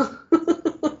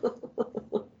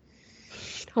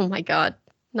 Oh my God.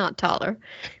 Not taller.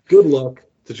 Good luck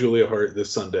to Julia Hart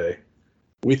this Sunday.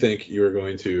 We think you are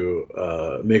going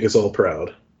to make us all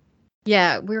proud.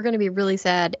 Yeah, we're going to be really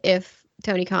sad if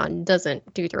Tony Khan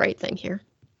doesn't do the right thing here.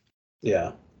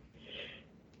 Yeah.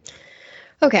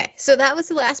 Okay, so that was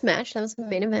the last match. That was the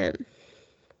main event.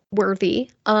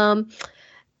 Worthy.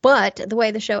 But the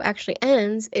way the show actually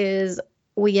ends is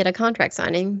we get a contract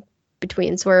signing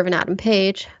between Swerve and Adam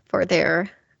Page for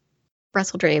their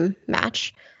Wrestle Dream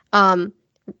match.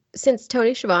 Since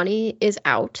Tony Schiavone is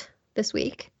out this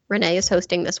week, Renee is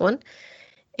hosting this one,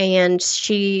 and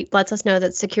she lets us know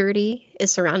that security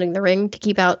is surrounding the ring to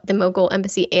keep out the Mogul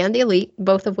Embassy and the Elite,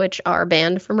 both of which are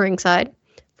banned from ringside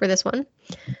for this one.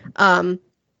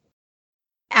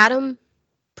 Adam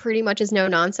pretty much is no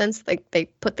nonsense. Like, they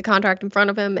put the contract in front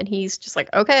of him, and he's just like,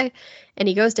 okay, and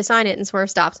he goes to sign it, and Swerve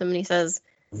stops him, and he says,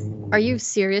 "Are you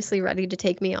seriously ready to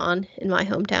take me on in my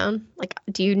hometown? Like,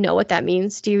 do you know what that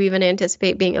means? Do you even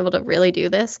anticipate being able to really do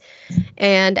this?"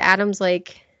 And Adam's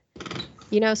like,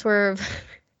 Swerve,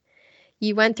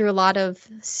 you went through a lot of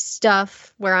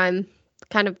stuff where I'm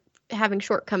kind of having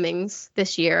shortcomings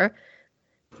this year.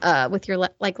 With your,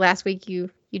 like last week, you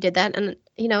did that, and,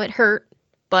 it hurt.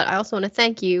 But I also want to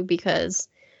thank you because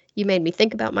you made me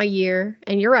think about my year.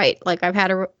 And you're right. Like, I've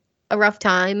had a rough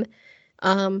time.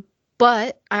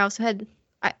 But I also had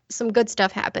some good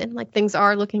stuff happen. Like, things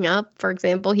are looking up. For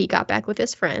example, he got back with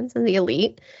his friends in the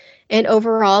Elite. And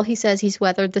overall, he says he's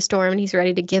weathered the storm and he's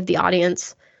ready to give the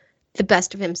audience the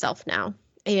best of himself now.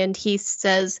 And he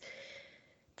says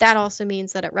that also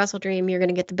means that at Wrestle Dream, you're going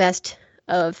to get the best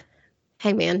of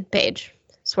Hangman Page,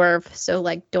 Swerve. So,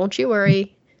 like, don't you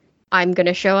worry. I'm going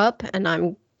to show up and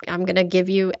I'm going to give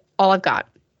you all I've got.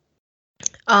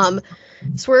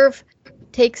 Swerve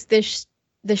takes this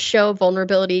show of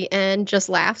vulnerability and just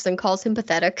laughs and calls him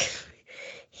pathetic.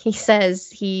 He says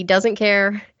he doesn't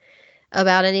care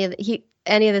about any of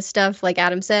this stuff. Like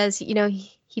Adam says,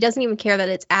 he doesn't even care that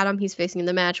it's Adam he's facing in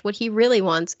the match. What he really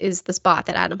wants is the spot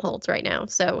that Adam holds right now.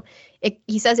 So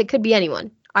he says it could be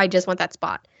anyone. I just want that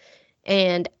spot.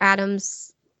 And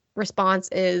Adam's response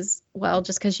is, well,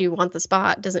 just because you want the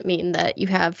spot doesn't mean that you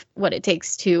have what it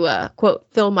takes to, quote,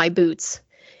 fill my boots.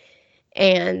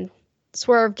 And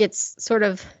Swerve gets sort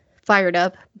of fired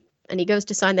up, and he goes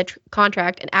to sign the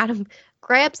contract, and Adam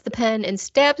grabs the pen and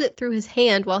stabs it through his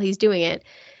hand while he's doing it.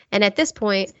 And at this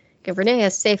point, Guernsey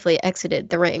has safely exited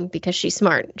the ring because she's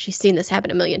smart. She's seen this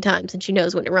happen a million times, and she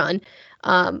knows when to run.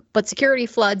 But security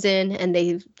floods in, and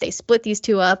they split these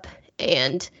two up,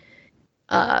 and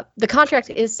the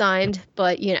contract is signed,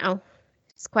 but,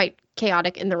 it's quite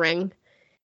chaotic in the ring.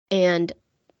 And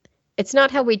it's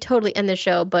not how we totally end the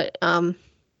show, but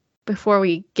before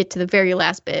we get to the very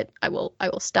last bit, I will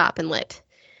stop and let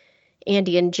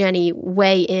Andy and Jenny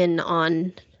weigh in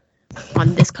on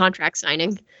this contract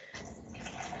signing.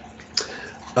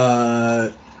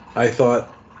 I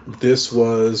thought this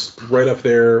was right up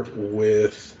there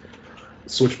with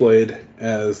Switchblade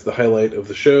as the highlight of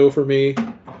the show for me.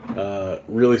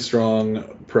 Really strong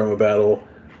promo battle.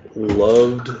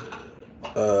 Loved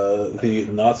the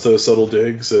not so subtle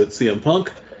digs at CM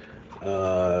Punk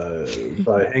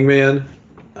by Hangman.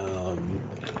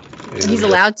 He's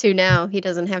allowed to now. He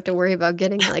doesn't have to worry about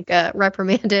getting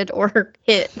reprimanded or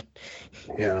hit.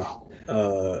 Yeah.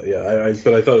 But I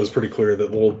thought it was pretty clear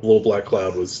that little Black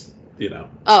Cloud was,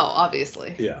 Oh,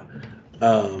 obviously. Yeah.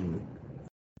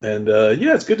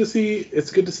 It's good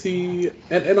to see.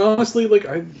 And honestly, like,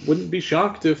 I wouldn't be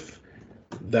shocked if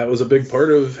that was a big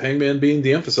part of Hangman being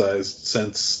de-emphasized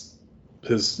since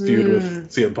his feud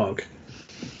with CM Punk.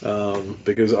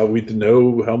 Because we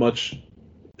know how much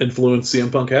influence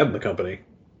CM Punk had in the company.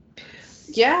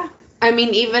 Yeah. I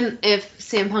mean, even if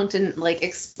CM Punk didn't,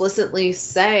 explicitly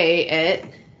say it,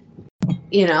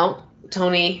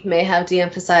 Tony may have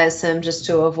de-emphasized him just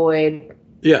to avoid...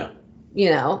 Yeah.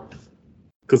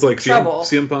 Because,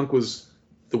 CM Punk was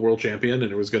the world champion,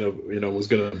 and it was gonna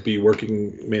be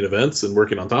working main events and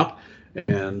working on top.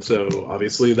 And so,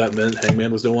 obviously, that meant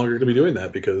Hangman was no longer going to be doing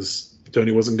that because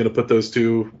Tony wasn't going to put those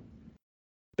two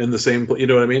in the same, in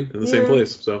the same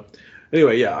place. So,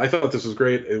 anyway, yeah, I thought this was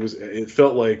great.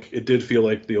 It did feel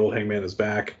like the old Hangman is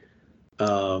back.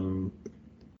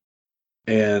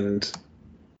 And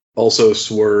also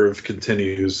Swerve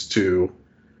continues to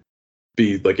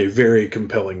be a very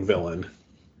compelling villain.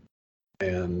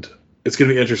 And it's going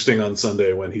to be interesting on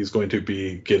Sunday when he's going to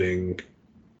be getting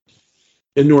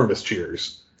enormous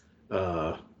cheers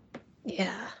against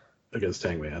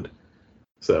Hangman.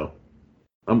 So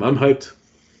I'm hyped.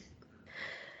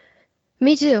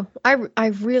 Me too. I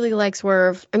really like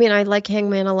Swerve. I mean, I like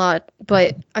Hangman a lot,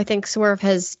 but I think Swerve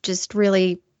has just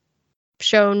really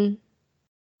shown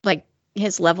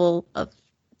his level of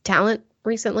talent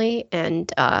recently,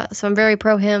 and so I'm very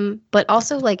pro him. But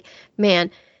also,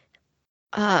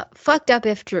 fucked up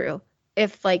if true.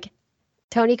 If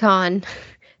Tony Khan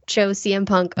chose CM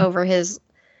Punk over his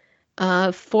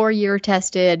 4-year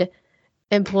tested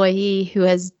employee who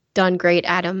has done great,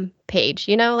 Adam Page.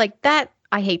 That.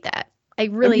 I hate that. I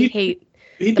really hate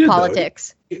the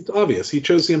politics. It's obvious. He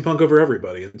chose CM Punk over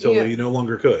everybody until he no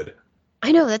longer could.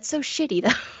 I know, that's so shitty, though.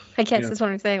 I guess that's what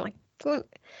I'm saying.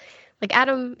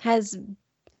 Adam has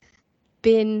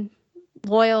been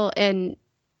loyal and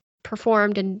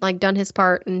performed and done his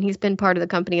part, and he's been part of the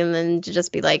company, and then to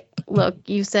just be look,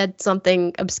 you said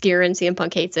something obscure and CM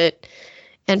Punk hates it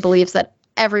and believes that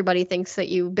everybody thinks that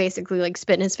you basically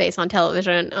spit in his face on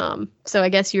television. So I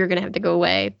guess you're gonna have to go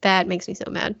away. That makes me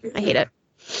so mad. I hate it.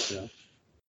 Yeah.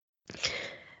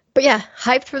 But yeah,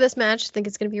 hyped for this match. Think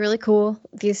it's gonna be really cool.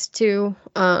 These two,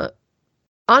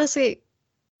 honestly,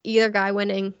 either guy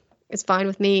winning is fine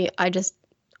with me. I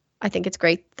think it's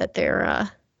great that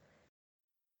they're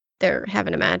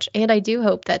having a match, and I do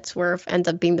hope that Swerve ends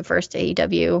up being the first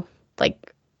AEW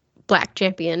black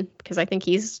champion, because I think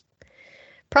he's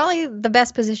probably the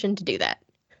best position to do that,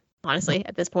 honestly,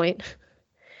 at this point.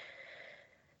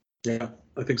 Yeah,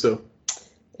 I think so.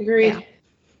 Agreed.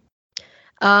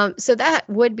 Yeah. So that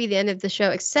would be the end of the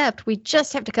show, except we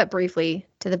just have to cut briefly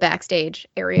to the backstage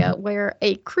area where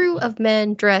a crew of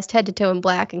men dressed head to toe in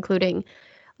black, including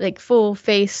full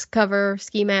face cover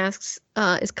ski masks,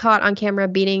 is caught on camera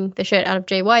beating the shit out of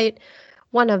Jay White.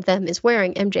 One of them is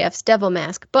wearing MJF's devil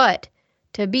mask, but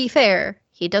to be fair,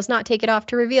 he does not take it off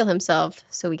to reveal himself,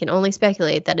 so we can only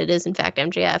speculate that it is in fact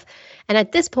MJF. And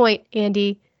at this point,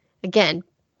 Andy, again,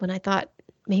 when I thought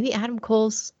maybe Adam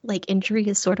Cole's injury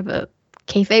is sort of a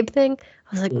kayfabe thing,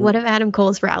 I was like, what if Adam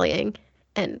Cole's rallying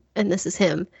and this is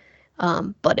him?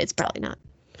 But it's probably not.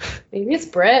 Maybe it's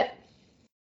Brett.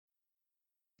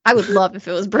 I would love if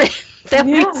it was Britt. That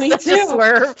Yeah, makes me such a too.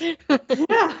 swerve.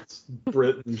 Yeah.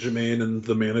 Britt and Jermaine and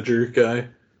the manager guy.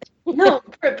 No,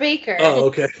 Britt Baker. Oh,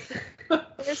 okay.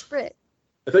 Where's Britt?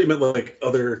 I thought you meant like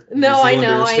other. No, I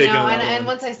know. taking it out And on-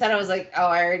 once I said, I was like, oh,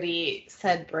 I already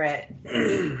said Britt,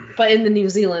 but in the New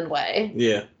Zealand way.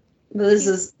 Yeah. But this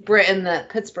is Britt in the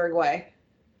Pittsburgh way.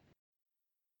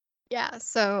 Yeah,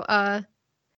 so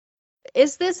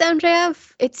is this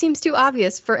MJF? It seems too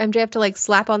obvious for MJF to like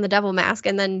slap on the devil mask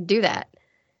and then do that.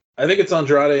 I think it's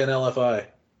Andrade and LFI.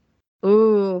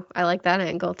 Ooh, I like that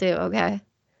angle too. Okay.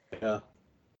 Yeah.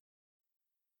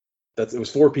 It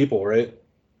was 4 people, right?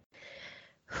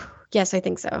 Yes, I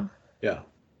think so. Yeah.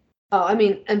 Oh, I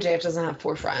mean, MJF doesn't have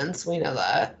 4 friends. We know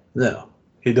that. No.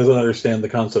 He doesn't understand the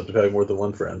concept of having more than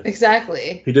one friend.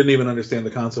 Exactly. He didn't even understand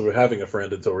the concept of having a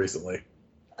friend until recently.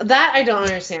 That I don't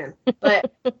understand.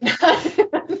 But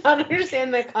not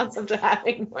understand the concept of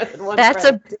having more than one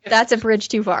friend. That's a bridge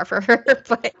too far for her,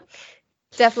 but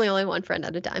definitely only one friend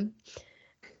at a time.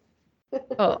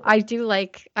 Oh, I do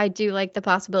like the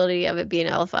possibility of it being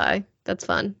LFI. That's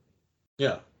fun.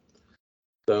 Yeah.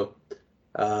 So,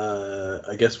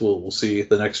 I guess we'll see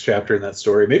the next chapter in that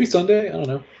story. Maybe Sunday. I don't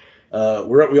know.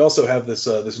 We also have this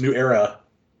new era.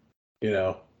 You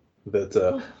know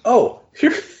that.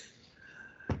 Here.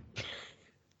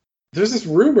 There's this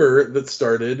rumor that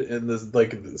started in this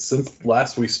since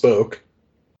last we spoke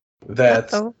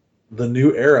that the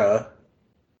new era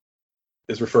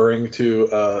is referring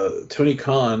to Tony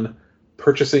Khan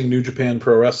purchasing New Japan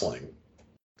Pro Wrestling.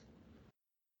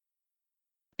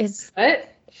 Is What?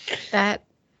 that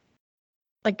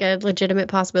like a legitimate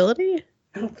possibility?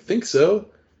 I don't think so.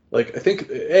 I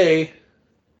think I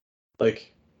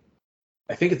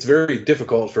think it's very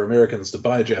difficult for Americans to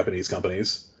buy Japanese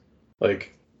companies. I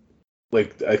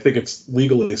think it's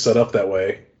legally set up that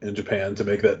way in Japan to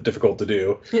make that difficult to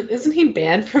do. Isn't he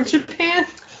banned from Japan?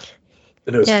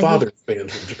 And his father's banned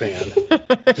from Japan.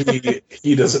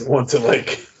 he doesn't want to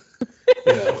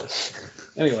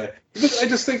Anyway, I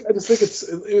just think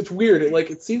it's weird.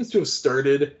 It seems to have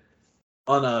started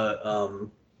on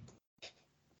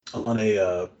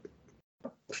a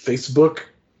Facebook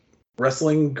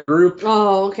wrestling group.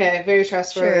 Oh, okay. Very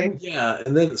trustworthy. Yeah,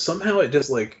 and then somehow it just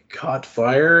caught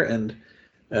fire and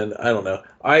I don't know.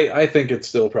 I think it's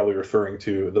still probably referring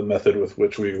to the method with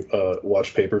which we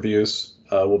watch pay-per-views.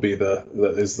 Will be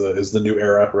the new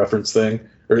era reference thing,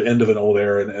 or end of an old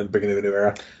era and beginning of a new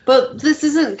era. But this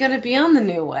isn't going to be on the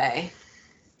new way.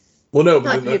 Well, no,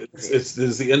 but it's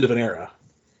the end of an era.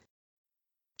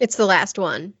 It's the last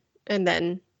one, and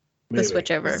then the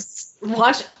switch over.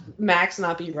 Watch Max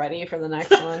not be ready for the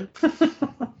next one.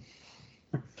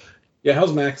 Yeah,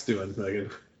 how's Max doing, Megan?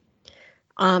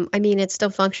 I mean, it's still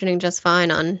functioning just fine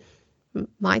on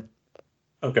my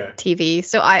TV.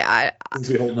 So Is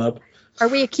he holding up? Are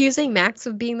we accusing Max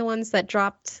of being the ones that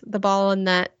dropped the ball in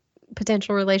that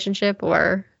potential relationship,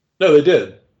 or? No, they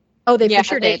did. Oh, they for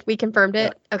sure did. We confirmed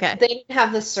it? Yeah. Okay. They didn't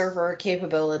have the server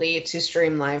capability to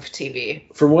stream live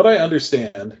TV. From what I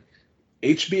understand,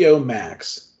 HBO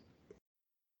Max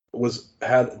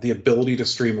had the ability to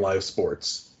stream live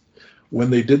sports. When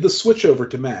they did the switch over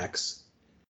to Max,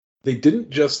 they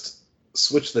didn't just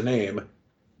switch the name.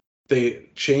 They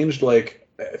changed I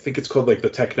think it's called the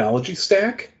technology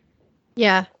stack.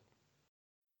 Yeah.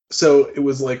 So it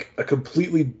was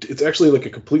it's actually a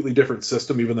completely different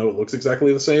system, even though it looks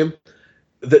exactly the same.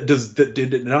 That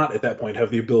did not at that point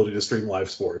have the ability to stream live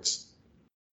sports.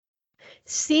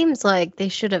 Seems like they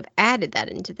should have added that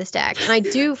into the stack. And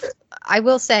I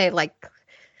will say,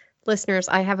 listeners,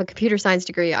 I have a computer science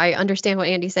degree. I understand what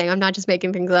Andy's saying. I'm not just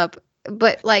making things up.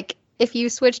 But if you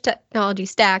switch technology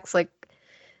stacks,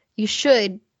 you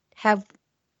should have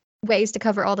ways to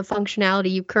cover all the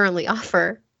functionality you currently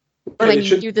offer when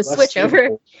you do the switch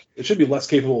over. It should be less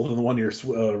capable than the one you're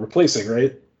replacing,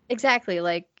 right? Exactly.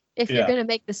 If you're going to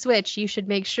make the switch, you should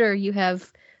make sure you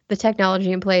have the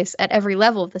technology in place at every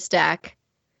level of the stack,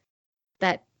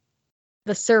 that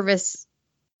the service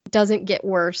doesn't get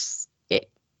worse.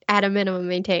 It, at a minimum,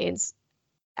 maintains.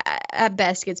 At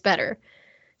best, gets better.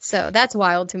 So that's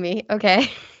wild to me.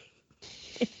 Okay.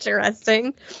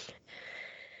 Interesting.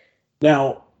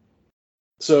 Now,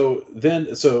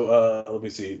 let me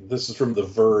see. This is from The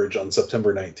Verge on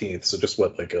September 19th. So just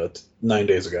 9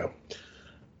 days ago.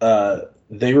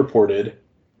 They reported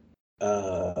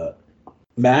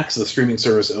Max, the streaming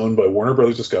service owned by Warner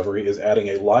Brothers Discovery, is adding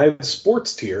a live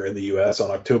sports tier in the U.S.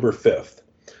 on October 5th.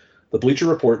 The Bleacher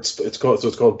Report, it's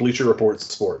called Bleacher Report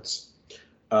Sports.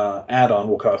 Add-on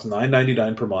will cost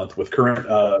 $9.99 per month, with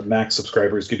current Max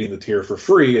subscribers getting the tier for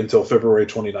free until February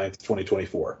 29th,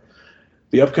 2024.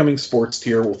 The upcoming sports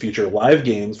tier will feature live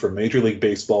games from Major League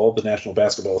Baseball, the National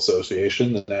Basketball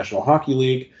Association, the National Hockey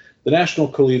League, the National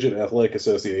Collegiate Athletic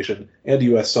Association, and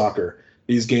U.S. Soccer.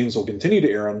 These games will continue to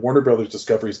air on Warner Brothers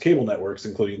Discovery's cable networks,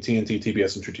 including TNT,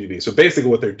 TBS, and TruTV. So basically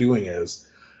what they're doing is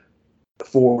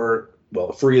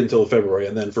free until February,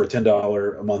 and then for a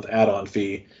 $10 a month add-on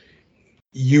fee,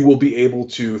 you will be able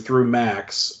to, through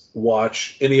Max,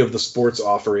 watch any of the sports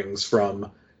offerings from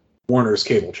Warner's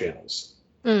cable channels.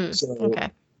 Okay.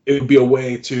 It would be a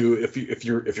way to, if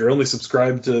you're only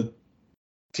subscribed to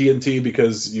TNT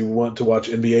because you want to watch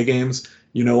NBA games,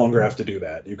 you no longer have to do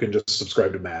that. You can just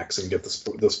subscribe to Max and get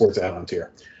the sports add-on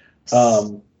tier.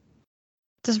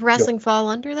 Does wrestling fall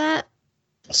under that?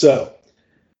 So,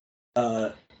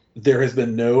 there has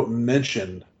been no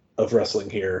mention of wrestling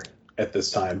here at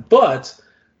this time, but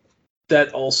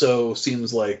that also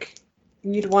seems like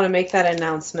you'd want to make that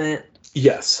announcement.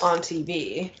 Yes. On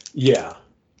TV. Yeah.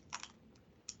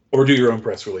 Or do your own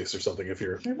press release or something if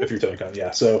you're Telecom.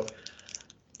 Yeah. So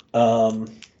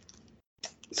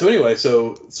anyway,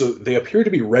 so they appear to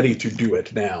be ready to do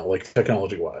it now, like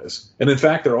technology-wise, and in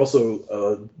fact, they're also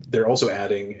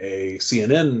adding a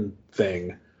CNN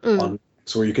thing on,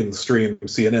 so where you can stream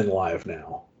CNN live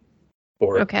now,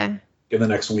 or in the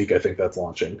next week, I think that's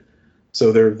launching.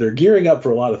 So they're gearing up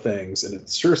for a lot of things, and it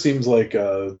sure seems like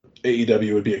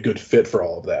AEW would be a good fit for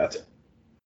all of that.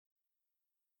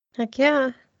 Heck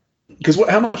yeah. Because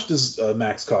how much does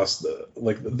Max cost?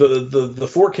 Like the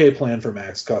 4K plan for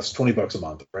Max costs $20 a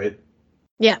month, right?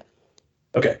 Yeah.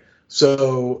 Okay.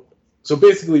 So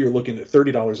basically, you're looking at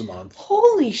 $30 a month.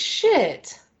 Holy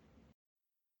shit!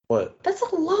 What? That's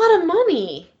a lot of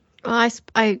money. Well,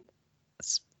 I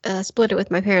split it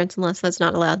with my parents. Unless that's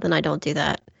not allowed, then I don't do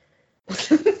that.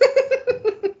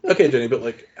 Okay, Jenny, but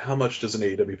like, how much does an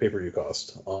AEW pay-per-view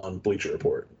cost on Bleacher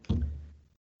Report?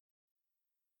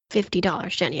 $50,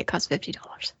 Jenny. It costs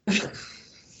 $50.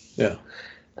 Yeah.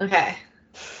 Okay.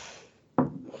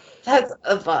 That's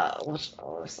about, which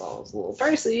was a little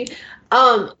pricey.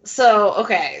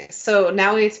 So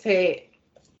now we have to pay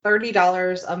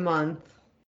 $30 a month,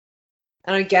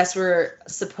 and I guess we're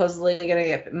supposedly gonna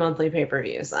get monthly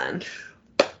pay-per-views then.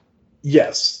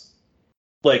 Yes.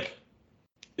 Like,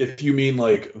 if you mean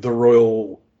like the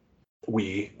royal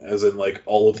we, as in like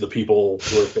all of the people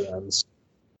who are fans,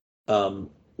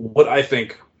 what I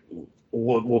think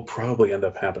will probably end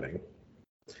up happening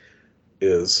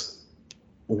is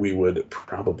we would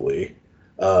probably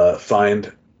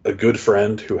find a good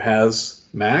friend who has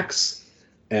Max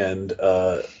and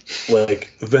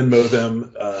like Venmo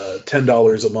them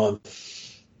 $10 a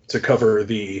month to cover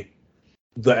the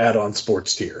add-on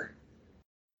sports tier.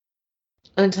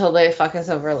 Until they fuck us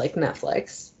over like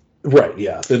Netflix. Right,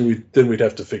 yeah. Then we'd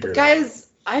have to figure it out. Guys,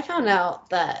 I found out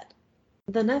that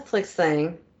the Netflix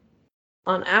thing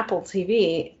on Apple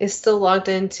TV is still logged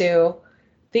into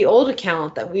the old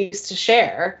account that we used to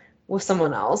share with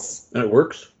someone else. And it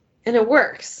works? And it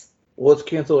works. Well, let's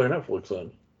cancel our Netflix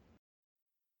then.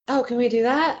 Oh, can we do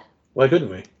that? Why couldn't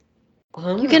we?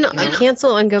 You can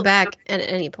cancel and go back at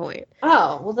any point.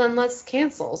 Oh, well then let's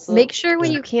cancel. So make sure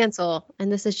when you cancel, and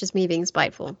this is just me being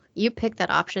spiteful, you pick that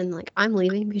option like, I'm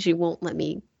leaving because you won't let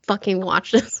me fucking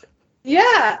watch this.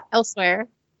 Yeah. Elsewhere.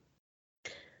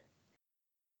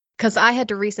 Because I had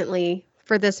to recently,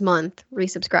 for this month,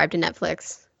 resubscribe to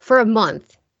Netflix. For a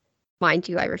month. Mind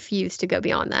you, I refuse to go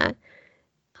beyond that.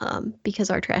 Because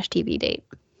our trash TV date.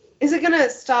 Is it going to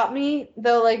stop me,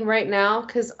 though, like right now?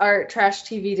 Because our trash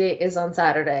TV date is on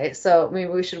Saturday. So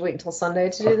maybe we should wait until Sunday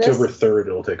to do this? October 3rd,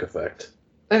 it'll take effect.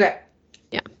 Okay.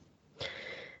 Yeah.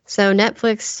 So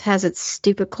Netflix has its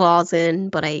stupid clause in,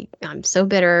 but I'm so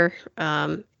bitter.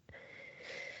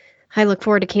 I look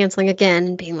forward to canceling again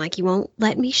and being like, you won't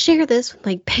let me share this with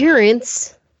my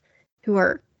parents who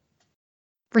are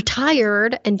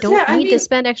retired and don't need to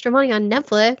spend extra money on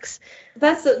Netflix.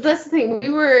 That's the thing. We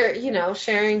were,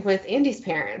 sharing with Andy's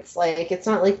parents. Like, it's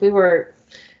not like we were,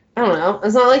 I don't know.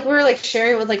 It's not like we were like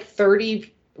sharing with like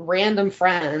 30 random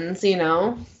friends,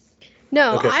 No,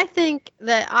 okay. I think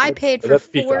that I paid for 4.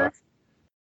 Peacock.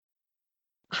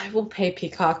 I will pay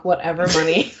Peacock whatever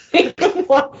money they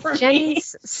want from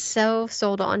Jenny's so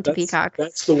sold on to Peacock.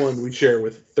 That's the one we share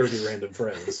with 30 random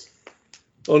friends.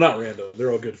 Well, not random. They're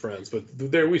all good friends, but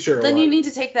there we share a lot. Then you need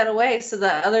to take that away so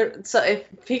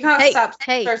if Peacock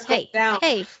starts going down.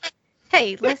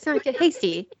 Hey, let's not get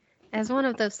hasty. As one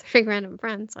of those 3 random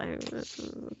friends, I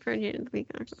referred you to the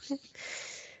Peacock.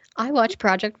 I watch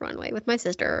Project Runway with my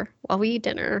sister while we eat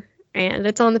dinner, and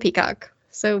it's on the Peacock.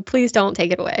 So please don't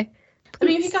take it away. I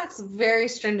mean, Peacock's very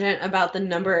stringent about the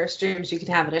number of streams you can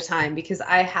have at a time because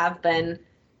I have been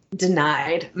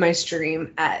denied my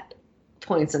stream at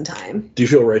points in time. Do you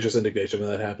feel righteous indignation when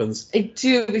that happens? I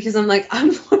do, because I'm like,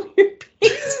 I'm one of your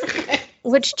paychecks.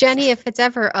 Which, Jenny, if it's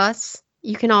ever us,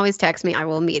 you can always text me. I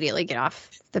will immediately get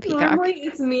off the Peacock. Normally,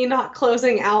 it's me not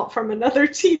closing out from another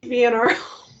TV in our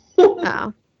home.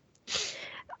 Oh.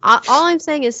 All I'm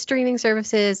saying is streaming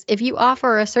services, if you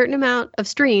offer a certain amount of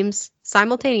streams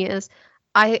simultaneous,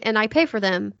 I pay for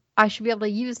them, I should be able to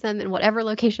use them in whatever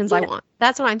locations I want.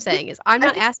 That's what I'm saying. Is I'm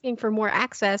not asking for more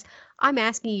access. I'm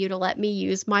asking you to let me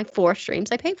use my 4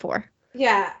 streams I pay for.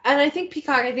 Yeah, and I think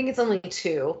Peacock, I think it's only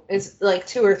 2. It's like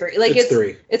 2 or 3. Like it's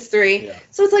 3. It's 3. Yeah.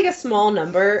 So it's like a small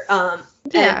number.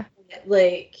 Yeah. And,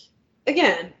 like,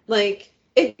 again, like,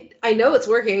 I know it's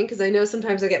working because I know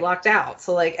sometimes I get locked out.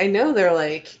 So, like, I know they're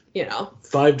like,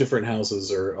 5 different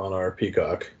houses are on our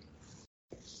Peacock.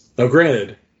 Now,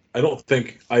 granted, I don't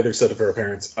think either set of our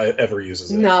parents ever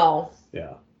uses it. No.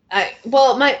 Yeah.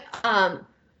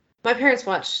 My parents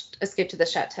watched Escape to the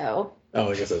Chateau. Oh,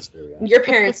 I guess that's true. Yeah. Your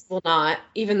parents will not,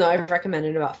 even though I've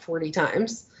recommended it about 40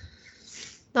 times.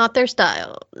 Not their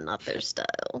style. Not their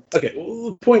style. Okay,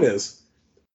 well, the point is,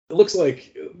 it looks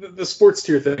like the sports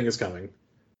tier thing is coming.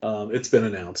 It's been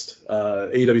announced.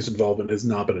 AEW's involvement has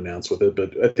not been announced with it,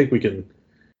 but I think we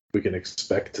can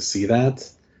expect to see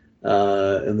that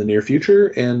in the near future,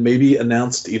 and maybe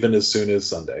announced even as soon as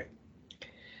Sunday.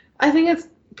 I think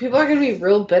people are going to be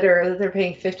real bitter that they're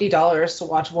paying $50 to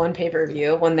watch one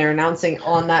pay-per-view when they're announcing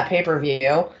on that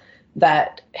pay-per-view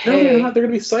that, hey... No, they're not. They're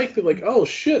going to be psyched. They're like, oh,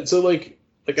 shit. So, like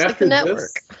after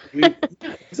this... yeah,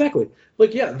 exactly.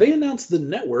 Like, yeah, they announced the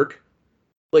network,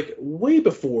 like, way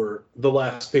before the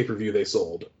last pay-per-view they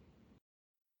sold.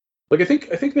 Like, I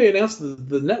think they announced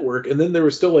the network, and then there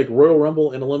was still, like, Royal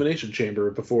Rumble and Elimination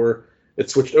Chamber before it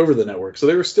switched over the network. So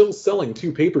they were still selling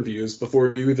 2 pay-per-views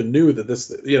before you even knew that this,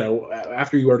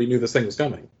 after you already knew this thing was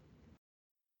coming.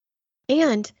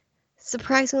 And,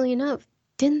 surprisingly enough,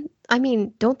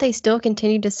 don't they still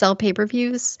continue to sell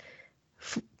pay-per-views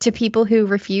to people who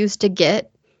refuse to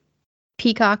get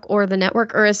Peacock or the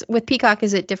network? Or with Peacock,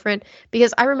 is it different?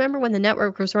 Because I remember when the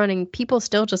network was running, people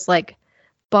still just, like,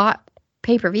 bought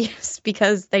pay-per-views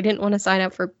because they didn't want to sign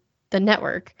up for the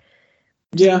network.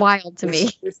 Yeah, wild to me.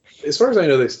 As far as I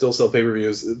know, they still sell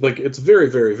pay-per-views. Like, it's very,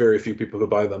 very, very few people who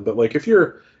buy them. But like, if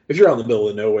you're out in the middle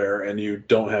of nowhere and you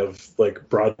don't have like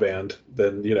broadband,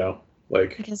 then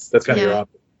that's kind of your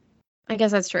option. I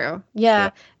guess that's true. Yeah,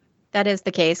 that is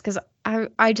the case. Because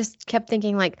I just kept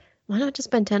thinking, like, why not just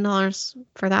spend $10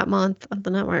 for that month of the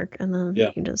network and then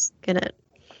you just get it?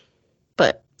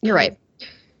 But you're right.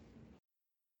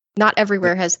 Not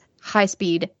everywhere has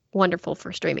high-speed, wonderful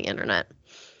for streaming internet.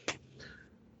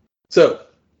 So,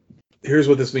 here's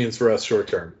what this means for us short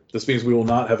term. This means we will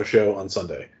not have a show on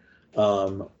Sunday.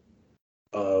 We'll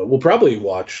probably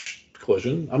watch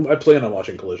Collision. I plan on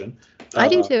watching Collision. I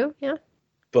do too, yeah.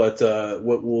 But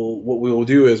what we will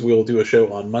do is we'll do a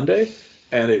show on Monday,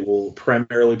 and it will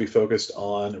primarily be focused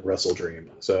on Wrestle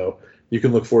Dream. So you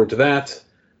can look forward to that,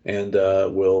 and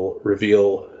we'll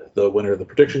reveal the winner of the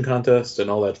prediction contest and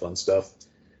all that fun stuff.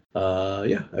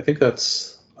 I think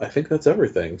that's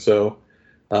everything. So.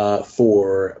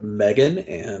 For Megan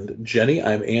and Jenny,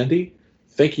 I'm Andy.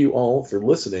 Thank you all for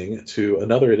listening to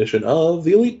another edition of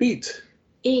The Elite Beat.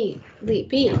 Elite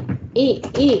Beat.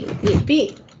 Elite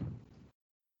Beat.